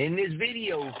prison. And in this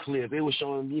video clip, it was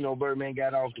showing, Birdman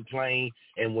got off the plane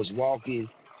and was walking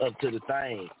up to the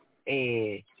thing.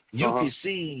 And you could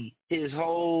see his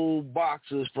whole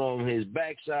boxers from his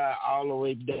backside all the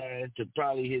way down to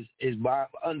probably his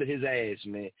under his ass,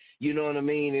 man. You know what I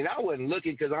mean? And I wasn't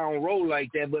looking because I don't roll like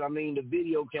that, but I mean, the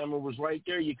video camera was right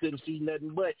there. You couldn't see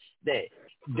nothing but that.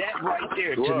 That right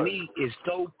there to me is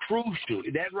so crucial.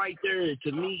 That right there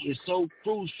to me is so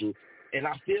crucial. And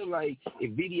I feel like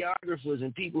if videographers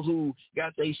and people who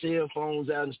got their cell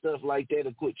phones out and stuff like that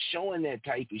will quit showing that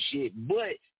type of shit.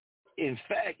 But in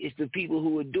fact, it's the people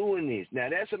who are doing this. Now,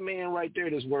 that's a man right there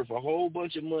that's worth a whole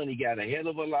bunch of money, got a hell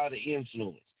of a lot of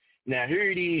influence. Now, here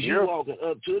it is, you walking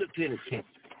up to the penitentiary.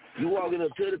 You walking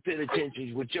up to the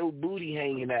penitentiary with your booty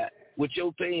hanging out, with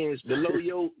your pants below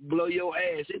your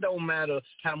ass. It don't matter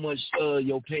how much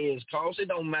your pants cost. It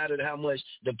don't matter how much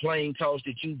the plane cost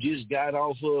that you just got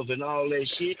off of and all that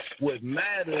shit. What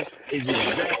matters is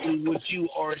exactly what you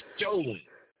are showing.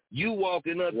 You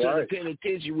walking up to the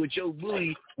penitentiary with your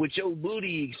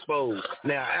booty exposed.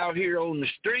 Now out here on the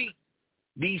street,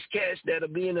 these cats that'll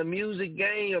be in a music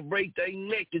game will break their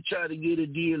neck to try to get a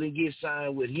deal and get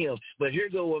signed with him. But here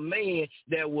go a man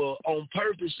that will on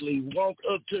purposely walk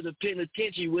up to the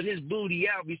penitentiary with his booty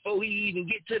out before he even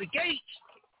get to the gates.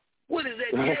 What is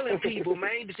that telling people,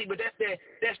 man? See, but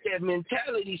that's that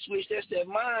mentality switch. That's that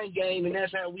mind game, and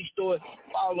that's how we start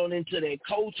falling into that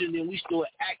culture. And then we start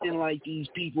acting like these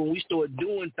people, and we start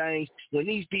doing things when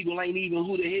these people ain't even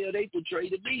who the hell they portray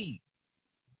to be.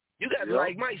 You got to,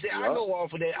 like Mike said, I go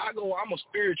off of that. I'm a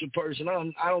spiritual person.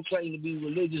 I don't claim to be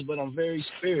religious, but I'm very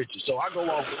spiritual. So I go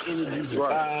off of energy,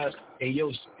 vibes, and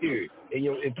your spirit,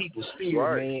 and people's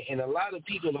spirit, man. And a lot of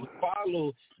people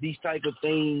follow these type of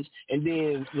things. And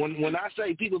then when I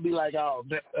say people be like, oh,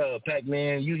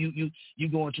 Pac-Man, you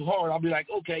going too hard, I'll be like,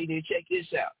 okay, then check this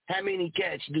out. How many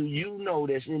cats do you know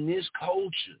that's in this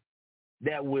culture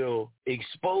that will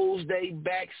expose their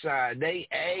backside, their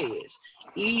ass,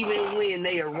 even when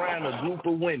they around a group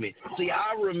of women? See,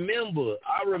 I remember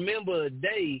a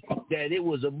day that it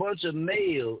was a bunch of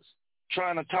males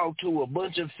trying to talk to a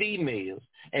bunch of females,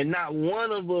 and not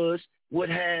one of us would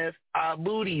have our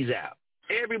booties out.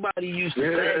 Everybody used to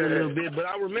say a little bit, but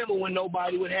I remember when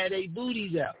nobody would have their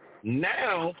booties out.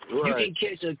 Now, you can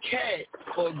catch a cat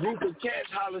or a group of cats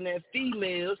hollering at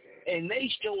females, and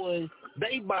they showing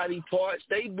they body parts,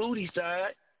 they booty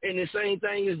side, and the same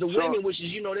thing as the women, which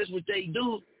is, that's what they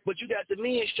do, but you got the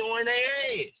men showing their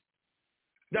ass.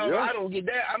 No, I don't get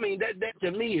that. I mean, that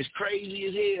to me is crazy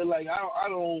as hell. Like,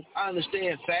 I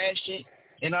understand fashion,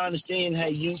 And I understand how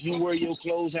you wear your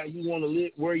clothes, how you want to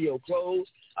wear your clothes.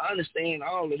 I understand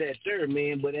all of that there,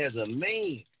 man. But as a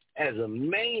man,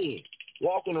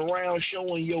 walking around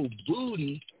showing your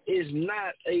booty is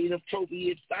not an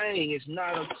appropriate thing. It's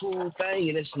not a cool thing,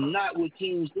 and it's not what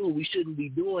kings do. We shouldn't be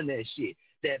doing that shit.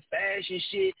 That fashion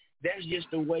shit, that's just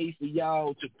a way for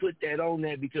y'all to put that on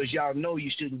there because y'all know you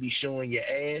shouldn't be showing your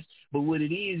ass. But what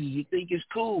it is you think it's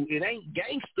cool. It ain't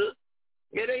gangster.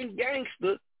 It ain't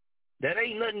gangster. That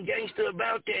ain't nothing gangster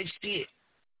about that shit.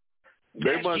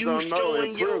 They That's must you don't know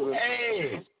showing in your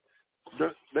prison.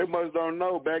 ass. They must don't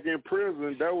know back in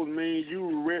prison that would mean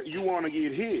you want to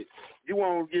get hit. You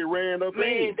want to get ran up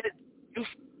in.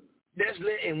 That's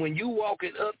letting, when you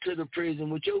walking up to the prison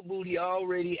with your booty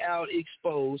already out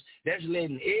exposed, that's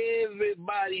letting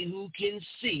everybody who can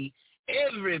see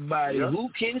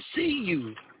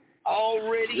you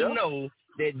already know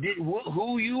that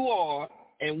who you are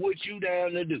and what you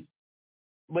down to do.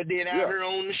 But then out here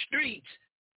on the streets,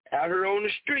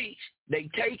 they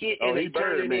take it and they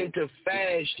turn it into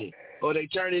fashion. Or they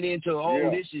turn it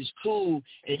into, this is cool,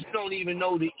 and you don't even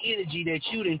know the energy that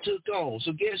you done took on.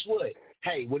 So guess what?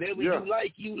 Hey, whatever you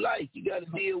like. You got to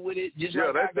deal with it just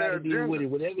like I got to deal with it.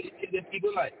 Whatever it is that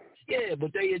people like. Yeah,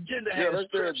 but their agenda has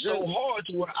stretched so hard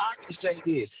to where I can say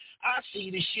this. I see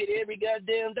this shit every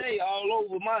goddamn day all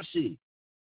over my city.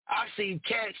 I see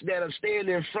cats that are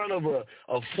standing in front of a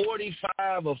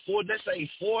 45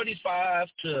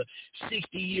 to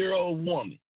 60-year-old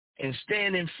woman and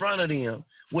stand in front of them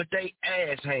with their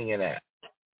ass hanging out.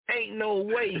 Ain't no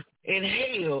way in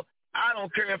hell. I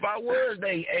don't care if I was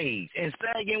they age. And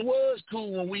sagging was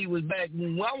cool when we was back.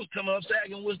 When I was coming up,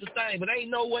 sagging was the thing. But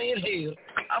ain't no way in hell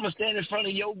I'm going to stand in front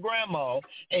of your grandma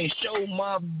and show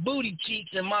my booty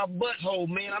cheeks and my butthole,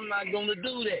 man. I'm not going to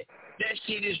do that. That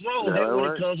shit is wrong. That's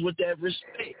when it comes with that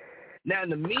respect. Now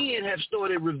the men have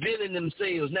started revealing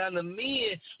themselves. Now the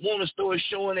men want to start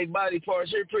showing their body parts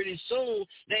here pretty soon.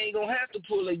 They ain't going to have to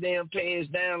pull their damn pants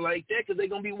down like that because they're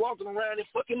going to be walking around in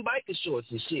fucking biker shorts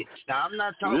and shit. Now I'm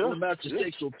not talking about your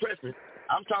sexual preference.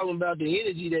 I'm talking about the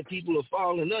energy that people are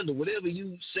falling under. Whatever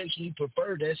you sexually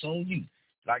prefer, that's on you.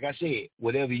 Like I said,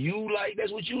 whatever you like,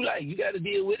 that's what you like. You got to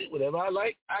deal with it. Whatever I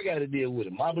like, I got to deal with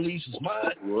it. My beliefs is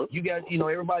mine. You got,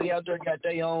 everybody out there got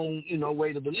their own,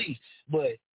 way to believe.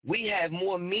 But we have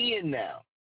more men now.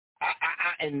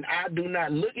 I do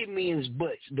not look at men's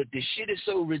butts, but the shit is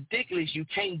so ridiculous you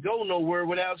can't go nowhere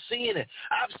without seeing it.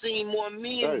 I've seen more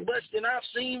men's butts than I've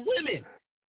seen women.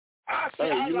 I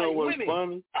like women.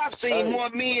 Funny? I've seen more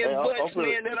men's butts,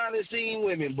 man, than I've seen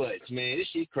women butts, man. This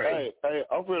shit crazy. Hey,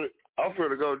 I'm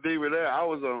finna go deep with that. I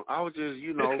was just,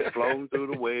 floating through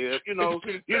the web. I'm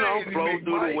floating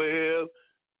through the web.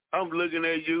 I'm looking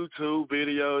at YouTube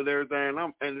videos and everything,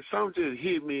 and something just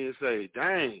hit me and say,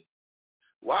 dang,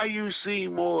 why you see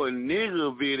more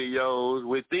nigga videos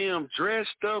with them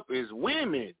dressed up as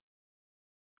women?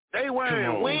 They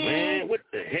wearing wigs, man. What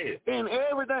the hell? And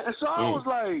everything. And so I was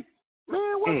like,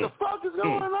 man, what the fuck is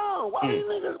going on? Why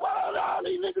are all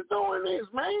these niggas doing this,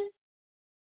 man?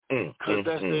 Because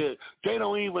that's it. They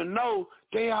don't even know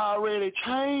they already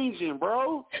changing,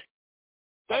 bro.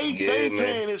 They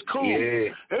saying it's cool.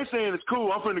 Yeah. They saying it's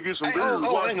cool. I'm finna get some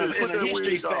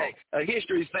views. A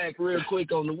history fact real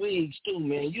quick on the wigs too,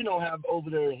 man. You know how over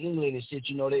there in England and shit,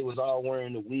 they was all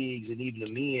wearing the wigs, and even the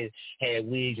men had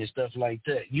wigs and stuff like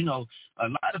that. A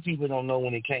lot of people don't know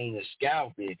when it came to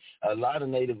scalping, a lot of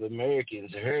Native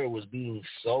Americans' hair was being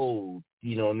sold,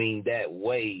 that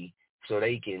way, so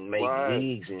they can make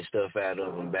wigs and stuff out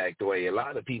of them back the way. A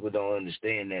lot of people don't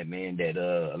understand that, man, that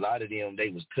a lot of them, they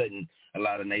was cutting a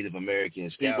lot of Native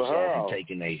American scalps off and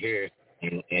taking their hair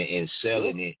and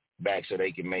selling it back so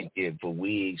they can make it for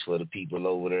wigs for the people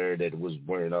over there that was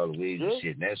wearing all the wigs and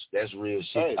shit. And that's real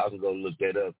shit. Hey, I can go look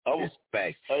that up. It's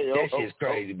facts. That shit's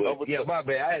crazy. But my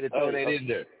bad. I had to throw that in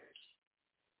there.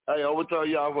 Hey, I'm going to tell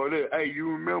y'all for this. Hey,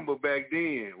 you remember back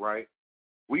then, right?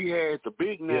 We had the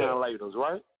big now-laters,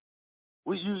 right?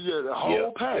 We used the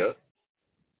whole pack. Yeah.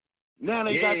 Now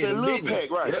they got that little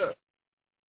pack, right? Yeah.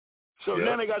 So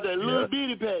now they got that little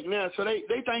bitty pack now, so they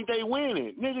think they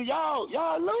winning. Nigga, y'all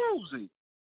losing.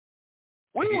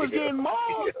 We was getting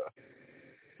more.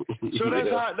 So that's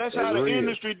how the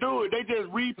industry do it. They just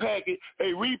repackage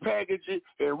it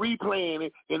and replan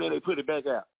it, and then they put it back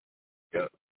out.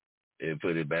 Yep. And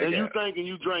put it back and out. you thinking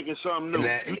you drinking something new.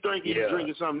 You thinking you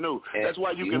drinking something new. That's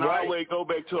why you can always go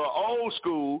back to an old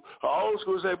school. An old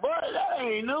school say, boy, that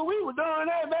ain't new. We were doing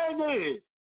that back then.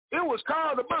 It was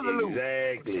called the Boogaloo.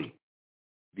 Exactly.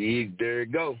 There you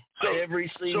go. So, every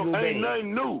single ain't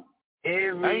nothing new.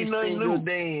 Every single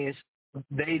dance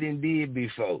they done did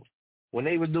before. When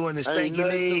they were doing the stanky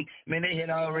leg, man, they had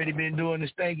already been doing the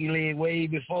stanky leg way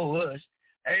before us.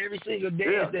 Every single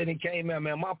dance that it came out,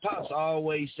 man, my pops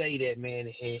always say that,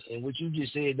 man, and what you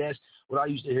just said, that's what I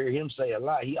used to hear him say a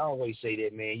lot. He always say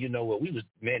that, man, you know what,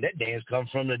 that dance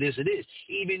comes from the this or this,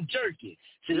 even jerky.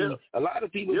 See, a lot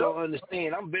of people don't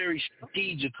understand. I'm very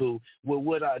strategical with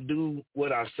what I do,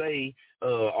 what I say,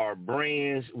 our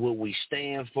brands, what we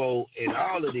stand for, and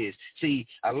all of this. See,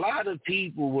 a lot of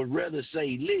people would rather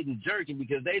say lit and jerking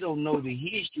because they don't know the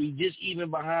history, just even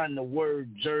behind the word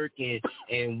jerk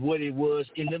and what it was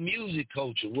in the music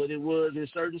culture, what it was in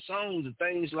certain songs and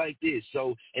things like this.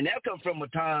 So, and that comes from a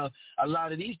time a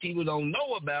lot of these people don't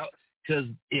know about, because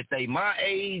if they my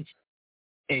age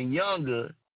and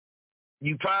younger,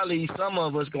 you probably, some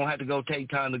of us going to have to go take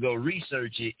time to go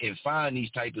research it and find these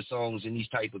type of songs and these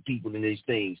type of people and these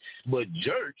things. But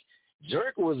Jerk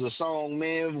was a song,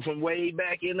 man, from way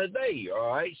back in the day,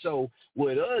 all right? So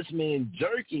with us, man,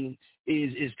 jerking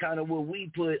is kind of what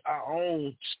we put our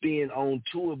own spin on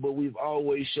to it, but we've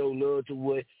always showed love to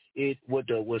what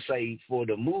say for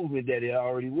the movement that it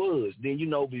already was. Then, you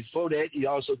know, before that, it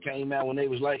also came out when they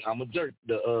was like, I'm a jerk.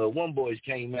 The One Boys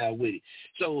came out with it.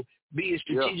 So being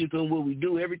strategic on what we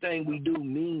do, everything we do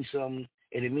means something,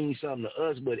 and it means something to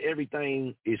us, but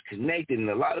everything is connected. And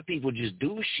a lot of people just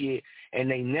do shit,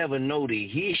 and they never know the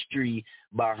history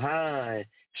behind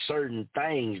certain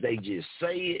things. They just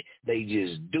say it, they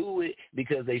just do it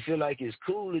because they feel like it's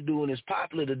cool to do and it's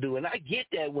popular to do. And I get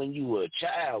that when you were a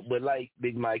child, but like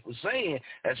Big Mike was saying,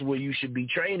 that's where you should be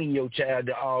training your child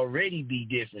to already be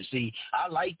different. See, I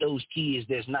like those kids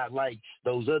that's not like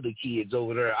those other kids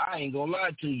over there. I ain't gonna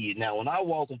lie to you. Now, when I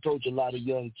walk and approach a lot of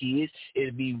young kids,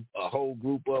 it'll be a whole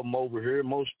group of them over here.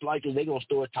 Most likely they gonna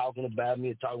start talking about me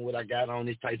and talking what I got on,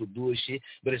 this type of bullshit.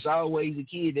 But it's always the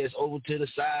kid that's over to the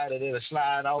side or that'll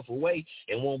slide off away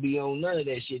and won't be on none of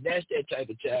that shit. That's that type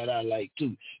of child I like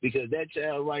too, because that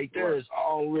child right there is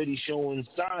already showing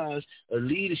signs of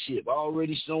leadership,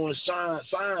 already showing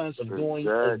signs of going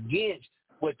against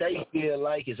what they feel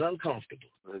like is uncomfortable.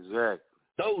 Exactly.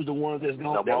 Those are the ones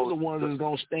that's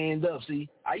gonna stand up. See,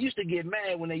 I used to get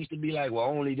mad when they used to be like, well,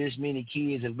 only this many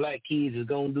kids and black kids is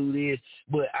gonna do this,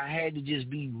 but I had to just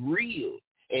be real.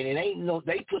 And it ain't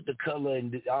they put the color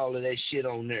and all of that shit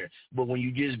on there. But when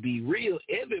you just be real,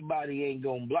 everybody ain't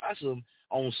going to blossom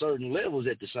on certain levels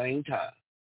at the same time.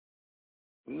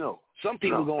 No. Some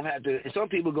people going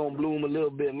to bloom a little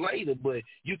bit later, but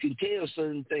you can tell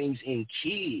certain things in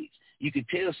kids. You can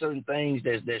tell certain things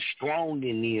that's strong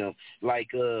in them, like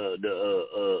the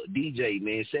DJ,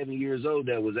 man, 7 years old,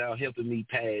 that was out helping me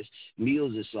pass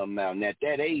meals or something out. And at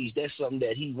that age, that's something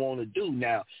that he want to do.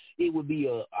 Now, it would be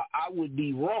I would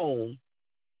be wrong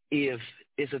if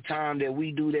it's a time that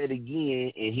we do that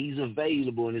again and he's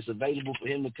available and it's available for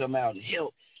him to come out and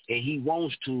help and he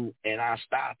wants to and I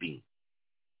stop him.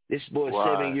 This boy's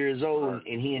 7 years old,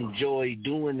 and he enjoyed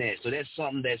doing that. So that's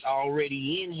something that's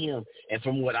already in him. And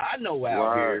from what I know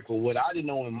out here, from what I didn't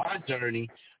know in my journey,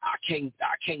 I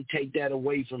can't take that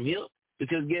away from him.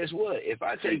 Because guess what? If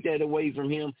I take that away from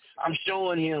him, I'm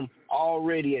showing him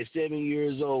already at 7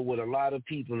 years old what a lot of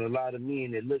people and a lot of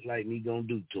men that look like me gonna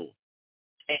do to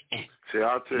him. See,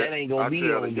 that ain't gonna be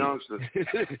on me.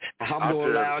 I'm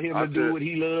gonna allow him to do what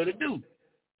he love to do.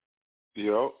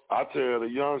 Yo, I tell the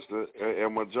youngster at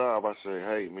my job, I say,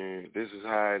 hey, man, this is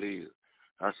how it is.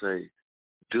 I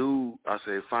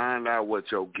say, find out what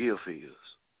your gift is.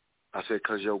 I say,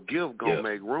 because your gift going to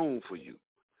make room for you.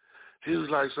 He was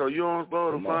like, so you don't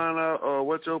supposed to find out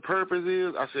what your purpose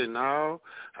is? I said, no.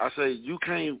 I say, you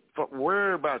can't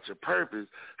worry about your purpose.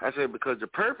 I said, because your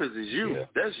purpose is you. Yeah.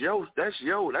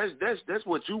 That's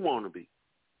what you want to be.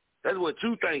 That's what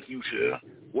you think you should,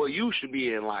 what you should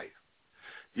be in life.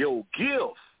 Your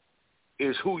gift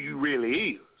is who you really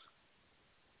is.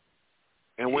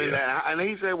 And when and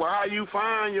he said, well, how you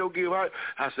find your gift?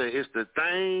 I said, it's the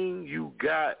thing you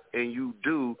got and you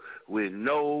do with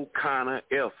no kind of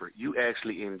effort. You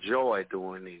actually enjoy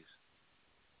doing this.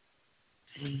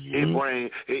 Mm-hmm.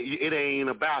 It ain't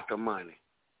about the money.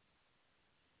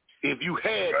 If you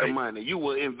had the money, you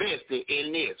would invest it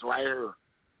in this right here.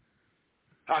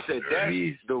 I said,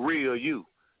 that's the real you.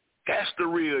 That's the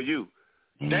real you.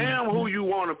 Damn who you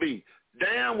want to be.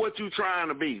 Damn what you trying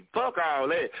to be. Fuck all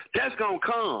that. That's going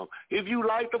to come. If you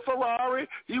like the Ferrari,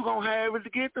 you going to have it to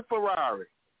get the Ferrari.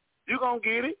 You going to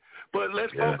get it. But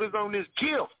let's focus on this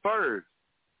gift first.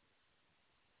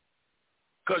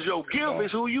 Because your gift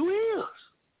is who you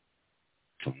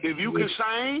is. If you can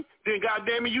sing, then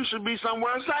goddamn it, you should be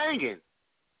somewhere singing.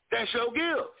 That's your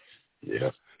gift.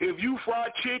 Yeah. If you fry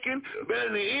chicken better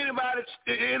than anybody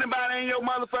in your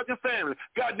motherfucking family,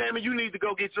 goddamn it, you need to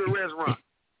go get to a restaurant.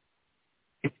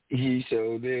 He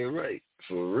so damn right.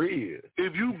 For real.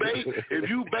 If you bake cake, if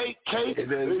you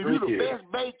the best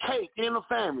baked cake in the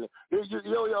family,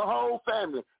 your whole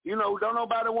family, don't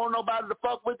nobody want nobody to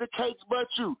fuck with the cakes but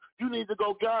you. You need to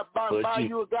go buy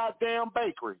you a goddamn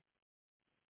bakery.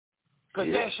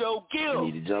 Because that's your gift. You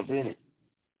need to jump in it.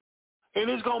 And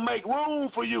it's going to make room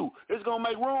for you. It's going to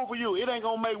make room for you. It ain't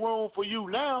going to make room for you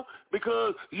now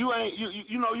because you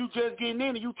just getting in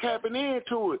and you tapping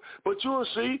into it. But you'll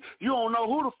see, you don't know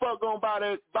who the fuck going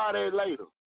to buy that later.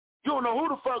 You don't know who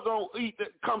the fuck going to eat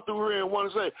that, come through here and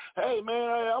want to say, hey, man,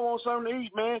 I want something to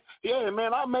eat, man. Yeah,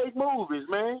 man, I make movies,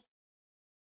 man.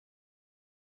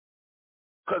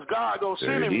 Because God going to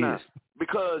send him now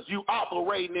because you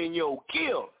operating in your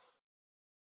gift.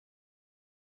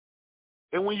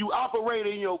 And when you operate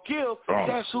in your gift,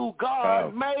 that's who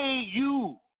God made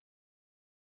you.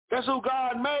 That's who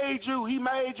God made you. He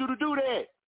made you to do that.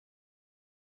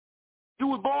 You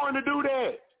was born to do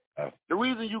that. The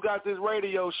reason you got this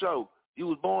radio show, you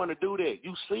was born to do that.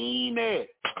 You seen that.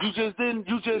 You just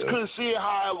couldn't see it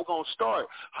how it was going to start,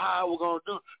 how it was going to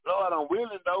do. Lord, I'm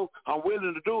willing, though. I'm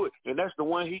willing to do it. And that's the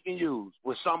one he can use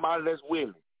with somebody that's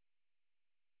willing.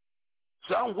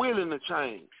 So I'm willing to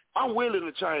change. I'm willing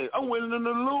to change. I'm willing to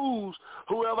lose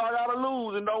whoever I got to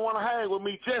lose and don't want to hang with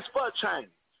me just for change.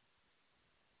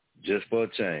 Just for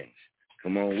change.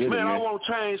 Come on with it, man. I want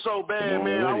change so bad,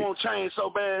 man. I want change so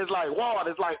bad. It's like water.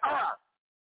 It's like,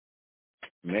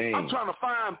 Man. I'm trying to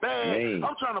find bad. Man.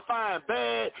 I'm trying to find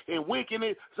bad and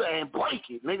wickedness and break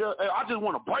it, nigga. I just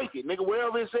want to break it, nigga,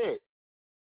 wherever it's at.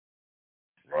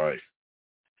 Right.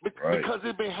 Because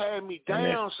it been having me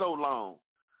down so long.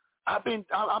 I've been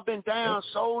down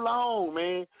so long,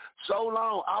 man. So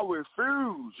long. I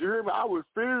refuse. You hear me? I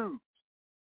refuse.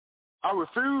 I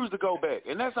refuse to go back.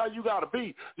 And that's how you got to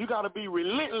be. You got to be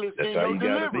relentless in your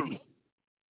delivery.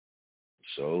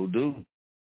 So do.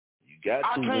 You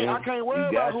got to, man. I can't worry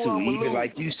about who I'm even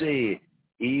like you said,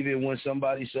 even when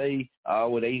somebody say,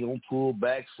 well, they going to pull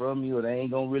back from you or they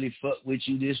ain't going to really fuck with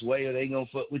you this way or they ain't going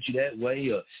to fuck with you that way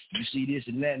or you see this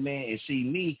and that, man. And see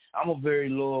me, I'm a very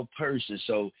loyal person.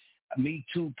 So me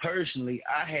too, personally,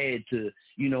 I had to,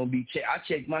 I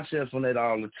check myself on that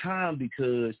all the time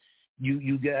because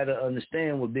you got to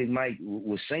understand what Big Mike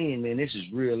was saying, man. This is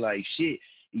real life shit.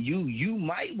 You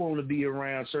might want to be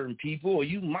around certain people or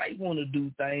you might want to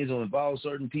do things or involve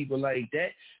certain people like that,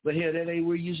 but hell, that ain't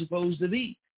where you're supposed to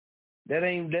be. That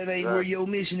ain't where your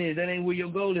mission is. That ain't where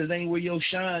your goal is. That ain't where your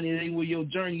shine is. That ain't where your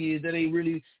journey is. That ain't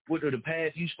really what the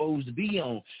path you supposed to be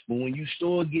on. But when you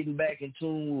start getting back in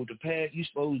tune with the path you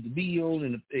supposed to be on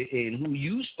and who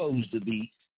you supposed to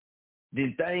be,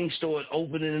 then things start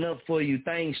opening up for you.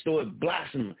 Things start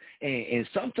blossoming. And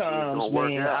sometimes,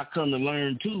 man, I come to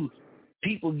learn too,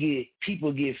 people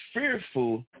get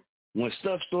fearful when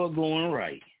stuff start going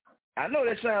right. I know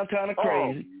that sounds kind of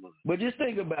crazy, but just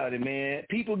think about it, man.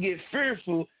 People get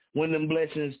fearful when them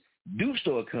blessings do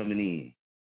start coming in,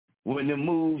 when the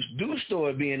moves do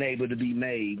start being able to be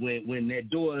made, when that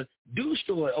door do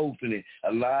start opening.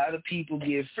 A lot of people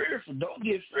get fearful. Don't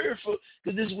get fearful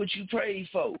because this is what you prayed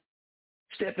for.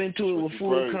 Step into it with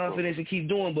full confidence and keep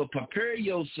doing, but prepare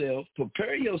yourself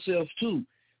too.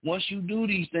 Once you do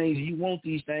these things, you want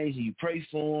these things, and you pray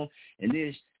for them, and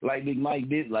this, like Big Mike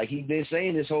did, like he's been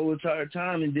saying this whole entire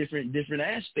time in different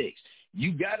aspects.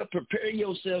 You got to prepare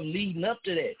yourself leading up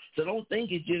to that. So don't think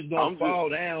it's just going to fall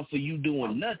down for you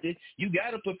doing nothing. You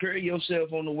got to prepare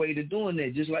yourself on the way to doing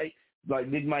that, just like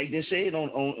Big Mike just said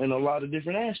on in a lot of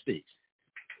different aspects.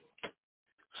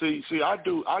 See, I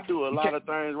do a lot of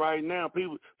things right now.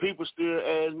 People still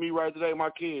ask me right today,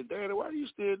 my kids, Daddy, why do you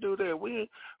still do that? We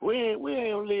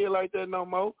ain't live like that no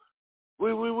more. We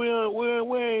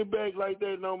ain't back like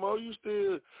that no more. You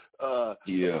still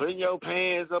putting your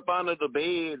pants up under the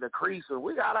bed, the creasing.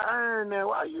 We gotta earn that.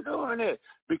 Why are you doing that?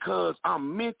 Because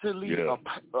I'm mentally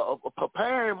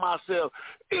preparing myself.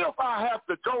 If I have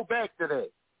to go back to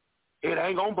that, it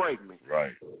ain't gonna break me.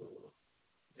 Right.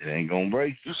 It ain't gonna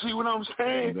break you. You see what I'm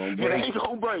saying? It ain't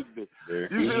gonna break me. You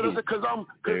see what I'm saying? Because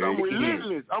I'm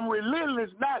relentless. I'm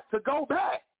relentless not to go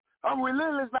back. I'm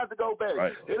relentless not to go back.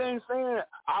 Right. It ain't saying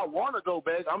I want to go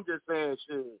back. I'm just saying,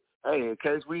 shit, hey, in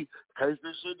case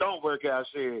this shit don't work out,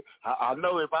 shit, I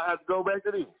know if I have to go back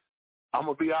to this, I'm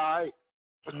gonna be all right.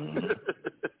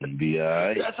 Be all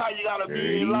right. That's how you gotta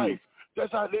be in life.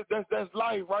 That's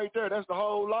life right there. That's the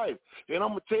whole life. And I'm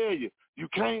gonna tell you, you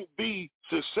can't be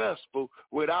successful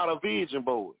without a vision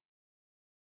board.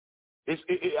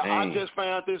 I just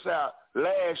found this out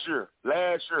last year.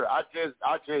 I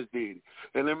just did it.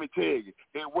 And let me tell you,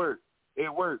 it worked.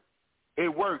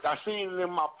 I seen it in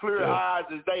my clear eyes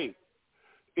as day.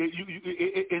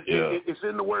 It's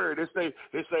in the word. It say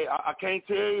I can't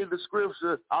tell you the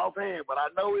scripture offhand, but I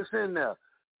know it's in there.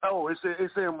 Oh, it's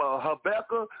in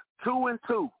Habakkuk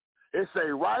 2:2. It say,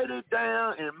 write it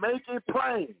down and make it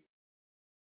plain.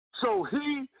 So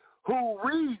he who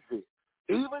reads it,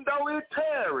 even though it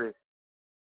tarry,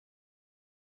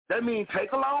 that means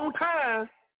take a long time,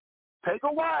 take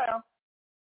a while.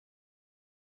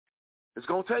 It's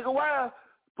going to take a while,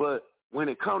 but when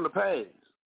it come to pass,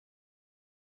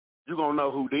 you're going to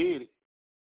know who did it.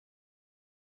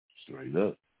 Straight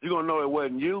up. You're going to know it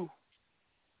wasn't you.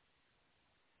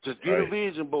 Just get a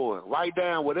vision board. Write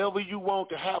down whatever you want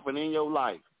to happen in your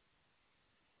life.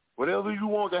 Whatever you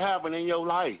want to happen in your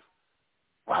life,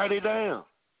 write it down.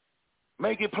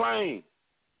 Make it plain.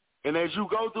 And as you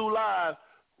go through life,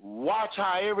 watch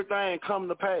how everything come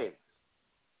to pass.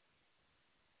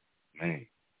 Man.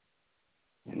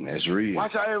 And that's real.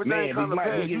 Watch how everything come to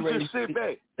pass. You just sit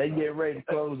back. They get ready to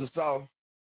close us off.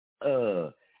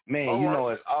 Man,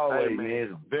 as always,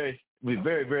 man, it's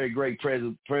very, very great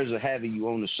pleasure having you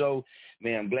on the show.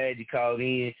 Man, I'm glad you called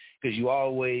in because you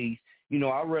always,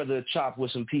 I'd rather chop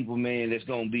with some people, man, that's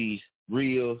going to be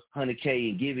real, 100K,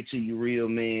 and give it to you real,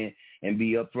 man, and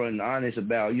be upfront and honest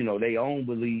about, their own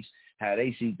beliefs, how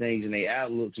they see things and their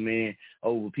outlooks, man,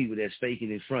 over people that's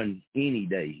faking in front any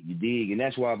day, you dig? And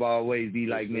that's why I've always be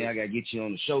like, man, I got to get you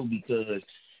on the show because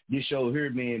this show here,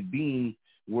 man, being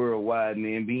worldwide,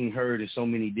 man, being heard in so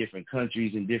many different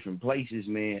countries and different places,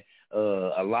 man,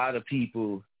 a lot of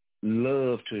people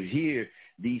love to hear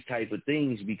these type of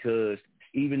things because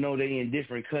even though they in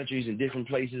different countries and different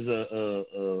places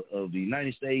of the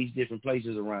United States, different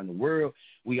places around the world,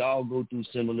 we all go through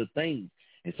similar things.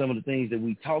 And some of the things that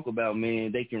we talk about,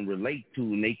 man, they can relate to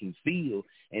and they can feel,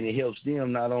 and it helps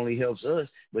them, not only helps us,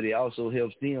 but it also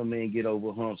helps them, man, get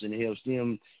over humps, and it helps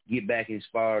them get back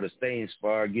inspired or stay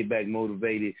inspired, get back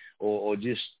motivated, or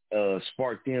just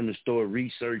spark them to start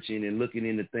researching and looking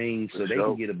into things so they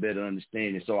can get a better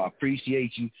understanding. So I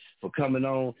appreciate you for coming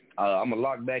on. I'm going to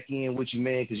lock back in with you,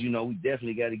 man, because, we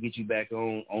definitely got to get you back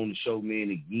on the show, man,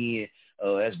 again.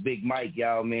 That's Big Mike,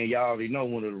 y'all, man. Y'all already know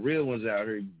one of the real ones out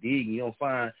here. You don't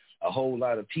find a whole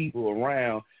lot of people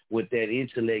around with that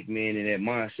intellect, man, and that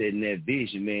mindset and that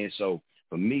vision, man. So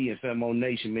for me and Famo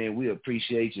Nation, man, we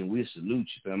appreciate you and we salute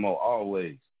you, Famo,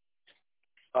 always.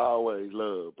 Always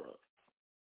love, bro.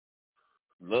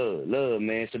 Love,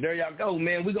 man. So there y'all go,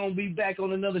 man. We're going to be back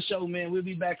on another show, man. We'll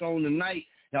be back on tonight.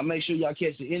 Now, make sure y'all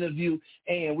catch the interview,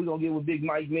 and we're going to get with Big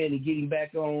Mike, man, and get him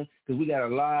back on because we got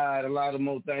a lot of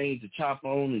more things to chop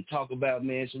on and talk about,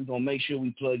 man. So we're going to make sure we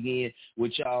plug in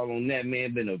with y'all on that,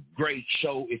 man. Been a great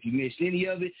show. If you missed any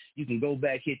of it, you can go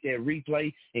back, hit that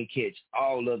replay, and catch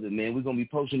all of it, man. We're going to be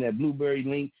posting that Blueberry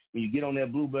link. When you get on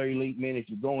that Blueberry link, man, if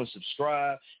you go and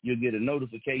subscribe, you'll get a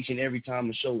notification every time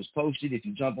the show is posted. If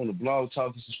you jump on the Blog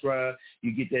Talk and subscribe,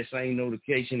 you get that same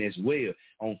notification as well.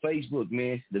 On Facebook,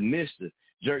 man, the Mr.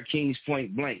 Jerk Kings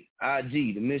Point Blank,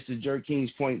 IG, the Mr. Jerk Kings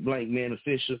Point Blank, man,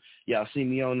 official. Y'all see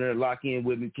me on there, lock in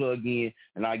with me, plug in,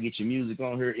 and I get your music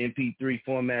on here, MP3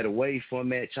 format, or WAV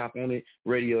format, chop on it,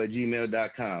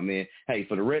 radio@gmail.com, man. Hey,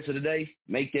 for the rest of the day,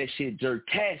 make that shit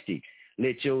jerk-tastic.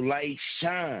 Let your light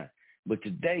shine. But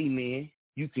today, man,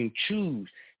 you can choose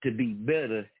to be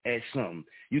better at something.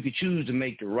 You can choose to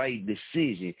make the right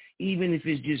decision, even if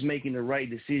it's just making the right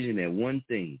decision at one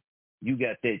thing. You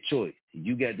got that choice.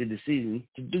 You got the decision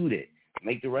to do that.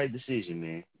 Make the right decision,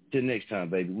 man. Till next time,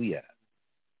 baby. We out.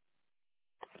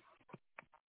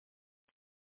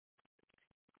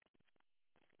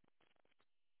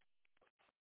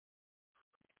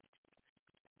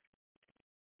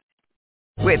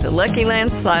 With the Lucky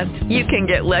Land Slots, you can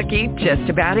get lucky just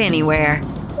about anywhere.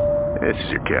 This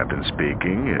is your captain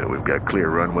speaking. We've got clear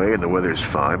runway and the weather's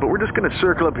fine, but we're just going to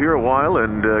circle up here a while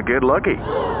and get lucky.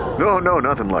 No,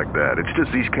 nothing like that. It's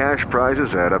just these cash prizes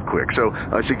add up quick. So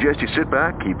I suggest you sit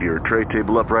back, keep your tray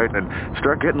table upright, and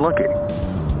start getting lucky.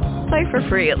 Play for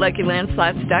free at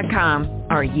LuckyLandSlots.com.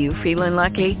 Are you feeling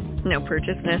lucky? No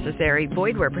purchase necessary.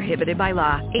 Void where prohibited by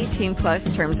law.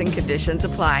 18+ terms and conditions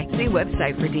apply. See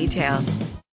website for details.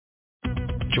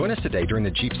 Join us today during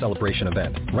the Jeep Celebration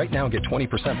event. Right now, get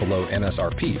 20% below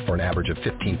MSRP for an average of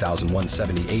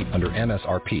 $15,178 under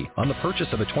MSRP on the purchase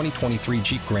of a 2023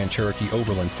 Jeep Grand Cherokee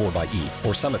Overland 4xE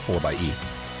or Summit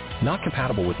 4xE. Not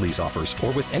compatible with lease offers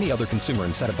or with any other consumer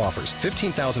incentive offers.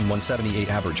 $15,178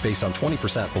 average based on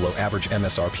 20% below average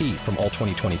MSRP from all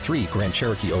 2023 Grand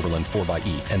Cherokee Overland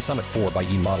 4xE and Summit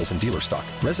 4xE models in dealer stock.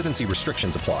 Residency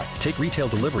restrictions apply. Take retail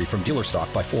delivery from dealer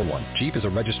stock by 4/1. Jeep is a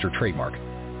registered trademark.